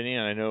story, Vinny.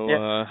 I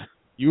know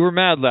you were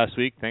mad last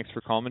week. Thanks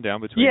for calming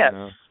down between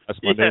us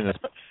Monday and this.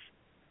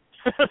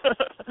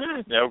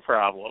 No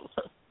problem.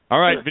 All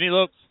right, Vinny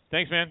Lopes.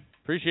 Thanks, man.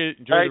 Appreciate it.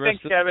 Enjoy the rest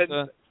thanks, Kevin.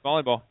 of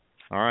volleyball.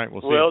 All right.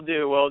 We'll see. Will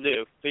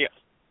do. See ya.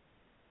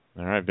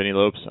 All right, Vinny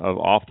Lopes of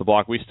Off the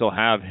Block. We still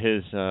have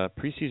his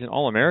preseason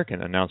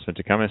All-American announcement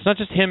to come. And it's not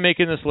just him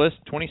making this list.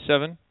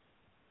 27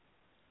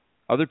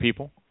 other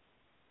people.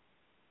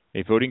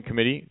 A voting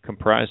committee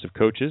comprised of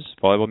coaches,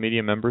 volleyball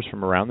media members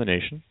from around the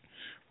nation.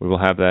 We will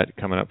have that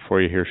coming up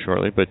for you here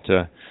shortly. But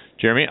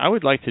Jeremy, I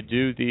would like to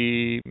do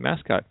the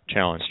Mascot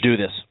Challenge. Let's do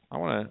this. I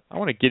want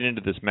to get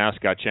into this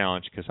Mascot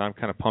Challenge because I'm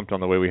kind of pumped on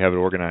the way we have it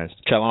organized.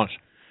 Challange.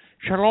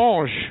 Who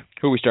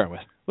are we starting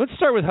with? Let's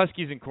start with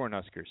Huskies and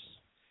Cornhuskers.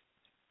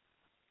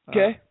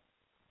 Okay.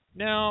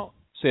 Now,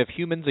 so you have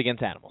humans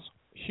against animals.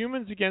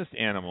 Humans against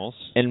animals.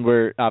 And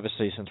we're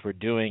obviously, since we're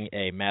doing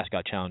a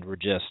mascot challenge, we're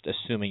just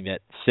assuming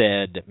that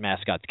said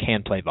mascots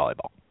can play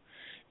volleyball.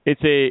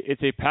 It's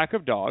a pack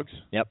of dogs.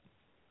 Yep.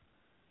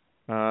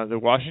 The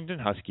Washington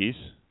Huskies.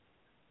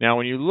 Now,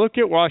 when you look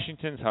at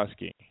Washington's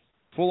Husky,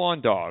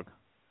 full-on dog.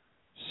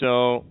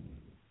 So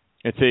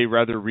it's a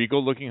rather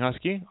regal-looking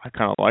Husky. I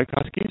kind of like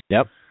Huskies.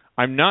 Yep.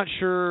 I'm not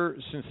sure,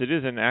 since it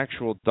is an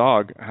actual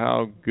dog,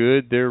 how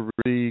good they're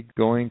really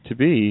going to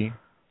be.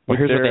 Well,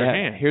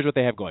 here's what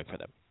they have going for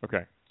them.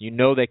 Okay. You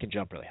know they can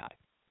jump really high.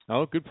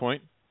 Oh, good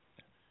point.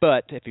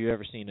 But if you've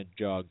ever seen a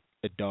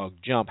dog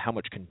jump, how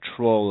much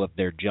control of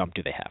their jump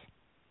do they have?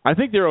 I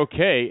think they're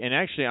okay. And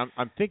actually,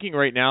 I'm thinking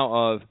right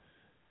now of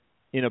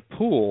in a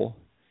pool,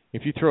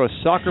 if you throw a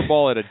soccer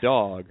ball at a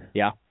dog,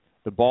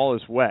 the ball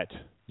is wet.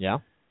 Yeah.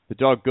 The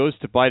dog goes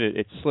to bite it.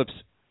 It slips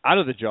out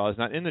of the jaws,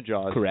 not in the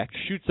jaws. Correct.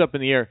 Shoots up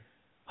in the air.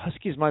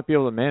 Huskies might be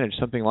able to manage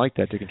something like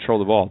that to control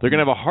the ball. They're going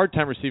to have a hard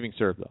time receiving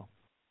serve, though.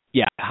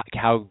 Yeah.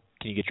 How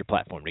can you get your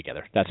platform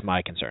together? That's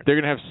my concern. They're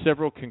going to have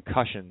several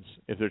concussions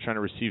if they're trying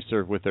to receive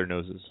serve with their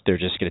noses. They're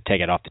just going to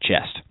take it off the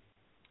chest.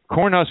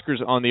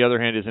 Cornhuskers, on the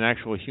other hand, is an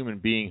actual human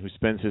being who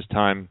spends his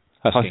time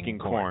husking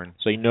corn.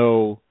 So you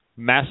know,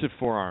 massive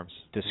forearms.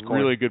 This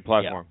really good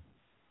platform.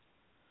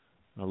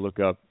 Yeah. I'll look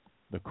up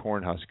the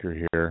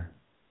Cornhusker here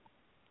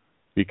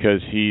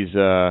because he's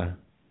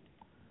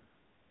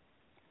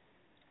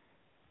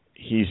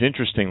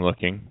interesting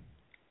looking.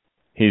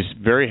 He's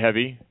very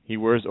heavy. He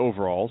wears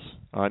overalls,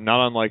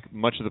 not unlike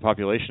much of the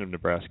population of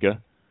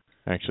Nebraska,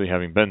 actually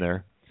having been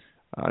there.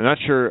 I'm not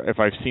sure if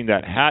I've seen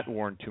that hat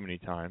worn too many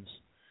times,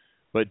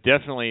 but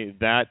definitely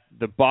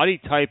the body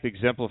type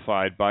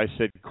exemplified by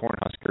said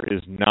Cornhusker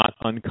is not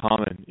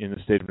uncommon in the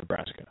state of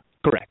Nebraska.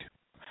 Correct.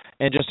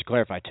 And just to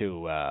clarify,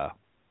 too,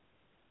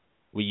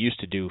 we used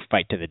to do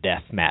fight to the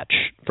death match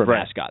for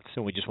mascots,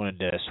 and we just wanted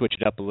to switch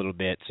it up a little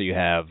bit so you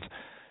have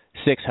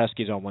 6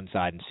 Huskies on one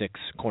side and 6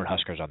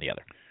 Cornhuskers on the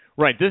other.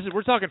 Right.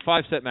 We're talking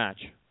 5-set match.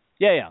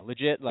 Yeah,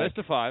 legit. Best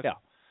of 5. Yeah.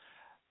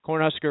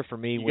 Cornhusker for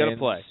me wins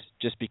play.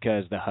 Just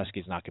because the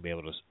Huskies not going to be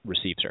able to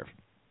receive serve.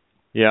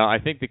 Yeah, I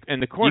think the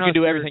Cornhusker, you can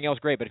do everything else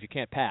great, but if you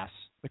can't pass,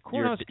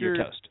 you're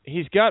toast.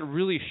 He's got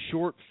really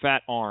short,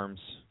 fat arms.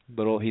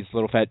 He's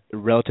little fat,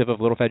 relative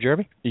of little fat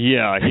Jeremy.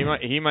 Yeah,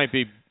 he might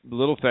be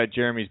little fat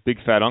Jeremy's big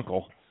fat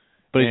uncle,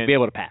 but he'd be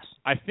able to pass.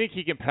 I think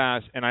he can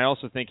pass, and I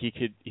also think he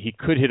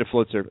could hit a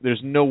float serve.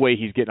 There's no way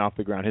he's getting off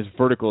the ground. His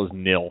vertical is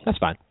nil. That's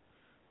fine.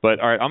 But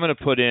all right, I'm going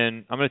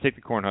to take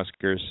the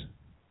Cornhuskers.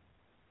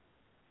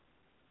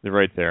 They're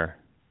right there.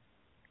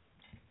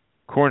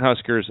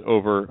 Cornhuskers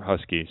over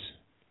Huskies.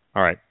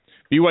 All right.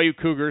 BYU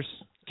Cougars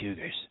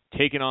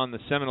taking on the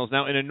Seminoles.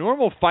 Now, in a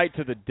normal fight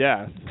to the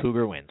death,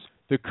 Cougar wins.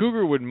 The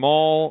Cougar would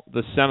maul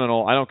the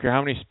Seminole. I don't care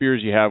how many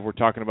spears you have. We're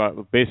talking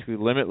about basically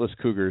limitless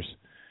Cougars.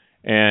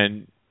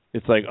 And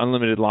it's like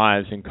unlimited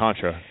lives in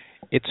Contra.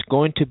 It's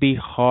going to be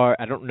hard.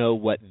 I don't know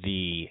what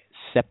the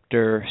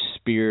scepter,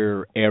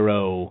 spear,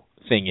 arrow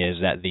thing is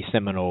that the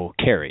Seminole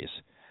carries,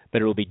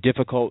 but it will be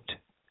difficult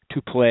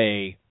to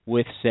play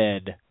with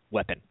said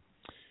weapon.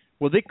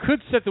 Well, they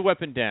could set the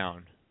weapon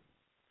down.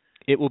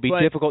 It will be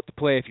difficult to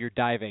play if you're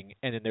diving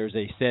and then there's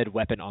a said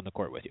weapon on the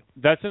court with you.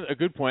 That's a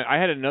good point. I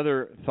had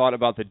another thought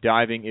about the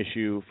diving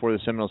issue for the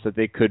Seminoles that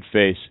they could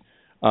face.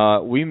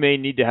 We may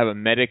need to have a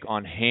medic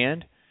on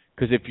hand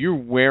because if you're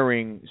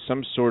wearing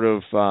some sort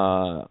of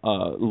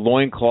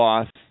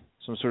loincloth,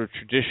 some sort of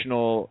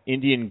traditional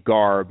Indian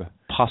garb,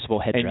 possible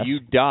headdress, and you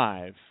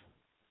dive,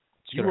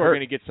 you are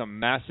going to get some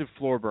massive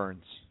floor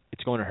burns.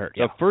 It's going to hurt.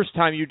 The first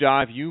time you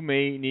dive, you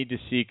may need to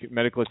seek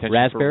medical attention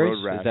raspberries?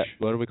 for road rash. Is that,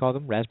 what do we call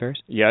them? Raspberries?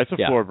 Yeah, it's a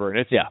floor burn.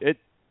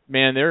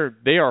 Man,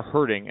 they are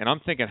hurting, and I'm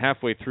thinking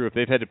halfway through, if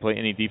they've had to play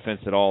any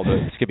defense at all,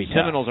 the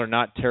Seminoles are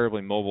not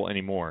terribly mobile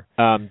anymore.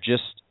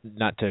 Just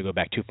not to go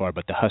back too far,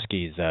 but the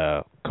Huskies,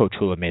 Coach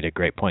Hula made a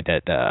great point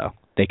that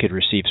they could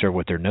receive serve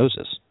with their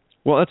noses.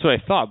 Well, that's what I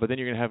thought, but then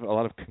you're going to have a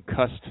lot of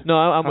concussed. No,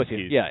 I'm Huskies. with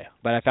you. Yeah,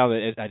 but I found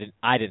it.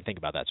 I didn't think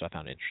about that, so I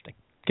found it interesting.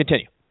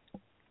 Continue.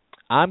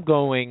 I'm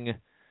going.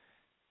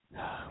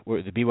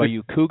 The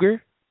BYU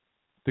Cougar.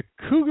 The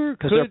Cougar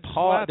could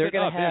they're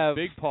going to have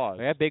big paws.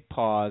 They have big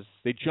paws.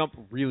 They jump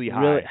really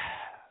high.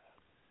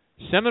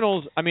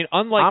 Seminoles. I mean,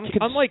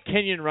 unlike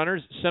Kenyan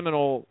runners,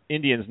 Seminole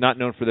Indians not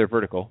known for their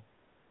vertical.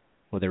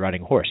 Well, they're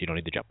riding a horse. You don't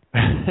need to jump.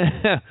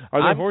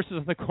 Are there horses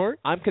on the court?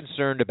 I'm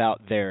concerned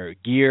about their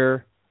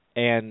gear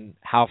and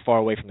how far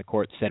away from the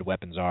court said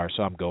weapons are,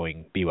 so I'm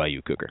going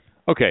BYU Cougar.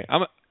 Okay,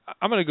 I'm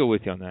going to go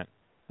with you on that.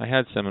 I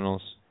had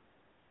Seminoles.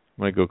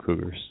 I'm going to go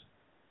Cougars.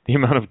 The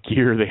amount of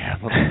gear they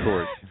have on the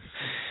court.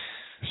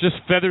 It's just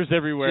feathers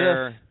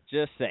everywhere.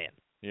 Just saying.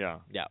 Yeah.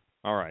 Yeah.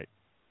 All right.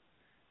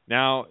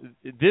 Now,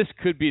 this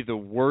could be the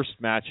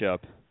worst matchup.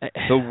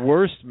 The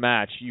worst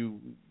match you've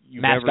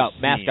ever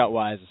seen.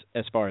 Mascot-wise,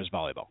 as far as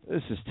volleyball.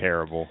 This is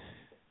terrible.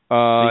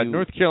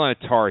 North Carolina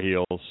Tar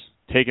Heels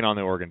taking on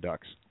the Oregon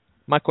Ducks.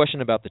 My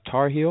question about the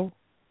Tar Heel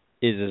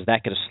is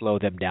that going to slow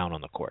them down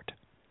on the court?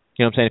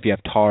 You know what I'm saying? If you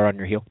have tar on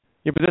your heel?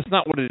 Yeah, but that's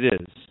not what it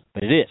is.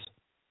 But it is.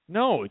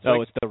 No, it's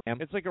it's the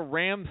ram. It's like a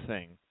ram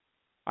thing.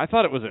 I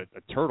thought it was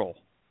a turtle,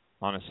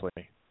 honestly.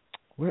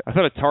 I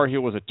thought a Tar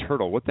Heel was a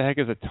turtle. What the heck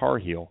is a Tar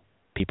Heel?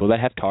 People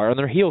that have tar on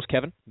their heels,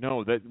 Kevin.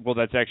 No,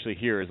 that's actually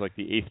here is like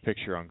the 8th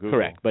picture on Google.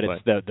 Correct, but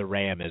it's the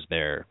ram is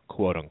their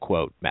quote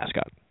unquote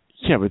mascot.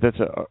 Yeah, but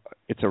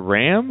it's a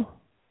ram?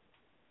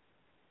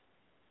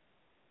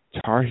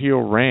 Tar Heel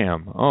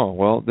ram. Oh,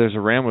 well, there's a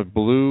ram with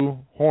blue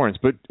horns,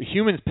 but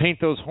humans paint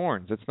those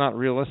horns. It's not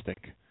realistic.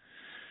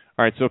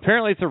 All right, so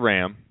apparently it's a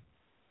ram.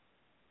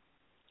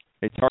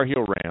 A Tar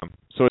Heel ram.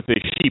 So it's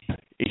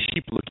a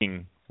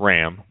sheep-looking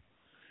ram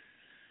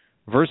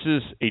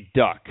versus a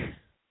duck.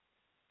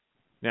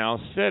 Now,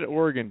 said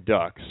Oregon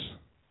Ducks,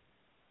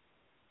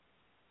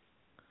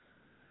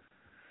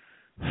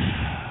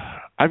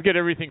 I've got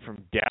everything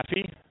from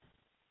Daffy.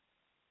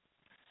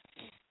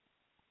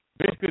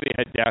 Basically, they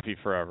had Daffy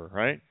forever,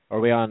 right? Are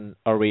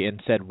we in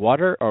said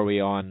water, or are we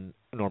on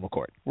a normal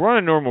court? We're on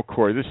a normal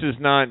court. This is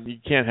not, you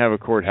can't have a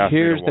court half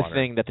Here's made of water. the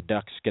thing that the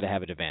Ducks going to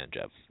have an advantage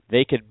of.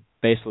 They could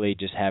basically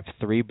just have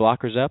 3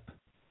 blockers up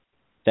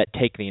that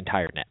take the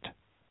entire net.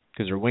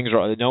 Because their wings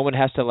are, no one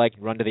has to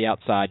run to the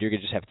outside. You're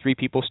going to just have 3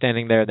 people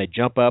standing there, and they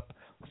jump up,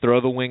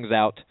 throw the wings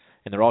out,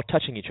 and they're all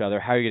touching each other.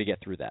 How are you going to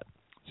get through that?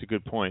 It's a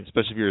good point,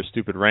 especially if you're a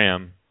stupid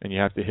ram and you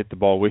have to hit the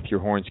ball with your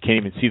horns. You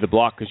can't even see the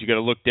block because you got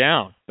to look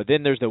down. But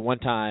then there's the one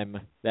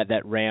time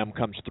that ram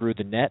comes through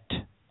the net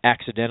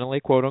accidentally,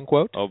 quote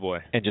unquote. Oh boy!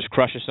 And just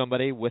crushes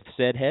somebody with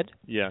said head.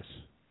 Yes.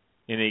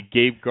 In a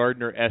Gabe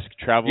Gardner-esque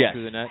travel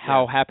through the net.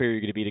 How happy are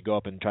you going to be to go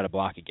up and try to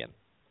block again?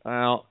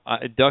 Well,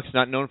 Ducks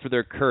not known for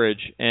their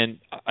courage. And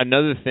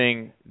another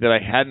thing that I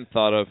hadn't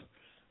thought of,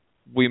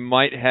 we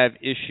might have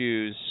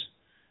issues,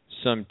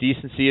 some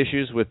decency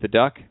issues with the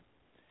Duck.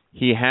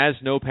 He has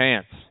no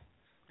pants.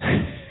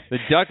 The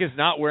Duck is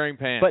not wearing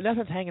pants. But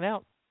nothing's hanging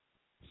out.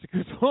 It's a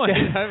good point.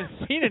 I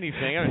haven't seen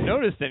anything. I haven't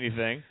noticed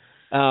anything.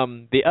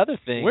 The other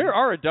thing... Where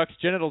are a duck's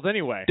genitals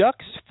anyway?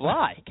 Ducks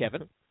fly,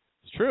 Kevin.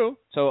 It's true.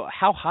 So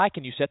how high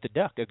can you set the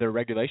duck? Are there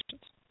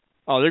regulations?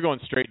 Oh, they're going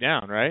straight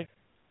down, right?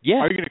 Yeah.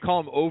 Are you going to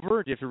call them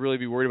over? Do you have to really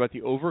be worried about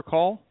the over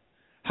call?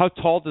 How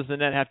tall does the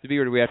net have to be,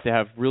 or do we have to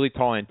have really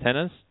tall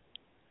antennas?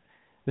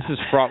 This is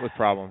fraught with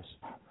problems.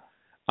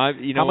 How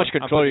much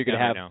control are you going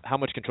to have? How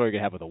much control are you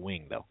going to have with a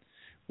wing, though?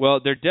 Well,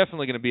 there's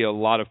definitely going to be a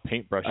lot of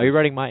paintbrushes. Are you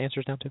writing my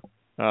answers down too?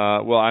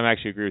 Well, I'm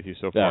actually agree with you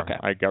so far. Okay.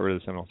 I got rid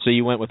of the Seminoles. So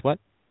you went with what?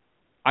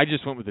 I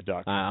just went with the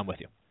Duck. I'm with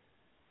you.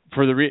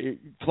 For the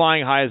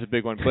flying high is a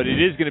big one, but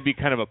it is going to be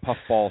kind of a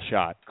puffball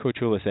shot. Coach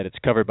Hula said it's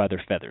covered by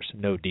their feathers.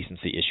 No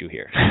decency issue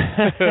here.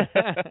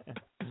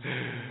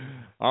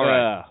 All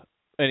right.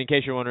 And in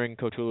case you're wondering,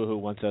 Coach Hula, who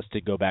wants us to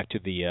go back to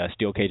the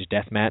steel cage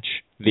death match,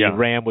 the Yeah.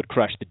 ram would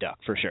crush the duck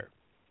for sure.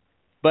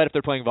 But if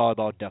they're playing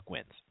volleyball, duck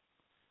wins.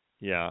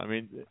 Yeah, I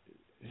mean,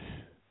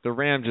 the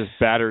ram just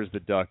batters the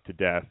duck to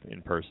death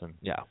in person.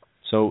 Yeah.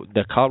 So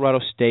the Colorado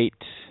State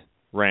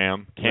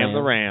Ram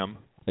the Ram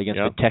against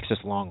the Texas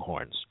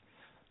Longhorns.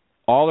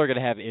 All are going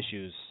to have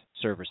issues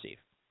serve receive.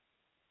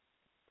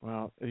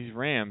 Well, these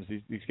Rams,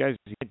 these guys,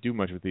 you can't do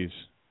much with these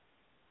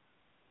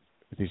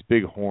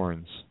big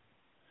horns.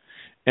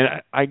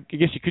 And I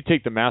guess you could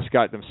take the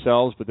mascot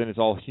themselves, but then it's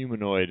all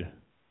humanoid.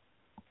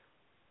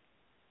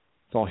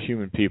 It's all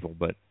human people,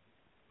 but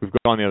we've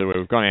gone the other way.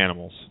 We've gone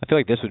animals. I feel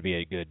like this would be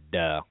a good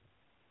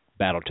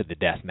battle to the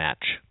death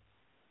match.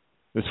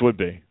 This would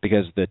be.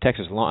 Because the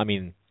Texas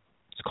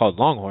it's called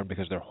Longhorn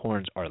because their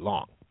horns are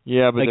long.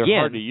 Yeah, but they're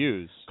hard to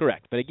use.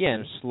 Correct. But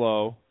again, they're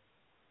slow.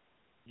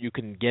 you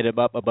can get them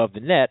up above the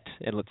net,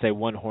 and let's say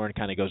one horn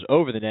kind of goes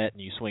over the net,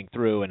 and you swing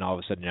through, and all of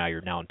a sudden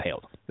you're now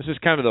impaled. This is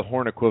kind of the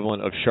horn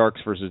equivalent of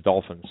sharks versus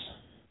dolphins,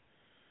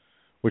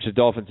 which the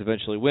dolphins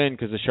eventually win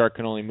because the shark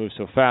can only move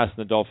so fast,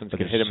 and the dolphins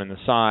can hit him in the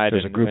side.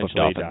 There's and a group of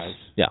eventually dolphins.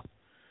 Dies. Yeah.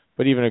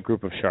 But even a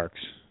group of sharks.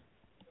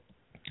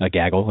 A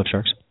gaggle of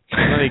sharks?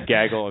 Not a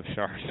gaggle of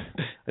sharks.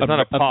 It's not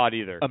a pod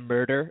either. A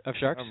murder of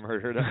sharks? A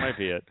murder, that might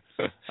be it.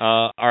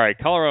 All right,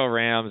 Colorado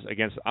Rams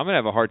against... I'm going to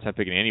have a hard time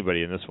picking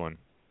anybody in this one.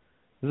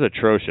 This is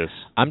atrocious.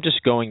 I'm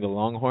just going the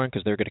Longhorn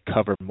because they're going to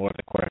cover more of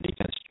the court on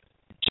defense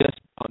just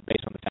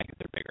based on the fact that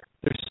they're bigger.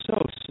 They're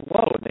so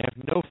slow, and they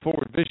have no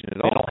forward vision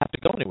at all. They don't have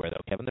to go anywhere,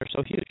 though, Kevin. They're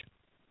so huge.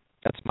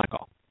 That's my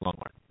call.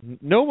 Longhorn.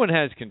 No one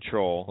has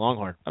control.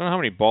 Longhorn. I don't know how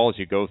many balls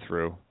you go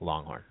through.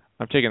 Longhorn.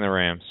 I'm taking the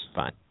Rams.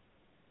 Fine.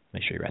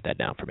 Make sure you write that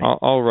down for me.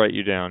 I'll write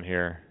you down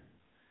here.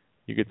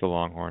 You get the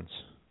Longhorns.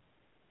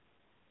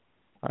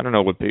 I don't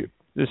know what this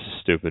is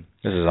stupid.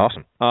 This is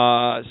awesome.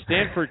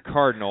 Stanford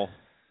Cardinal.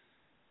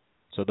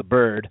 So the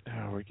bird.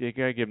 Oh, you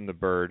gotta give him the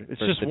bird. It's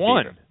Versus just the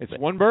one. beaver. It's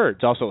one bird.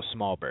 It's also a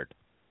small bird.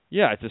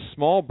 Yeah, it's a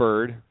small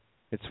bird.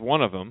 It's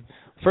one of them.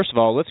 First of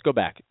all, let's go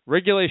back.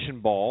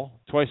 Regulation ball,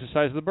 twice the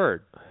size of the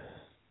bird.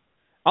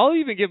 I'll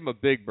even give him a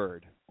big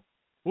bird.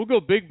 We'll go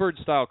big bird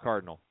style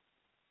cardinal.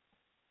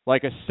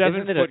 Like a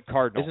 7-foot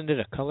cardinal. Isn't it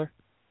a color?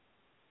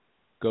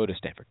 Go to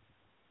Stanford.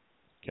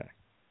 Okay.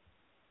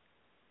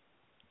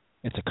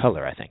 It's a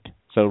color, I think.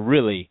 So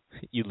really,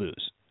 you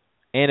lose.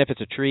 And if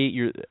it's a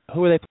tree,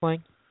 who are they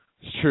playing?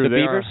 It's true. The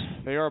they Beavers?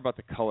 They are about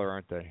the color,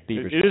 aren't they?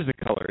 Beavers. It is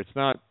the color. It's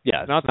not.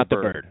 Yeah, not the the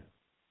bird.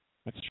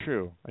 That's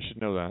true. I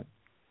should know that.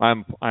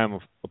 I'm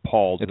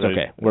appalled. It's that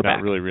okay. I We're did not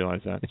back. really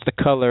realize that. It's the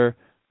color.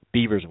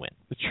 Beavers win.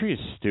 The tree is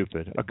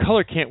stupid. A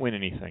color can't win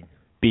anything.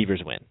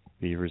 Beavers win.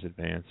 Beavers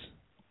advance.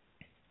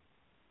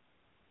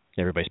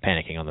 Everybody's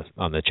panicking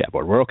on the chat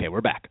board. We're okay. We're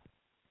back.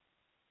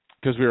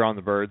 Because we were on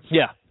the birds.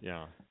 Yeah.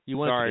 Yeah. You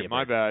want Sorry, to be a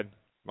my bird. bad.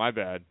 My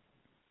bad.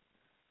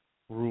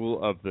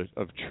 Rule of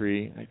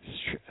tree.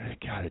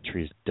 God, the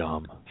tree is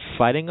dumb.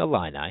 Fighting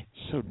Illini.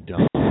 So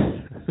dumb.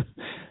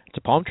 It's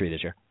a palm tree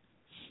this year.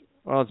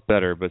 Well, it's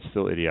better, but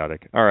still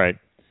idiotic. All right.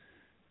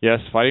 Yes,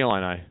 Fighting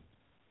Illini.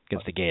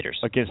 Against the Gators.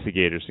 Against the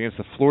Gators. Against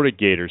the Florida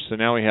Gators. So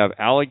now we have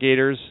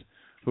alligators,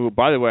 who,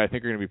 by the way, I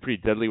think are going to be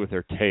pretty deadly with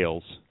their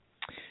tails.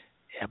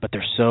 Yeah, but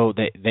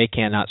they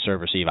cannot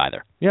serve receive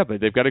either. Yeah, but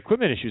they've got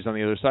equipment issues on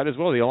the other side as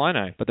well, the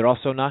Illini. But they're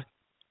also not...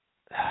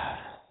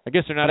 I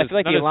guess they're not as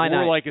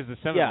warlike as the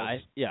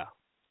Seminoles. Yeah.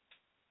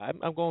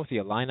 I'm going with the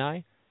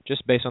Illini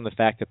just based on the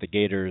fact that the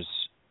Gators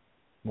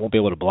won't be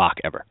able to block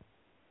ever.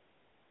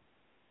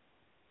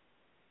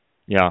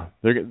 Yeah,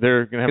 they're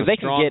going to have a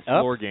strong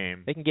floor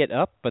game. They can get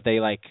up, but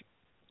they're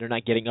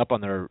not getting up on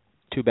their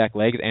two back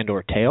legs and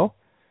or tail.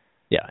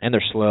 Yeah, and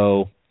they're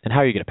slow. And how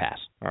are you going to pass?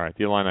 All right,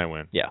 the Illini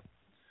win. Yeah.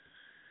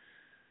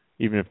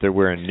 Even if they're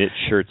wearing knit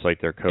shirts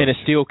like their coach. In a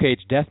steel cage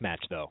death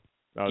match, though.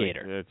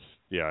 Gator.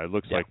 It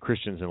looks like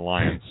Christians and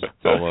Lions.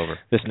 It's all over.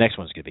 This next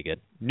one's going to be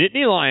good.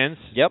 Nittany Lions.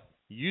 Yep.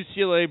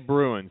 UCLA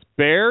Bruins.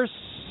 Bears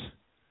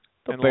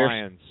and Bears.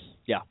 Lions.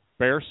 Yeah.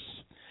 Bears.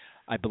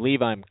 I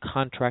believe I'm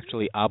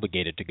contractually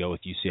obligated to go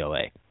with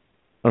UCLA.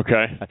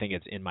 Okay. I think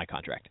it's in my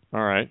contract.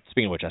 All right.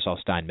 Speaking of which, I saw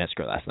Stein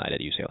Metzger last night at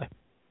UCLA.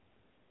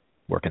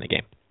 Working the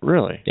game.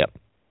 Really? Yep.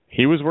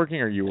 He was working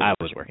or you were I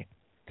was working.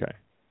 Okay.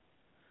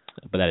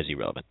 But that is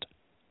irrelevant.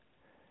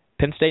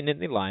 Penn State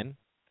Nittany Lion,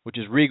 which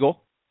is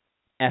regal,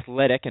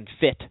 athletic, and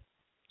fit.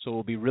 So it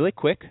will be really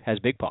quick, has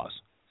big paws.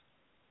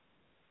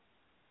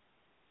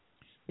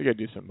 We got to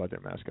do something about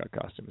their mascot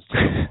costumes.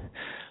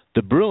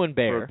 The Bruin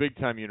Bear. For a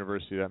big-time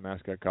university, that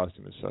mascot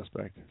costume is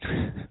suspect.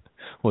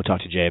 We'll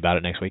talk to Jay about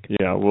it next week.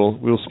 Yeah,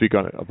 we'll speak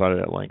about it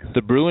at length.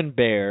 The Bruin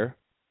Bear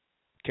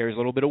carries a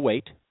little bit of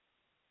weight.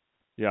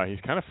 Yeah,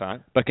 he's kind of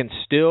fat. But it's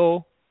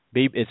still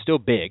big,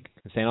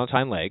 can stand on its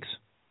hind legs.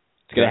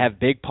 It's going to have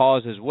big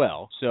paws as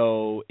well.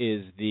 So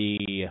is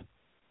the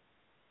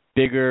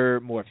bigger,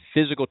 more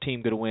physical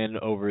team going to win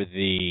over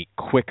the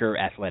quicker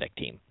athletic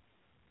team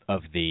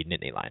of the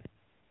Nittany Lion?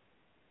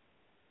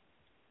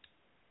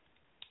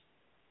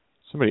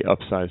 Somebody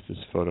upsized this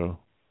photo.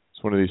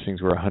 It's one of these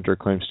things where a hunter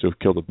claims to have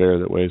killed a bear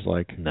that weighs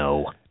like 8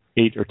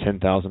 or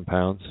 10,000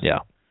 pounds. Yeah.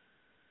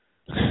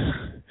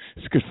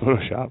 It's good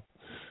Photoshop.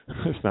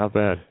 It's not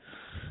bad.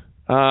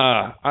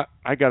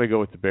 I got to go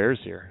with the Bears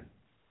here.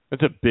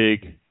 That's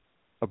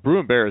a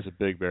Bruin bear is a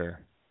big bear.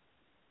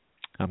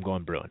 I'm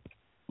going Bruin.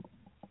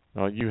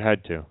 Oh, you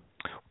had to.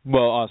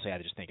 Well, honestly, I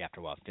just think after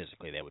a while,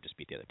 physically, they would just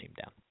beat the other team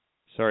down.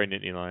 Sorry,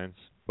 Nittany Lions.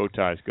 Bow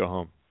ties, go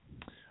home.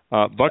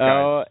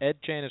 Buckeyes.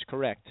 Ed Chan is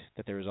correct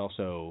that there is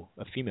also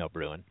a female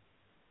Bruin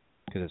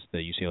because it's the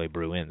UCLA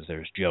Bruins.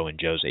 There's Joe and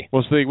Josie.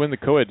 Well, so they win the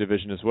co-ed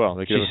division as well.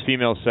 They could have a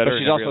female setter.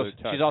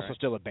 But she's also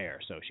still a bear,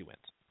 so she wins.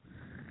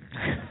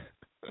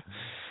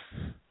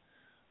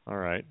 All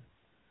right.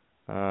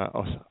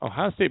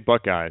 Ohio State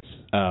Buckeyes.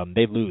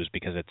 They lose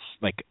because it's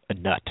like a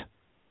nut.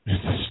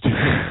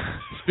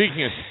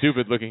 Speaking of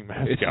stupid-looking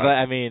mascots,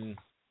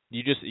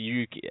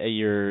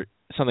 you're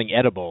something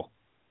edible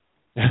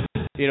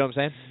You know what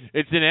I'm saying?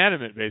 It's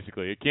inanimate,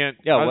 basically. It can't.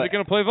 Yeah, how's it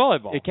going to play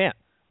volleyball? It can't.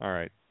 All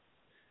right.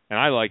 And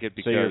I like it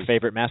because so your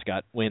favorite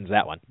mascot wins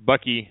that one.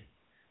 Bucky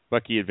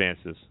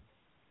advances.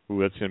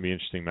 Ooh, that's going to be an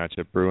interesting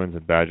matchup. Bruins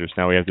and Badgers.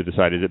 Now we have to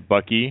decide: is it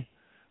Bucky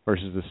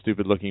versus the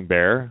stupid-looking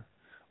bear,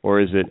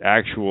 or is it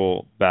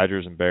actual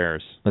Badgers and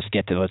Bears?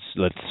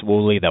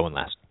 We'll leave that one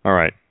last. All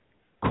right.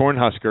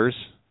 Cornhuskers,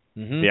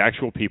 the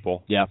actual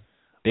people. Yeah.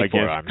 Big against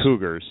forearms.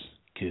 Cougars.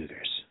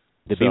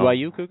 The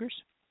BYU Cougars?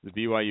 The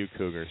BYU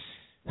Cougars.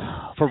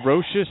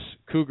 Ferocious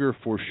Cougar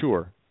for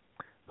sure.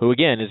 Who,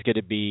 again, is going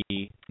to be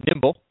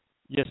nimble.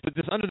 Yes, but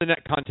this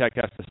under-the-net contact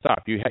has to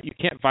stop. You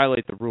can't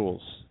violate the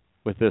rules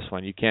with this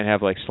one. You can't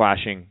have,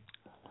 slashing.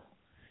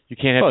 You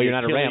can't have you're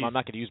not a ram. I'm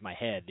not going to use my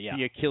head. Yeah.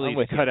 The Achilles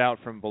cut out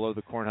from below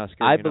the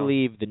Cornhusker. I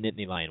believe the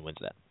Nittany Lion wins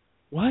that.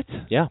 What?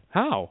 Yeah.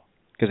 How?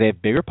 Because they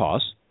have bigger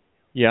paws.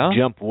 Yeah.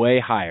 Jump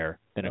way higher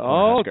than a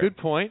Cornhusker. Oh, good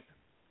point.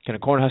 Can a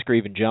Cornhusker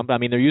even jump? I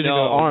mean, they're using their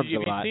arms a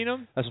lot. Have you seen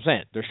them? That's what I'm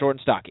saying. They're short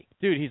and stocky.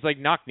 Dude, he's like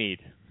knock-kneed.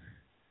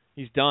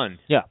 He's done.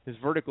 Yeah. His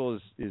vertical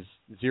is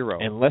zero.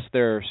 Unless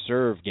their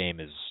serve game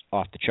is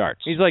off the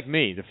charts. He's like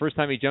me. The first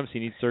time he jumps, he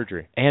needs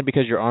surgery. And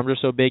because your arms are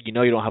so big, you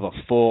don't have a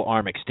full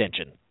arm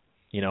extension.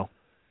 Yeah.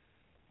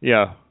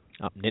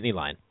 Nittany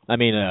Lion. I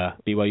mean,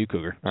 BYU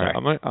Cougar. All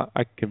right.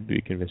 I can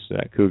be convinced of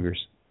that.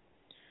 Cougars.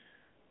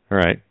 All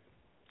right.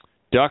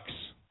 Ducks,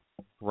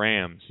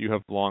 Rams. You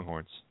have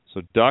Longhorns.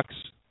 So Ducks.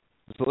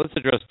 So let's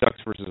address Ducks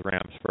versus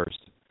Rams first.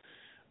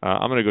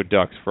 I'm going to go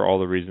Ducks for all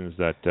the reasons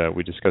that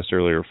we discussed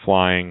earlier.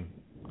 Flying,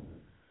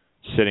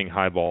 sitting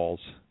high balls,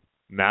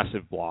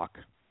 massive block.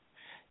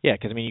 Yeah,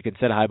 because, you can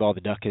set a high ball,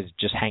 the duck is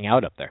just hang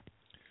out up there.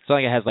 It's not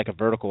like it has a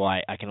vertical,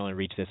 I can only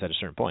reach this at a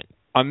certain point.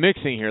 I'm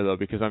mixing here, though,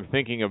 because I'm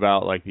thinking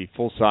about the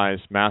full-size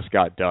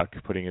mascot duck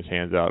putting his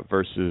hands out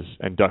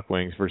and duck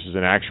wings versus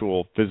an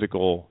actual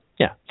physical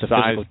it's a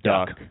size physical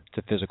duck.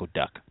 It's a physical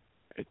duck.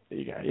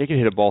 You can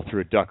hit a ball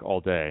through a duck all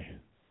day.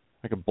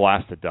 I can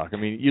blast a duck.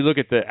 You look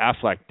at the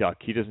Affleck duck.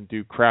 He doesn't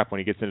do crap when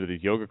he gets into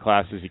these yoga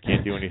classes. He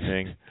can't do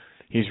anything.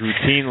 He's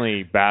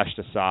routinely bashed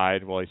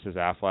aside while he says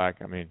Affleck.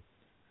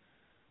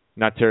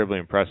 Not terribly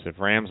impressive.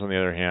 Rams, on the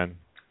other hand,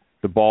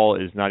 the ball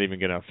is not even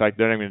going to affect.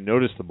 They're not even going to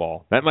notice the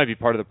ball. That might be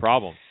part of the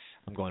problem.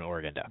 I'm going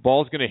Oregon duck.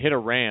 Ball's going to hit a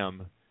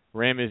ram.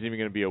 Ram isn't even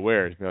going to be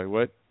aware. It's going to be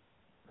like, what?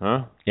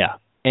 Huh? Yeah.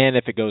 And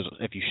if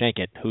you shank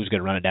it, who's going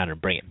to run it down and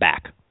bring it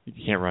back? You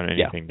can't run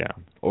anything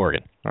down.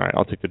 Oregon. All right,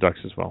 I'll take the Ducks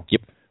as well.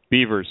 Yep.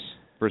 Beavers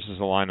versus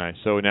Illini.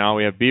 So now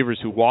we have Beavers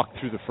who walked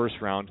through the first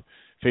round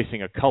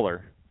facing a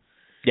color.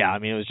 Yeah,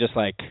 it was just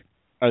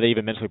are they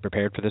even mentally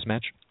prepared for this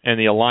match? And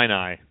the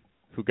Illini,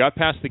 who got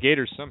past the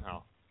Gators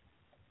somehow.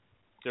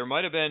 There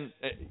might have been,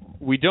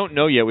 we don't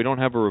know yet, we don't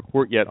have a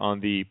report yet on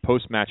the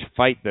post-match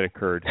fight that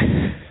occurred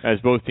as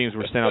both teams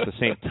were sent out the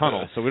same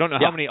tunnel. So we don't know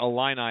how many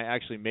Illini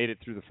actually made it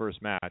through the first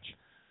match.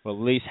 Well,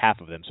 at least half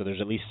of them, so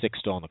there's at least 6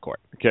 still on the court.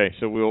 Okay,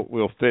 so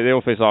they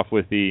will face off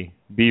with the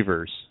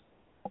Beavers.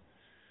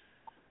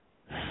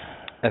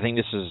 I think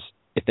this is,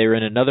 if they were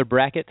in another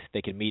bracket,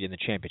 they could meet in the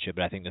championship,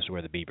 but I think this is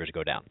where the Beavers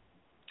go down.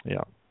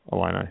 Yeah,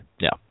 Illini.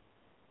 Yeah.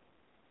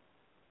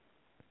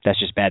 That's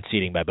just bad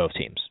seeding by both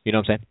teams. You know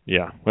what I'm saying?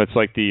 Yeah, that's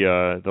like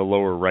the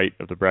lower right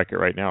of the bracket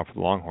right now for the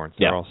Longhorns.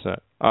 They're all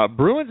set.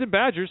 Bruins and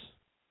Badgers.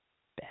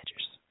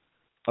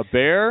 A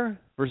bear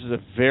versus a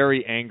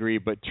very angry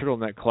but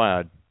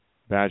turtleneck-clad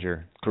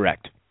Badger.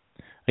 Correct.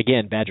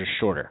 Again, Badger's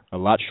shorter, a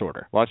lot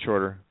shorter.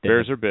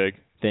 Bears are big.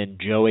 Than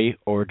Joey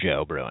or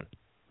Joe Bruin.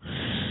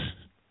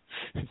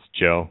 It's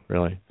Joe,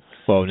 really.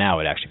 Well, now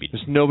it'd actually be.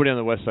 There's nobody on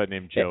the west side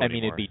named Joe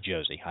anymore. It'd be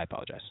Josie. I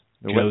apologize.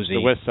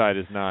 The west side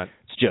is not.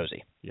 It's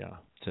Josie. Yeah.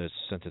 So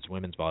since it's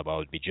women's volleyball, it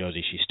would be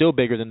Josie. She's still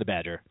bigger than the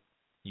Badger.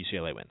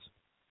 UCLA wins.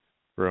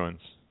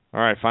 Bruins.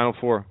 All right, Final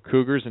Four.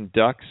 Cougars and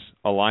Ducks.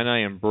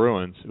 Illini and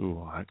Bruins.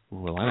 Illini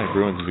and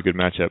Bruins is a good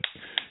matchup.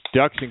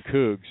 Ducks and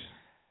Cougs.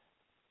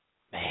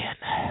 Man.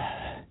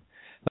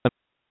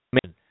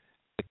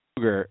 The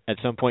Cougar, at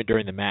some point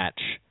during the match,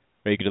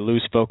 where you could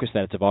lose focus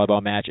that it's a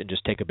volleyball match and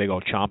just take a big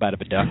old chomp out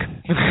of a duck.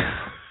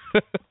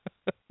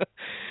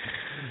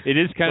 It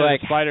is kind of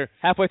a spider.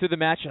 Halfway through the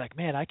match, you're like,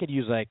 man, I could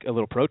use a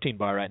little protein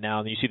bar right now.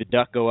 And then you see the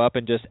duck go up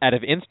and just out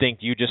of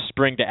instinct, you just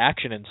spring to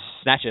action and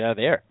snatch it out of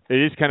the air. It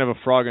is kind of a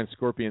frog and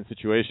scorpion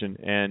situation.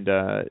 And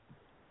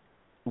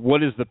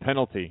what is the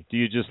penalty? Do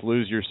you just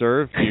lose your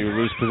serve? Do you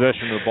lose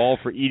possession of the ball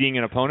for eating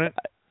an opponent?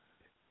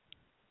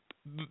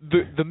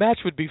 The match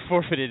would be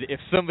forfeited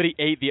if somebody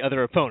ate the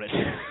other opponent.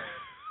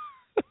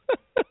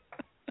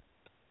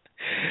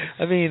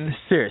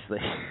 Seriously.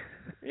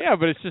 Yeah,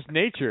 but it's just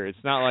nature. It's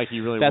not like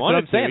you really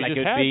wanted to. That's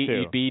what I'm saying.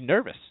 You'd be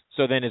nervous.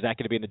 So then is that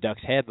going to be in the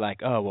Ducks' head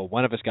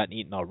one of us got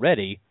eaten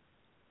already?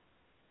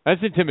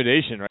 That's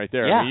intimidation right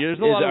there. Yeah. There's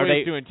a lot of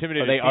ways to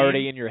intimidate. Are they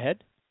already in your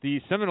head?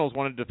 The Seminoles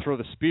wanted to throw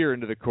the spear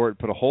into the court,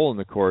 put a hole in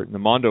the court, in the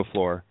Mondo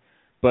floor.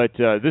 But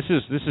this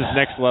is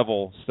next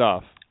level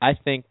stuff. I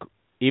think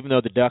even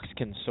though the Ducks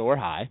can soar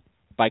high,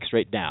 spike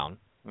straight down,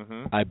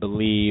 I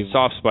believe...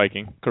 Soft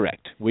spiking.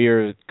 Correct. We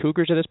are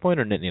Cougars at this point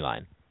or Nittany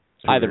Lion?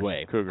 Either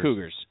way,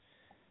 Cougars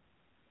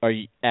are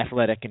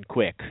athletic and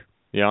quick.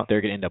 Yeah.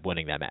 They're going to end up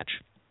winning that match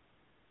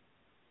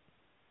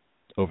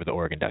over the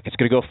Oregon Duck. It's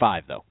going to go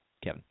 5, though,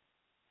 Kevin.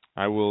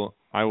 I will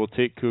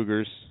take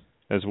Cougars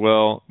as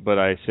well, but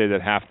I say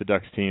that half the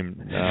Ducks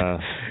team.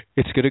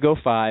 It's going to go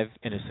 5,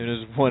 and as soon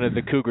as one of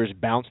the Cougars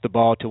bounce the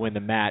ball to win the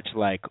match,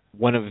 like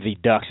one of the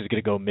Ducks is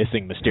going to go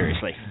missing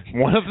mysteriously.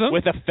 One of them?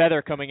 With a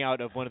feather coming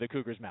out of one of the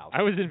Cougars' mouths.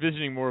 I was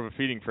envisioning more of a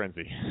feeding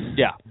frenzy.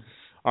 Yeah.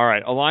 All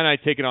right, Illini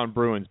taking on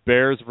Bruins.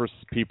 Bears versus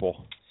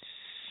People.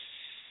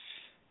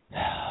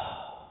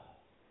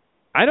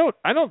 I don't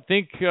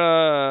think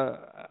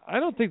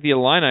the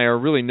Illini are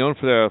really known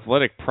for their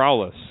athletic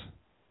prowess.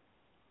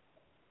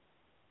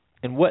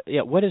 And what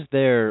is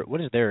their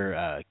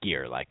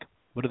gear like?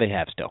 What do they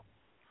have still?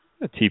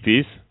 The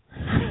teepees.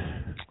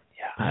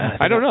 Yeah,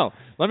 I don't know.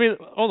 Let me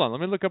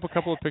look up a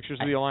couple of pictures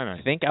of the Illini.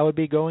 I think I would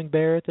be going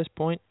Bear at this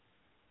point.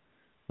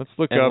 Let's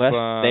look Unless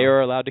up. They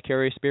are allowed to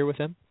carry a spear with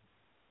them.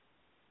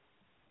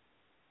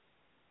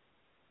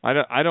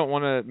 I don't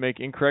want to make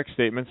incorrect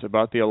statements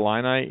about the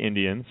Illini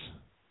Indians.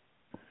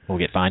 We'll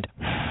get fined.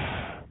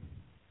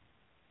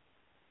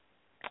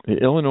 The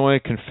Illinois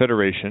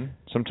Confederation,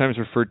 sometimes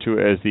referred to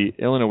as the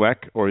Illinois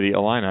or the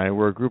Illini,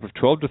 were a group of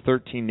 12 to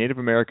 13 Native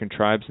American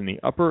tribes in the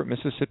upper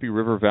Mississippi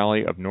River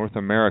Valley of North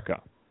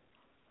America.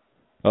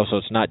 Oh, so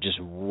it's not just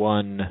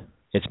one,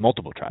 it's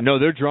multiple tribes. No,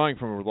 they're drawing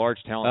from a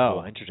large talent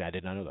pool. Oh, interesting. I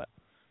did not know that.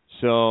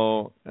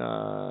 So,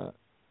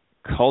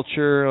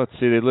 culture, let's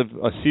see, they live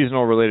a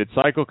seasonal related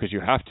cycle because you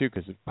have to,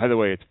 because, by the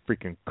way, it's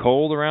freaking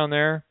cold around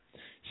there.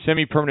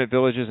 Semi-permanent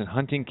villages and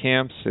hunting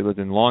camps. They lived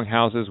in long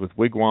houses with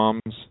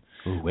wigwams.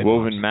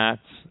 Woven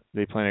mats.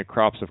 They planted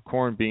crops of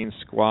corn, beans,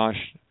 squash,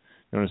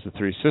 known as the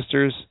Three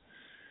Sisters.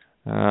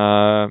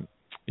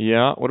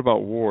 Yeah. What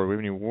about war? Do we have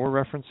any war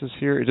references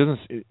here?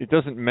 It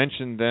doesn't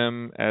mention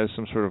them as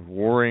some sort of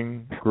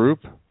warring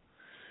group.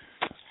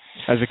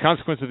 As a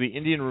consequence of the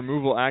Indian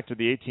Removal Act of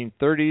the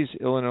 1830s,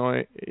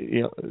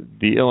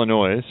 the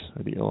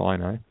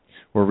Illini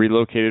were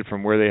relocated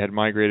from where they had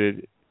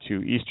migrated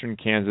to eastern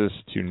Kansas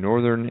to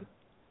northern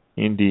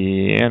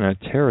Indiana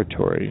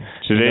Territory.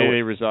 Today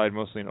they reside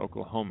mostly in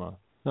Oklahoma.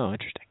 Oh,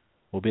 interesting.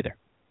 We'll be there.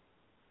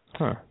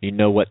 Huh. You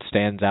know what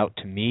stands out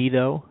to me,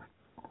 though?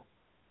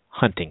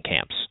 Hunting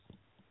camps.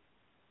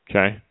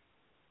 Okay.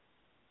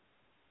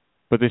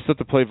 But they still have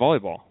to play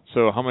volleyball.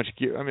 So how much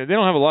gear? I mean, they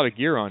don't have a lot of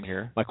gear on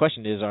here. My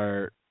question is,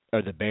 are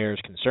the Bears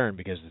concerned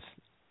because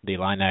the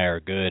Illini are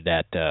good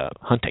at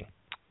hunting?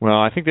 Well,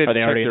 I think they'd check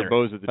their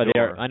bows at the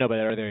door. I know, but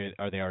are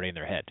they already in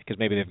their head? Because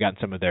maybe they've gotten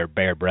some of their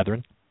bear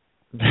brethren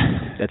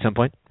at some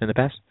point in the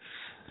past.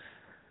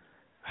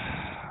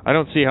 I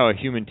don't see how a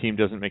human team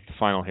doesn't make the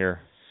final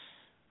here.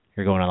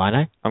 You're going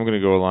Illini? I'm going to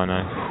go Illini.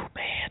 Oh,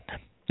 man.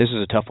 This is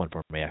a tough one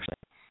for me, actually.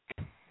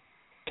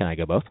 Can I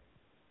go both?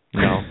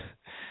 No.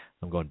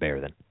 I'm going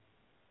Bear then.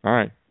 All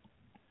right.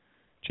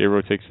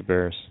 J-Ro takes the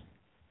Bears.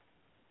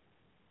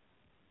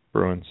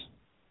 Bruins.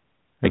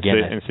 Again,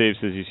 and saves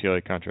his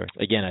UCLA contract.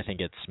 Again, I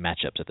think it's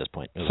matchups at this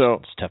point. It's a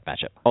tough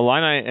matchup.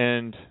 Illini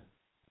and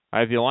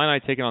I have the Illini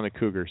taking on the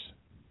Cougars.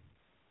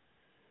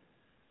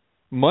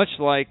 Much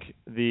like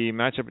the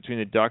matchup between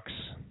the Ducks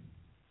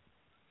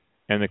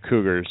and the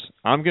Cougars,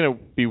 I'm going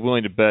to be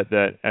willing to bet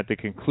that at the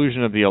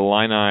conclusion of the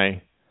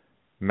Illini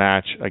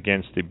match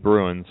against the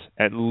Bruins,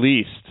 at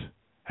least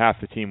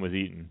half the team was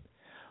eaten.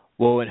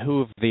 Well, and who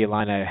have the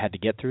Illini had to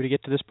get through to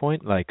get to this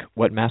point? Like,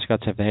 what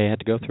mascots have they had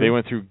to go through? They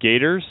went through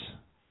Gators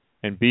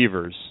and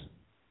Beavers.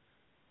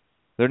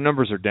 Their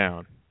numbers are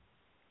down,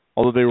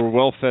 although they were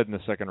well fed in the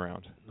second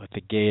round. With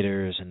the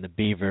Gators and the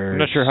Beavers. I'm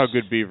not sure how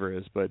good Beaver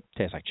is, but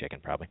tastes like chicken,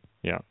 probably.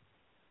 Yeah.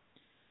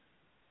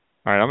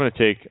 All right, I'm going to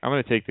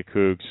take the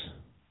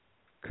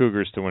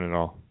Cougars to win it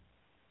all.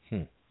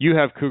 You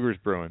have Cougars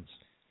Bruins.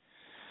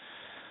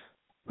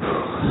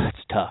 That's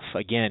tough.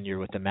 Again, you're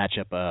with the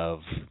matchup of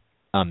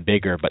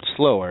bigger but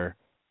slower,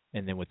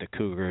 and then with the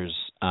Cougars,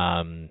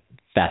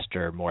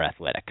 faster, more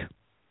athletic.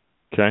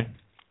 Okay.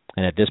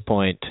 And at this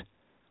point,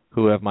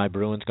 who have my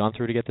Bruins gone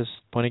through to get this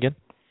point again?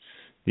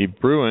 The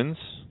Bruins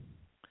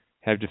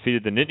have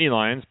defeated the Nittany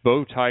Lions,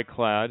 bow tie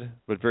clad,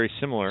 but very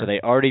similar. So they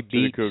already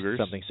beat the Cougars.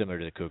 Something similar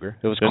to the Cougar.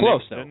 It was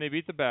close, though. Then they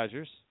beat the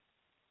Badgers.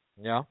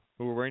 Yeah.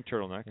 Who were wearing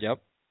turtlenecks. Yep.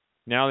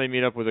 Now they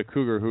meet up with a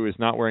Cougar who is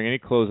not wearing any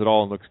clothes at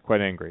all and looks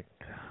quite angry.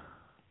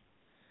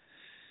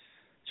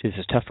 See, this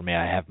is tough for me.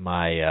 I have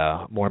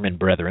my Mormon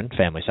brethren,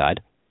 family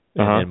side,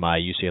 and then my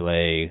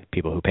UCLA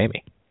people who pay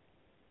me.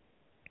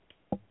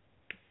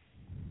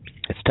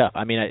 It's tough.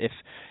 I mean,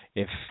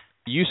 if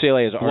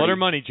UCLA has already... Blood or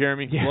money,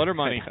 Jeremy. Yeah, blood or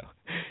money.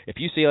 If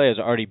UCLA has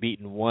already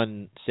beaten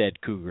one said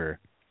Cougar,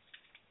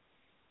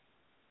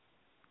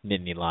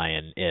 Nittany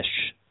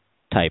Lion-ish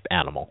type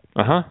animal,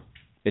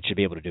 it should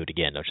be able to do it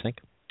again, don't you think?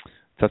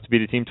 Tough to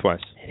beat a team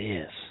twice.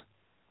 It is.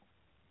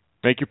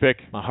 Make your pick.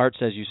 My heart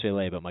says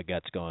UCLA, but my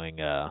gut's going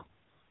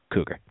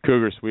Cougar.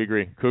 Cougars, we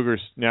agree.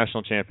 Cougars,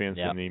 national champions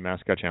in the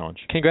Mascot Challenge.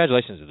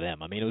 Congratulations to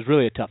them. I mean, it was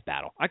really a tough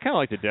battle. I kind of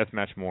like the death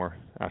match more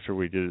after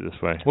we did it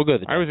this way. We'll go to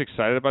the I was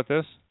excited about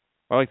this.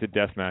 I like the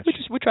death match.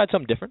 We tried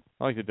something different.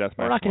 I like the death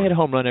match. We're not going to hit a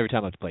home run every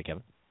time I have to play,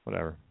 Kevin.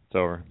 Whatever. It's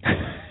over.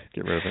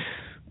 Get rid of it.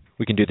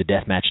 We can do the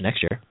death match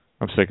next year.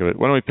 I'm sick of it.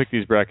 Why don't we pick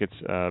these brackets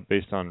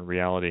based on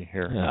reality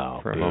here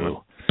for a moment?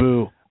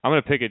 Boo. I'm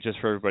going to pick it just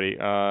for everybody.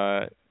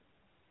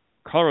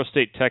 Colorado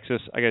State,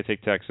 Texas. I got to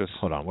take Texas.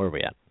 Hold on. Where are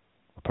we at?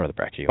 What part of the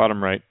bracket are you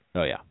Bottom right.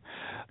 Oh, yeah.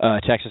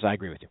 Texas, I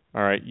agree with you.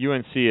 All right.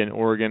 UNC and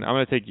Oregon. I'm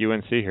going to take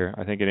UNC here.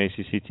 I think an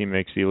ACC team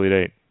makes the Elite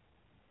Eight.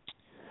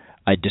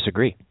 I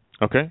disagree.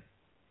 Okay.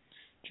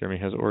 Jeremy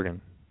has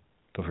Oregon.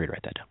 Feel free to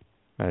write that down.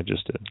 I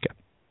just did. Okay.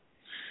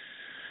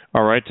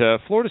 All right.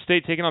 Florida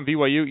State taking on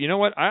BYU. You know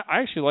what? I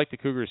actually like the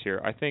Cougars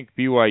here. I think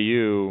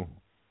BYU,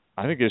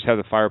 they just have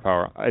the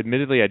firepower.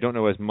 Admittedly, I don't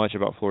know as much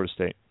about Florida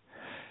State.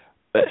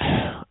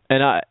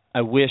 And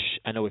I wish,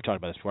 I know we've talked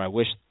about this before, I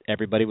wish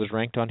everybody was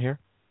ranked on here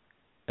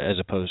as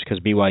opposed, because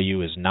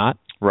BYU is not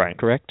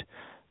correct.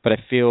 But I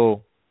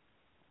feel,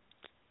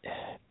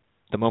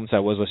 the moments I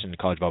was listening to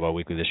College Volleyball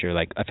Weekly this year,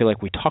 I feel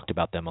like we talked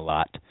about them a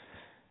lot.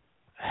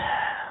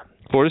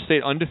 Florida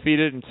State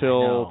undefeated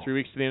until 3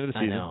 weeks to the end of the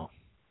season. I know.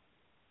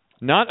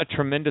 Not a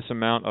tremendous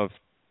amount of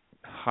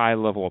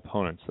high-level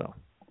opponents, though.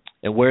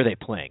 And where are they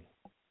playing?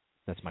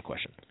 That's my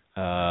question.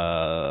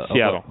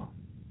 Seattle.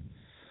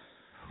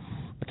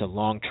 It's a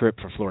long trip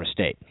for Florida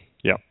State.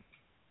 Yep.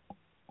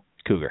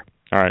 Cougar.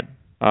 All right.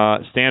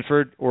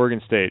 Stanford,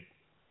 Oregon State.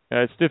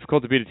 It's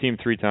difficult to beat a team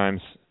 3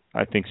 times.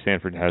 I think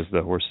Stanford has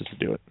the horses to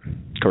do it.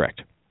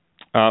 Correct.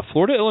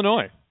 Florida,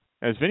 Illinois.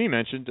 As Vinny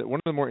mentioned, one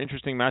of the more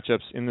interesting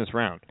matchups in this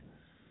round.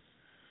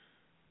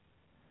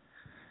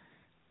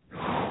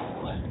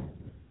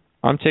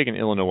 I'm taking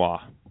Illinois.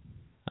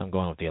 I'm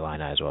going with the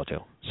Illini as well,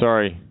 too.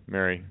 Sorry,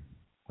 Mary.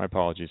 My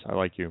apologies. I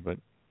like you, but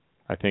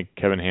I think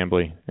Kevin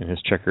Hambley and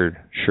his checkered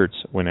shirts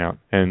went out,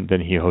 and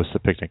then he hosts a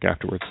picnic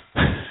afterwards.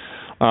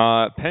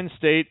 Penn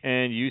State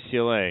and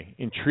UCLA.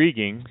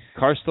 Intriguing.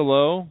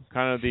 Carstolo,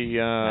 kind of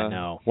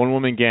the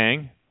one-woman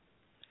gang.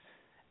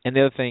 And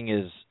the other thing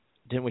is,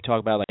 didn't we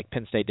talk about,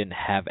 Penn State didn't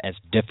have as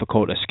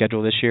difficult a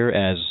schedule this year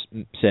as,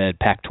 said,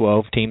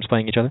 Pac-12 teams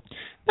playing each other?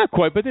 Not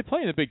quite, but they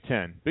play in the Big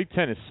Ten. Big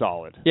Ten is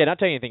solid. Yeah, not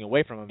taking anything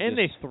away from them. And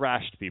they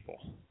thrashed people.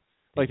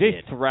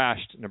 They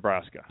thrashed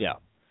Nebraska. Yeah.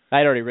 I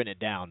had already written it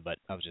down, but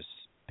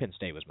Penn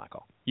State was my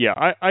call. Yeah,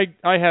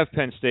 I have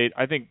Penn State.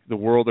 I think the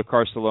world of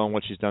Carstolo and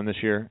what she's done this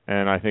year,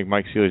 and I think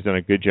Mike Sealy's done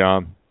a good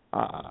job.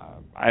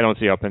 I don't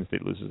see how Penn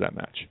State loses that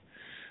match.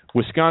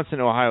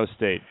 Wisconsin, Ohio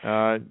State.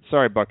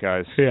 Sorry,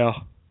 Buckeyes. Yeah.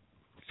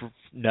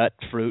 Nut,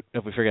 fruit,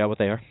 if we figure out what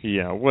they are.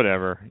 Yeah,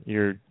 whatever.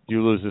 You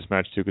lose this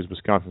match, too, because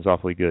Wisconsin's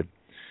awfully good.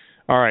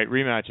 All right,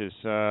 rematches.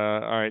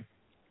 All right,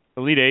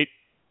 Elite Eight,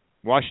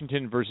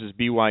 Washington versus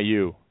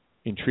BYU.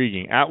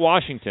 Intriguing. At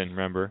Washington,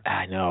 remember.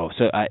 I know.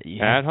 So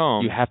at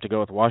home. You have to go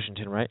with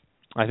Washington, right?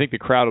 I think the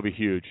crowd will be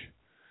huge.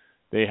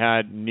 They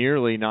had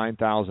nearly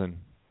 9,000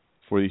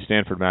 for the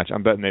Stanford match.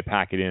 I'm betting they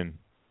pack it in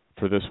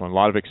for this one. A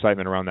lot of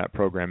excitement around that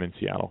program in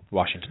Seattle.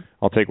 Washington.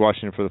 I'll take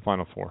Washington for the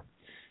Final Four.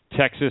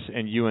 Texas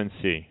and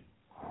UNC.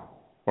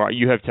 Or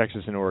you have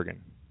Texas and Oregon.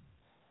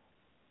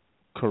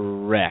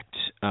 Correct.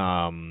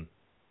 And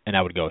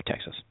I would go with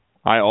Texas.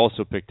 I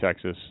also picked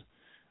Texas.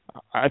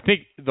 I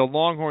think the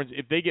Longhorns,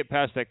 if they get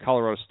past that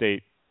Colorado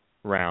State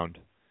round,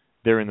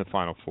 they're in the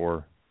Final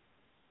Four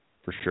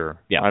for sure.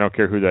 Yeah. I don't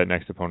care who that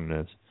next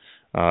opponent is.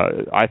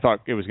 I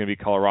thought it was going to be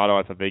Colorado.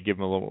 I thought they'd give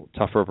them a little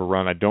tougher of a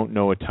run. I don't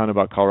know a ton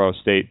about Colorado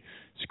State,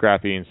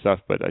 scrappy and stuff,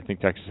 but I think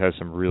Texas has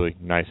some really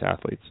nice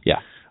athletes. Yeah.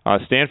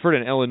 Stanford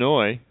and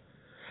Illinois,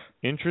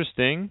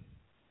 interesting,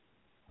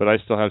 but I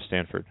still have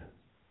Stanford.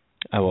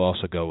 I will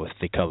also go with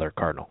the color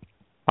Cardinal.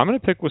 I'm going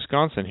to pick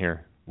Wisconsin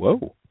here.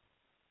 Whoa.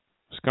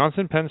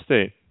 Wisconsin, Penn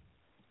State.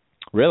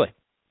 Really?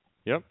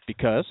 Yep.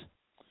 Because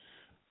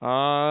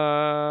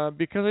I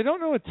don't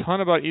know a ton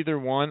about either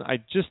one.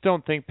 I just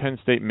don't think Penn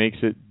State makes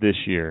it this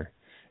year.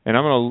 And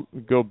I'm going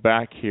to go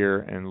back here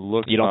and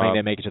look. You don't think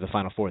they make it to the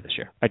Final Four this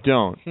year? I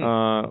don't.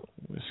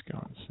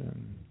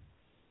 Wisconsin.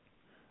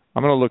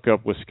 I'm going to look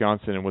up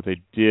Wisconsin and what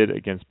they did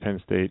against Penn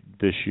State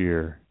this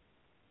year.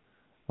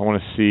 I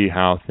want to see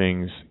how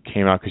things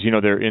came out because,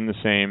 they're in the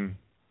same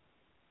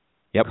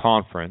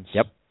conference.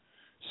 Yep.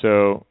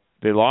 So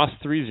they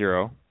lost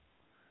 3-0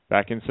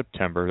 back in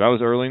September. That was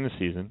early in the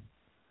season.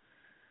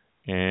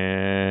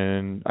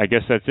 And I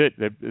guess that's it.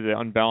 The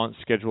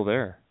unbalanced schedule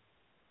there.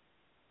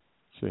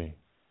 Let's see.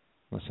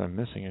 Unless I'm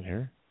missing it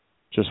here.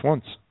 Just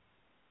once.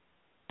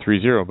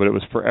 3-0, but it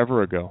was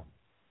forever ago.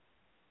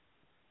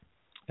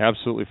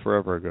 Absolutely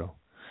forever ago.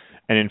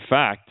 And in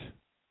fact,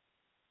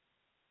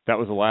 that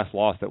was the last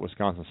loss that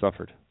Wisconsin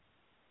suffered.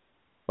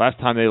 Last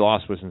time they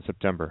lost was in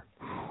September.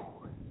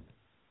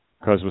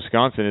 Because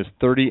Wisconsin is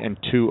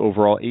 30-2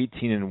 overall,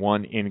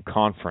 18-1 in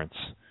conference.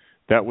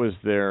 That was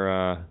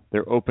their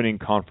opening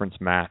conference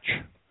match.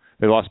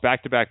 They lost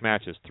back-to-back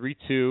matches,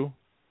 3-2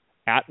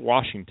 at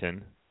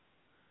Washington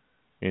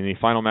in the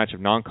final match of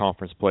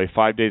non-conference play.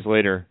 5 days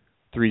later,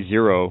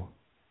 3-0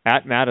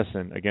 at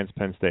Madison against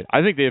Penn State.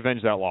 I think they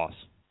avenged that loss.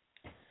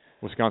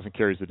 Wisconsin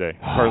carries the day.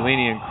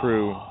 Carlini and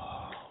crew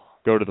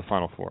go to the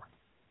Final Four.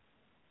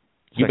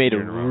 You made a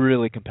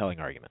really compelling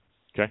argument.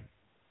 Okay.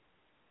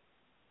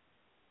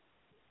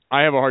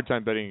 I have a hard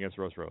time betting against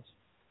Rose.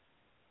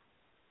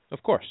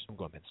 Of course, I'm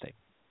going Penn State.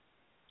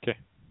 Okay.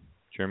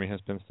 Jeremy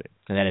has Penn State.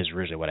 And that is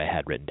originally what I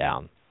had written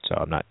down. So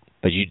I'm not.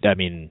 But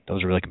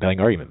those are really compelling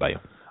argument by you.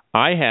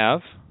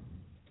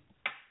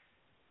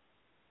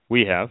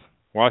 We have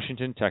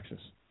Washington, Texas.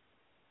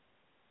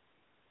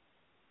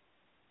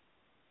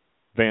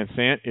 Van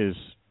Sant is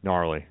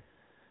gnarly.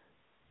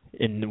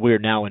 And we're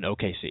now in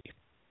OKC.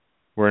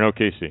 We're in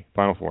OKC,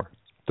 Final Four.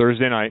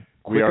 Thursday night.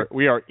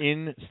 We are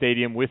in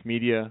stadium with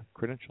media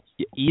credentials.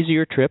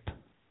 Easier trip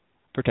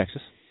for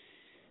Texas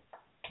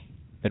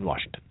than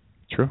Washington.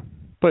 True.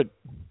 But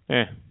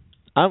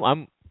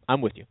I'm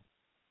with you.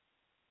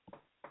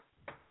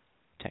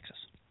 Texas.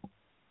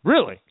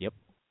 Really? Yep.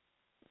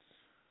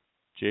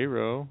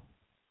 J-Row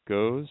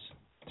goes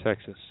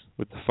Texas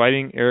with the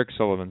Fighting Eric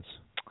Sullivans.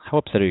 How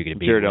upset are you going to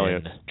be Jared when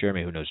Elliott.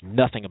 Jeremy, who knows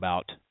nothing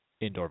about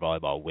indoor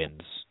volleyball,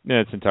 wins?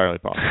 Yeah, it's entirely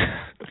possible.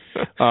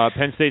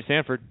 Penn State,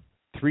 Stanford.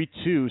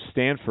 3-2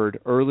 Stanford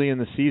early in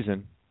the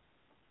season.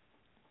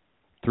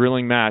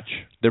 Thrilling match.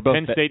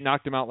 Penn State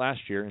knocked them out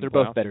last year. They're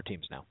both better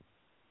teams now.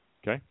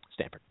 Okay.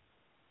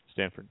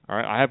 Stanford. All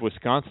right. I have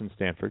Wisconsin,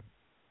 Stanford.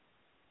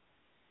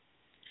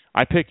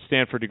 I picked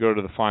Stanford to go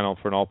to the final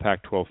for an all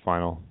Pac-12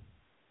 final.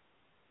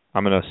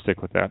 I'm going to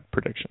stick with that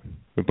prediction.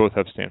 We both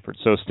have Stanford.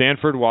 So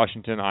Stanford,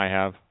 Washington, I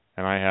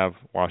have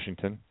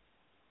Washington.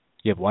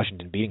 You have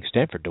Washington beating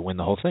Stanford to win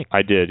the whole thing.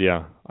 I did,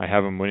 yeah. I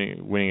have them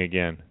winning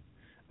again.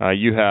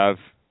 You have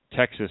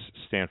Texas,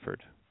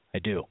 Stanford. I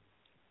do.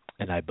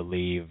 And I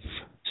believe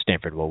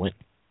Stanford will win.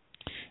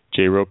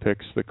 J-Row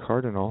picks the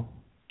Cardinal.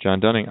 John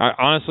Dunning.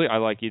 Honestly, I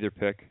like either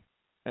pick.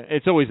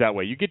 It's always that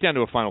way. You get down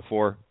to a Final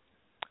Four.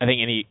 I think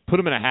put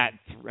them in a hat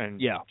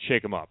and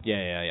shake them up.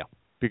 Yeah.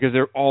 Because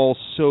they're all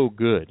so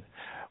good.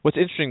 What's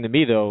interesting to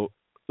me, though,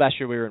 last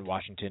year we were in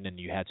Washington and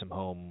you had some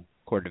home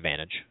court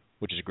advantage,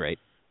 which is great.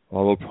 A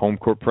little home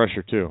court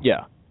pressure, too.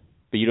 Yeah.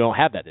 But you don't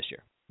have that this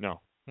year. No.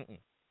 Mm-mm.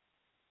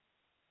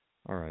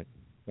 All right.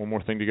 One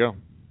more thing to go.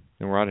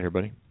 Then we're out of here,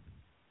 buddy.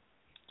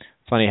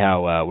 Funny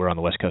how we're on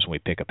the West Coast when we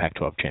pick a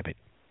Pac-12 champion.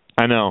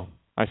 I know.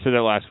 I said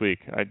that last week.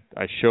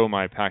 I show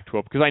my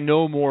Pac-12 because I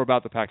know more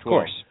about the Pac-12. Of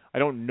course. I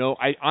don't know.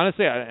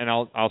 Honestly,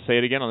 I'll say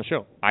it again on the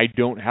show. I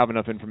don't have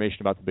enough information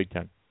about the Big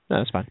Ten. No,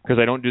 that's fine. Because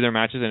I don't do their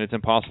matches, and it's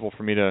impossible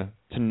for me to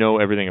know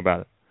everything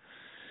about it.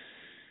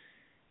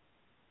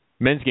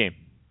 Men's game.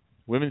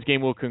 Women's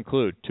game will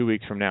conclude 2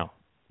 weeks from now.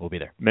 We'll be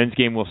there. Men's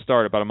game will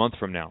start about a month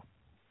from now.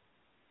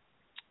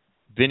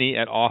 Vinny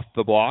at Off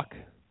the Block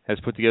has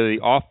put together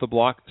the Off the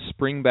Block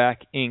Springback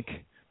Inc.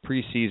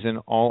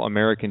 preseason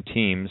All-American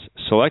teams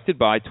selected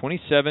by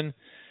 27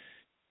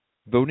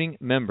 voting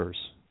members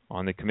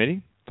on the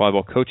committee,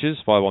 volleyball coaches,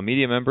 volleyball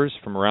media members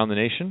from around the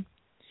nation,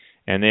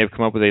 and they have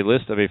come up with a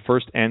list of a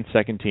first and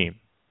second team.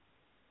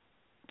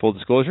 Full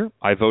disclosure,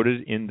 I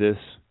voted in this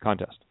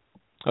contest.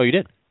 Oh, you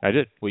did? I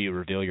did. Will you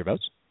reveal your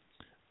votes?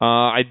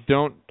 I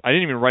didn't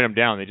even write them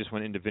down. They just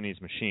went into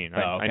Vinny's machine. Oh,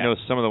 okay. I know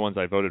some of the ones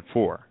I voted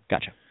for.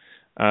 Gotcha.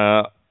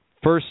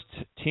 First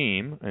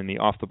team in the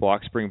Off the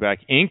Block Springback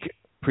Inc.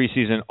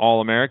 preseason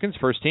All-Americans.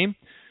 First team.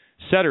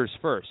 Setters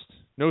first.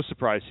 No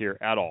surprise here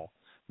at all.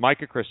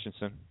 Micah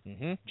Christensen,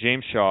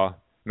 James Shaw,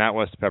 Matt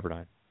West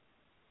Pepperdine.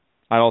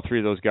 I had all three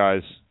of those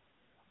guys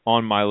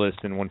on my list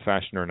in one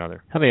fashion or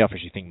another. How many offers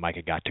do you think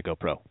Micah got to go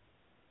pro?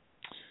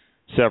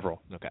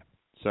 Several. Okay.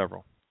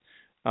 Several.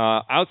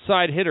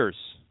 Outside hitters.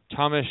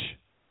 Thomas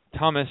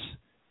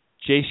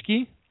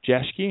Jaschke.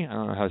 I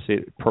don't know how to say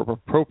it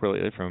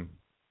appropriately from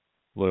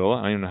Loyola.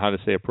 I don't even know how to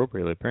say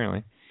appropriately,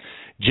 apparently.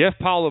 Jeff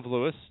Powell of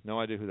Lewis. No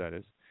idea who that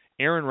is.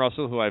 Aaron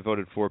Russell, who I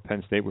voted for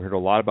Penn State. We heard a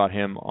lot about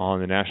him on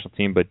the national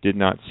team, but did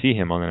not see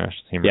him on the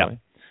national team, really. Yep.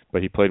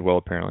 But he played well,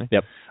 apparently.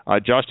 Yep.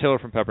 Josh Taylor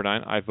from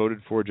Pepperdine. I voted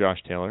for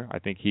Josh Taylor. I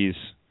think he's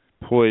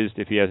poised,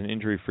 if he has an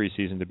injury-free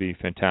season, to be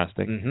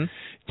fantastic.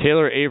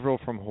 Taylor Averill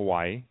from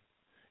Hawaii.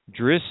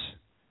 Driss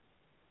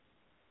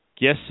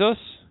Gessus,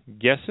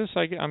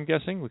 I'm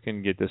guessing. We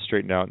can get this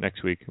straightened out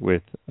next week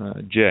with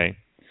Jay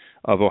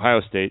of Ohio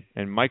State.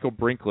 And Michael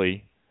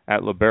Brinkley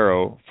at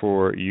libero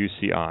for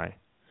UCI.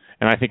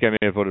 And I think I may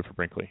have voted for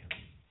Brinkley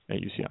at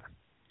UCI.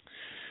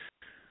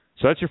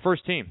 So that's your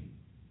first team.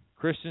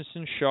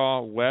 Christensen,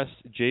 Shaw, West,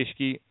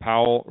 Jaschke,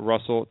 Powell,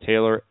 Russell,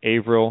 Taylor,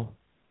 Averill,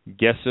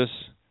 Gessus,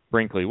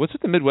 Brinkley. What's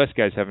with the Midwest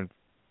guys having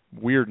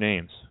weird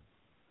names?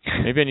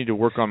 Maybe I need to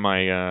work on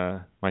my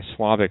my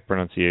Slavic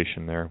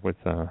pronunciation there with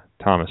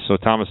Thomas. So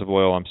Thomas of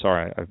Loyola, I'm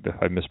sorry,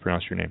 I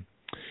mispronounced your name.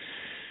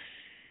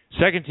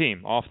 Second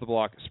team, Off the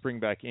Block,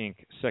 Springback Inc.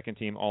 Second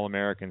team,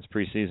 All-Americans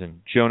preseason.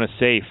 Jonah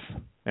Safe,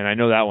 and I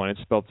know that one.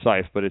 It's spelled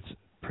Safe, but it's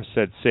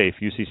said Safe,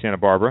 UC Santa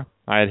Barbara.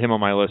 I had him on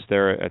my list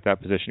there at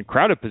that position.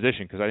 Crowded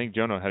position because I think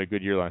Jonah had a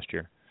good year last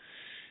year.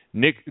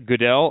 Nick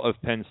Goodell of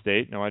Penn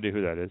State. No idea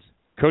who that is.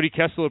 Cody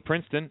Kessel of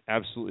Princeton.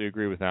 Absolutely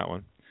agree with that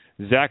one.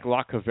 Zach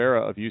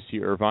Lacavera of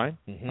UC Irvine.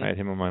 I had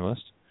him on my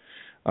list.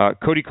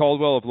 Cody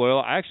Caldwell of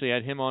Loyola. I actually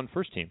had him on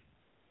first team.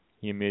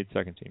 He made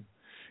second team.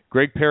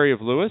 Greg Perry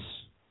of Lewis.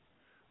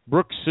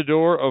 Brooks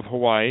Sidor of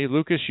Hawaii.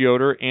 Lucas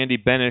Yoder. Andy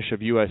Benish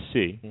of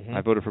USC. I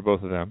voted for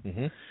both of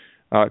them.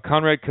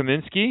 Conrad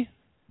Kaminsky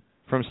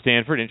from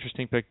Stanford.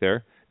 Interesting pick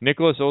there.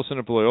 Nicholas Olsen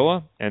of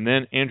Loyola, and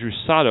then Andrew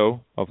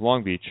Sato of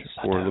Long Beach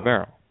for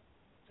Libero.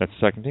 That's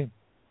the second team.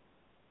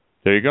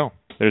 There you go.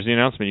 There's the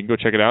announcement. You can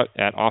go check it out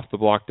at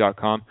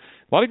offtheblock.com.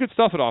 A lot of good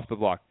stuff at Off the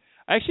Block.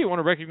 I actually want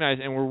to recognize,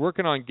 and we're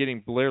working on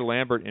getting Blair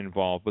Lambert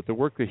involved, but the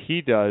work that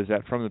he does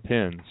at From the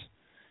Pins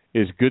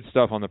is good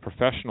stuff on the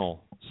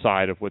professional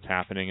side of what's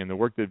happening, and the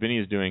work that Vinny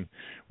is doing,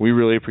 we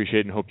really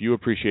appreciate and hope you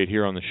appreciate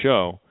here on the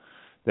show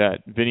that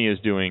Vinny is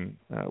doing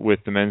with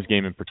the men's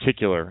game in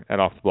particular at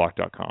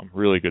offtheblock.com.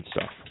 Really good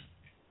stuff.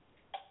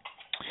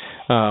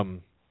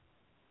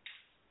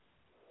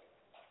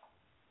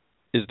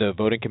 Is the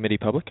voting committee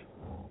public?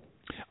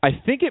 I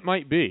think it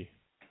might be.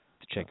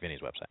 To check Vinny's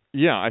website.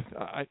 Yeah,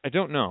 I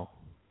don't know.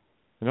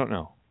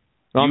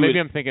 Well, maybe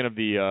I'm thinking of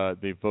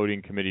the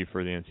voting committee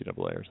for the NCAA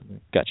or something.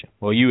 Gotcha.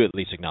 Well, you at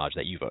least acknowledged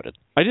that you voted.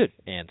 I did.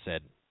 And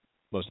said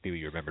most of the people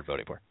you remembered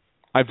voting for.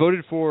 I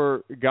voted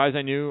for guys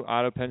I knew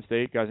out of Penn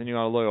State, guys I knew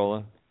out of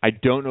Loyola. I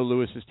don't know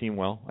Lewis's team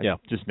well. I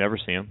just never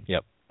see him.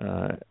 Yep.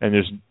 And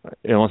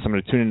unless I'm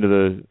going to tune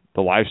into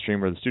the live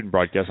stream or the student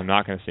broadcast, I'm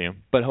not going to see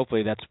him. But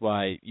hopefully that's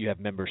why you have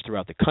members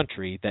throughout the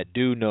country that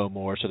do know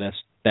more, so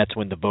that's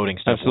when the voting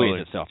stuff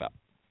weighs itself out.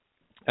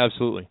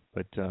 Absolutely.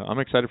 But I'm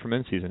excited for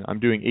men's season. I'm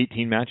doing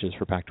 18 matches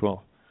for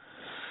Pac-12.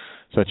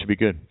 So that should be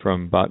good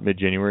from about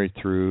mid-January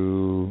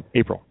through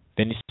April.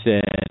 Vinny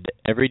said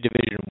every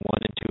Division I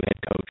and II head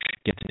coach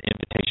gets an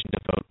invitation to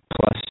vote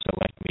plus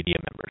select media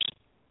members.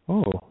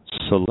 Oh,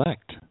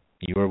 select.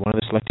 You are one of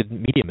the selected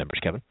media members,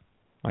 Kevin.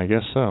 I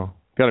guess so.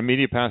 Got a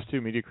media pass too,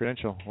 media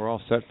credential. We're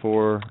all set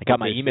for... I got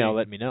my email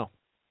letting me know.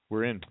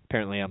 We're in.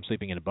 Apparently I'm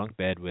sleeping in a bunk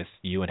bed with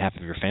you and half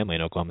of your family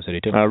in Oklahoma City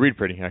too. Reed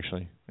Pretty,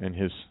 actually, and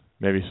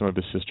maybe some of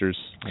his sisters.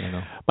 I don't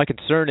know. My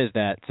concern is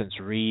that since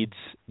Reed's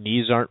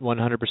knees aren't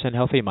 100%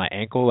 healthy, my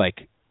ankle,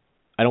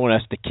 I don't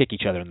want us to kick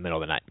each other in the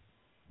middle of the night.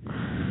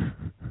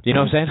 Do you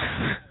know what I'm saying?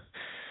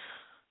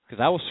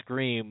 Because I will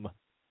scream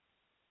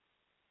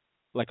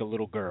like a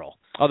little girl.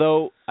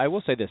 Although, I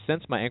will say this,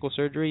 since my ankle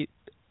surgery,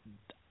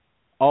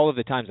 all of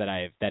the times that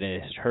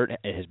it has hurt,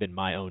 it has been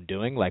my own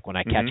doing. Like when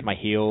I catch my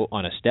heel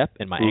on a step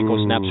and my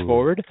ankle snaps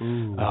forward.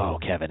 Oh,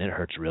 Kevin, it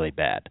hurts really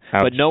bad.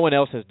 Ouch. But no one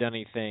else has done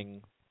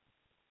anything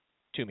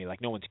to me.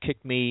 Like no one's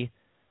kicked me.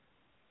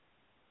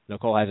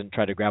 Nicole hasn't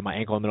tried to grab my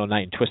ankle in the middle of the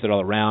night and twist it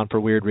all around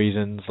for weird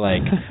reasons.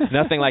 Like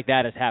nothing like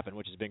that has happened,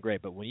 which has been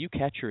great. But when you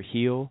catch your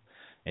heel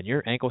and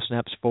your ankle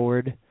snaps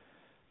forward,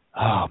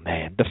 oh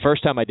man! The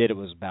first time I did it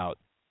was about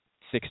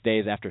 6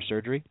 days after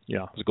surgery.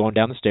 Yeah, I was going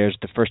down the stairs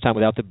the first time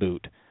without the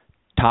boot.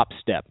 Top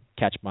step,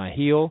 catch my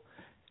heel,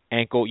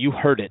 ankle. You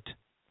heard it.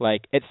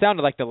 Like it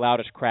sounded like the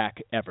loudest crack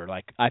ever.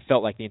 Like I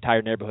felt like the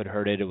entire neighborhood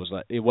heard it.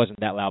 It wasn't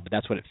that loud, but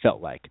that's what it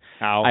felt like.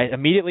 Ow. I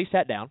immediately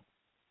sat down,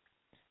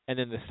 and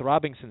then the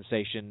throbbing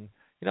sensation,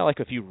 like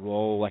if you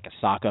roll like a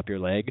sock up your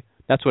leg,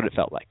 that's what it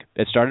felt like.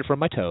 It started from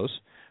my toes,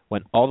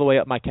 went all the way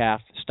up my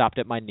calf, stopped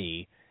at my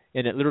knee,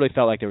 and it literally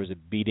felt like there was a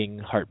beating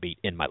heartbeat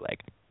in my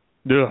leg.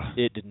 Ugh.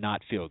 It did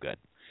not feel good.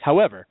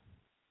 However,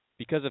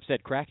 because of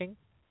said cracking,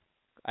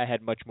 I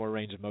had much more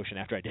range of motion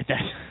after I did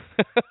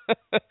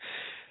that.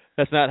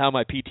 That's not how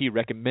my PT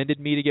recommended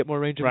me to get more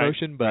range of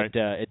motion, but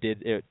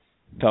it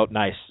felt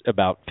nice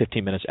about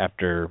 15 minutes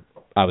after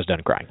I was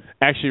done crying.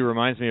 Actually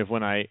reminds me of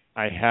when I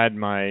had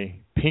my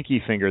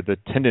pinky finger, the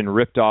tendon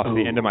ripped off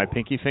the end of my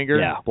pinky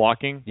finger,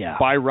 blocking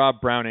by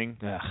Rob Browning,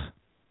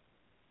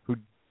 who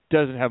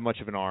doesn't have much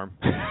of an arm.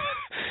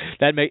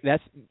 That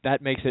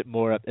makes it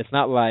more. It's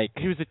not like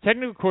he was a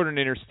technical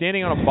coordinator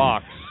standing on a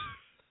box.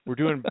 We're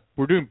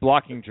doing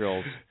blocking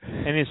drills,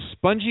 and his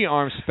spongy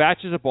arm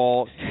spatches a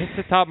ball, hits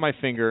the top of my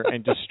finger,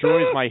 and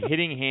destroys my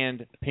hitting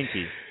hand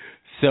pinky.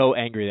 So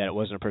angry that it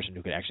wasn't a person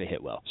who could actually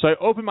hit well. So I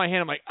open my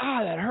hand. I'm like,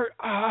 that hurt.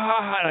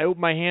 And I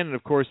open my hand, and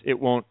of course it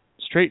won't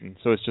straighten,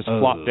 so it's just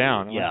flopped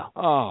down. I'm like,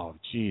 oh,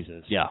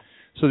 Jesus. Yeah.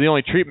 So the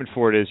only treatment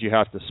for it is you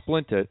have to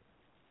splint it,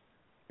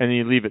 and then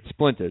you leave it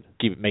splinted.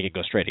 Make it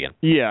go straight again.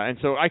 Yeah, and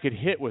so I could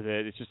hit with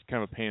it. It's just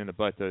kind of a pain in the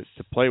butt to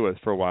play with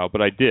for a while,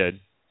 but I did.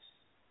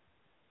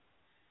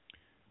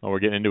 Oh, we're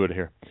getting into it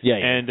here. Yeah.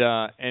 And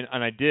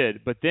I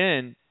did, but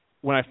then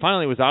when I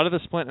finally was out of the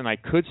splint and I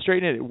could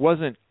straighten it, it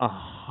wasn't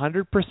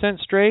 100%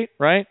 straight,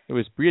 right? It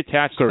was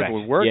reattached so it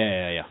would work.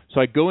 Yeah.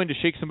 So I'd go in to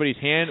shake somebody's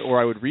hand, or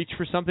I would reach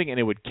for something and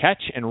it would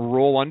catch and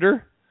roll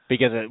under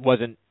because it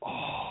wasn't.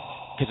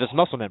 Because it's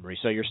muscle memory,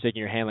 so you're sticking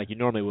your hand like you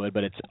normally would,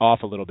 but it's off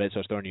a little bit, so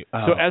it's throwing you.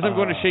 So as I'm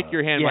going to shake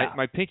your hand,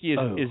 my pinky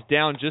is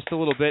down just a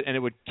little bit, and it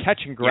would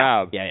catch and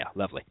grab. Yeah,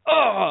 lovely.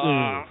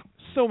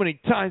 So many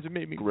times it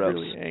made me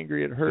really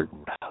angry. It hurt.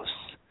 Gross.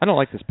 I don't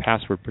like this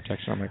password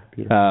protection on my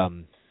computer.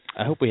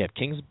 I hope we have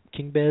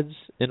king beds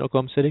in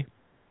Oklahoma City,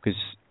 because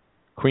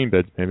queen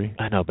beds maybe.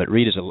 I know, but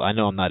Reed is I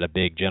know I'm not a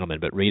big gentleman,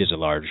 but Reed is a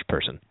large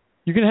person.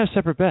 You can have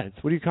separate beds.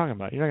 What are you talking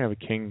about? You're not going to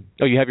have a king.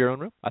 Oh, you have your own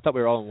room? I thought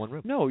we were all in one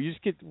room. No, you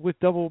just get with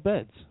double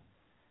beds.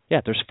 Yeah,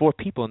 there's 4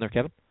 people in there,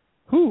 Kevin.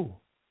 Who?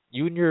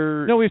 You and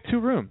your... No, we have 2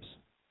 rooms.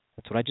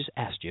 That's what I just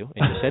asked you,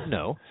 and you said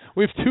no.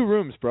 We have 2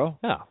 rooms, bro.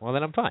 Oh, well,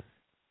 then I'm fine.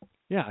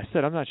 Yeah, I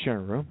said I'm not sharing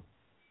a room.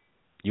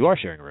 You are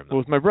sharing a room, though.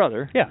 Well, with my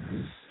brother. Yeah.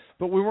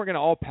 But we weren't going to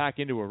all pack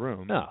into a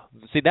room. No.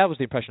 See, that was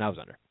the impression I was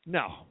under.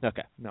 No.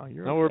 Okay. No,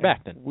 we're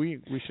back then.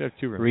 We should have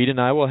 2 rooms. Reed and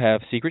I will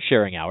have secret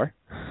sharing hour,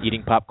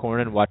 eating popcorn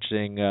and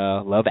watching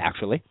Love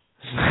Actually.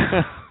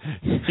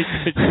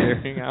 Secret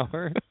sharing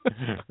hour?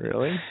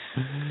 Really?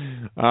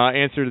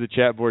 Answer to the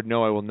chat board,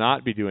 no, I will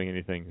not be doing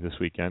anything this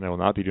weekend. I will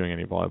not be doing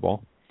any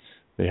volleyball.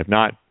 They have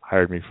not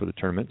hired me for the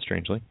tournament,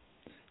 strangely,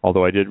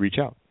 although I did reach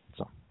out.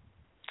 So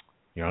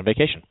you're on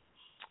vacation.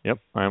 Yep,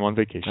 I am on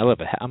vacation. I love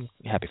it. I'm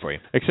happy for you.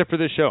 Except for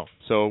this show.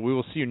 So we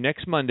will see you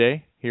next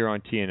Monday here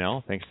on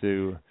TNL. Thanks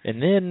to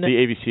and then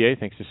the AVCA.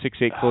 Thanks to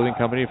 6'8 Clothing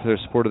Company for their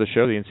support of the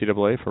show. The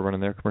NCAA for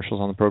running their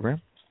commercials on the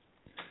program.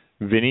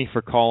 Vinny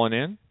for calling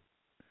in.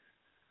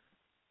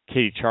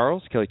 Katie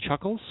Charles, Kelly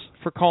Chuckles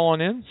for calling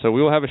in. So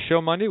we will have a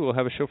show Monday. We'll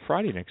have a show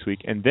Friday next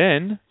week. And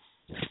then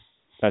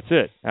that's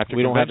it. After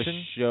we convention, don't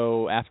have a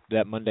show after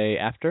that Monday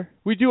after?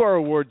 We do our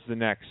awards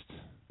the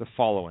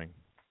following.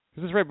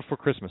 This is right before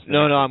Christmas. No,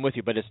 I'm with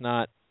you, but it's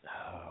not.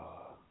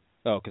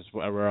 Oh, because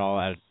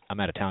I'm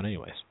out of town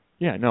anyways.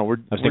 Yeah, no, we're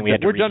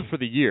done for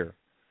the year.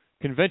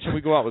 Convention,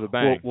 we go out with a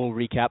bang. We'll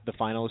recap the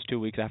finals 2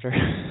 weeks after.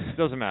 It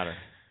doesn't matter.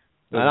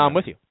 I'm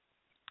with you.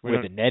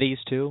 With the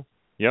Netties too.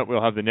 Yep,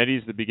 we'll have the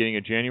Netties the beginning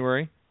of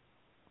January.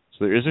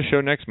 So there is a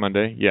show next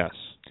Monday, yes,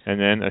 and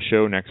then a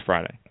show next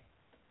Friday.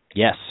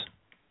 Yes.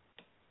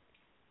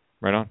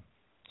 Right on.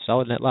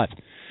 Solid Net Live.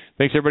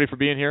 Thanks, everybody, for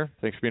being here.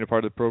 Thanks for being a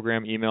part of the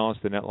program. Email us,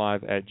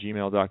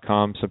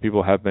 thenetlive@gmail.com. Some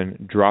people have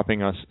been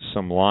dropping us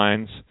some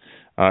lines.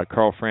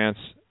 Carl France.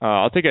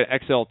 I'll take an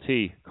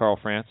XLT, Carl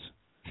France.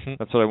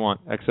 That's what I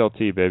want.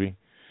 XLT, baby.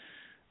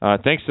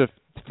 Thanks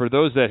for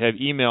those that have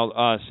emailed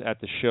us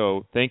at the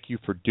show. Thank you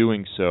for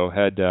doing so.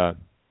 Had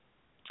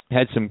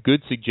some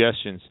good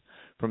suggestions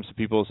from some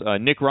people.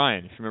 Nick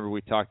Ryan, if you remember,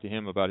 we talked to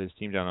him about his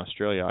team down in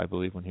Australia, I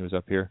believe, when he was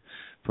up here.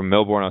 From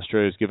Melbourne,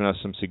 Australia, has given us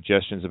some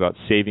suggestions about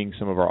saving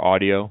some of our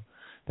audio.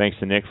 Thanks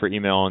to Nick for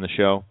emailing the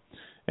show.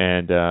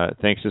 And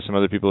thanks to some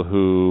other people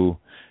who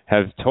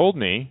have told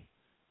me.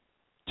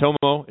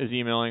 Tomo is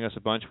emailing us a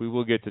bunch. We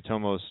will get to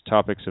Tomo's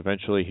topics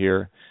eventually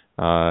here.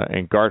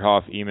 And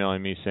Gardhoff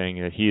emailing me saying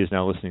that he is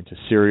now listening to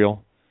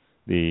Serial,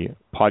 the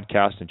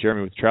podcast. And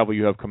Jeremy, with the travel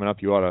you have coming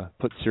up, you ought to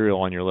put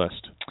Serial on your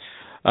list.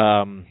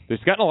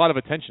 It's gotten a lot of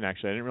attention,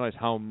 actually. I didn't realize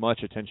how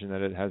much attention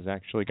that it has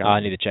actually gotten.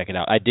 I need to check it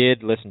out. I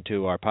did listen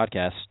to our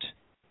podcast.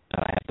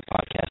 I have a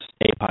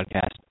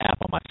podcast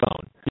app on my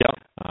phone. Yep.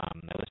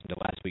 I listened to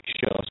last week's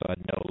show, so I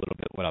know a little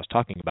bit what I was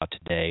talking about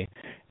today.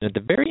 And at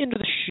the very end of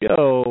the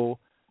show,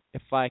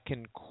 if I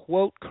can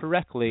quote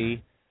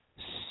correctly,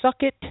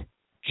 suck it,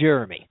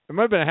 Jeremy. There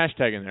might have been a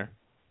hashtag in there.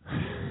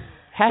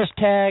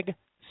 Hashtag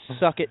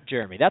suck it,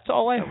 Jeremy. That's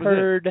all I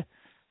heard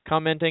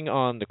commenting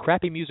on the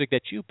crappy music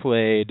that you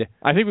played.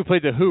 I think we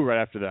played The Who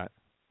right after that.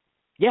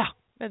 Yeah.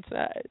 It's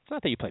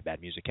not that you play bad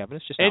music, Kevin.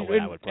 It's just not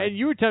what I would play. And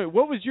you were telling me,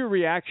 what was your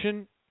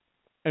reaction,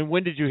 and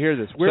when did you hear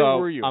this? Where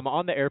were you? I'm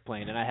on the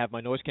airplane, and I have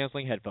my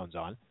noise-canceling headphones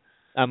on.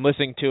 I'm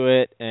listening to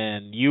it,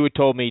 and you had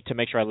told me to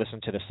make sure I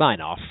listened to the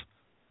sign-off,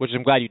 which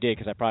I'm glad you did,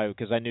 because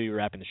I knew you were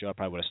wrapping the show. I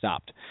probably would have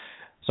stopped.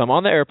 So I'm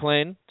on the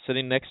airplane,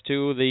 sitting next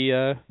to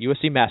the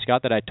USC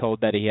mascot that I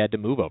told that he had to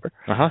move over.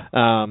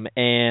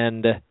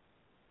 And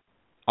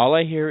all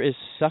I hear is,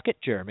 suck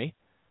it, Jeremy.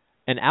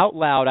 And out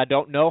loud, I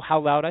don't know how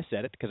loud I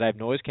said it because I have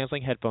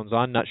noise-canceling headphones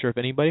on. Not sure if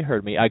anybody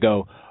heard me. I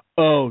go,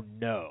 oh,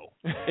 no,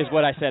 is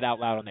what I said out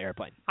loud on the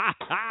airplane.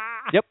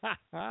 Yep.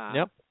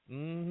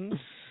 Mm-hmm.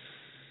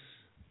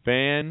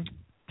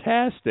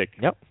 Fantastic.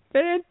 Yep.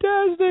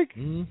 Fantastic.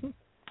 Mm-hmm.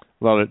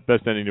 Love it.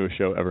 Best ending to a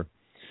show ever.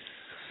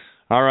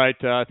 All right.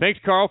 Thanks,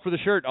 Carl, for the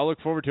shirt. I'll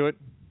look forward to it.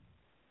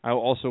 I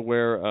will also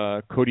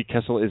wear Cody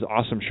Kessel is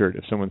awesome shirt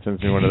if someone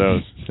sends me one of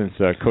those, since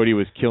Cody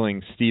was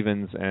killing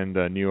Stevens and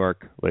New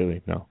York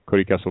lately. No,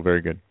 Cody Kessel,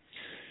 very good.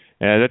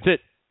 And that's it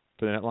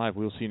for the Net Live.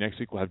 We'll see you next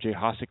week. We'll have Jay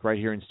Hosick right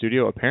here in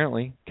studio.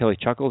 Apparently, Kelly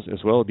Chuckles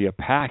as well. It'll be a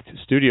packed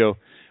studio.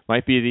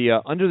 Might be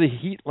the Under the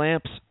Heat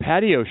Lamps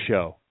patio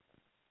show.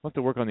 We'll have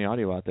to work on the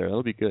audio out there.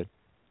 That'll be good.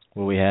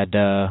 Well, we had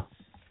Gabby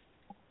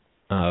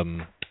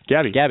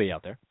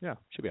out there. Yeah.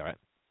 Should be all right.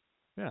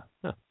 Yeah.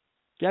 Huh.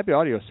 Gabby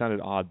audio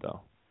sounded odd,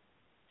 though.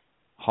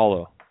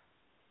 Hollow.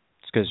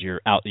 It's because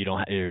you're out.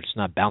 It's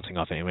not bouncing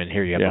off anyone.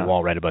 Here you have the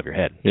wall right above your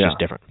head. It's just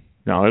different.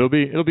 No, it'll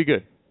be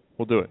good.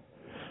 We'll do it.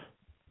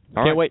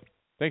 Can't wait.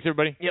 Thanks,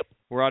 everybody. Yep.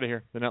 We're out of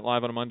here. The Net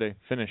Live on a Monday.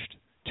 Finished.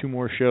 2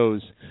 more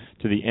shows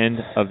to the end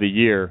of the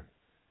year,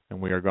 and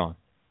we are gone.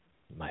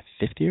 My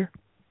 5th year?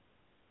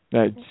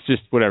 It's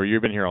just whatever.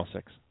 You've been here all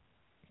 6.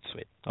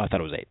 Sweet. Oh, I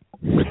thought it was 8.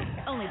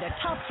 Only the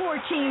top 4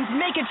 teams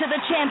make it to the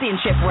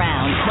championship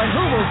round, but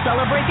who will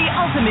celebrate the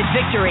ultimate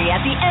victory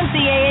at the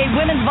NCAA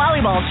Women's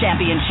Volleyball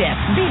Championship?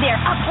 Be there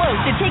up close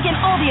to take in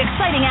all the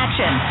exciting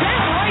action.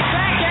 That's right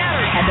back at her.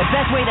 And the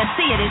best way to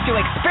see it is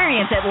to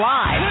experience it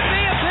live. Could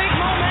be a big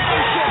momentum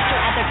shifter.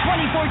 At the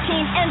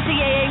 2014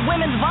 NCAA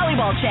Women's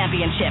Volleyball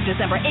Championship,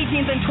 December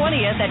 18th and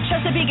 20th at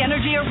Chesapeake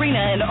Energy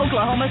Arena in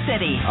Oklahoma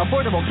City.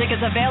 Affordable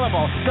tickets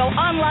available. Go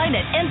online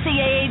at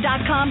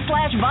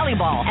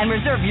ncaa.com/volleyball and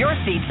reserve your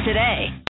seats today.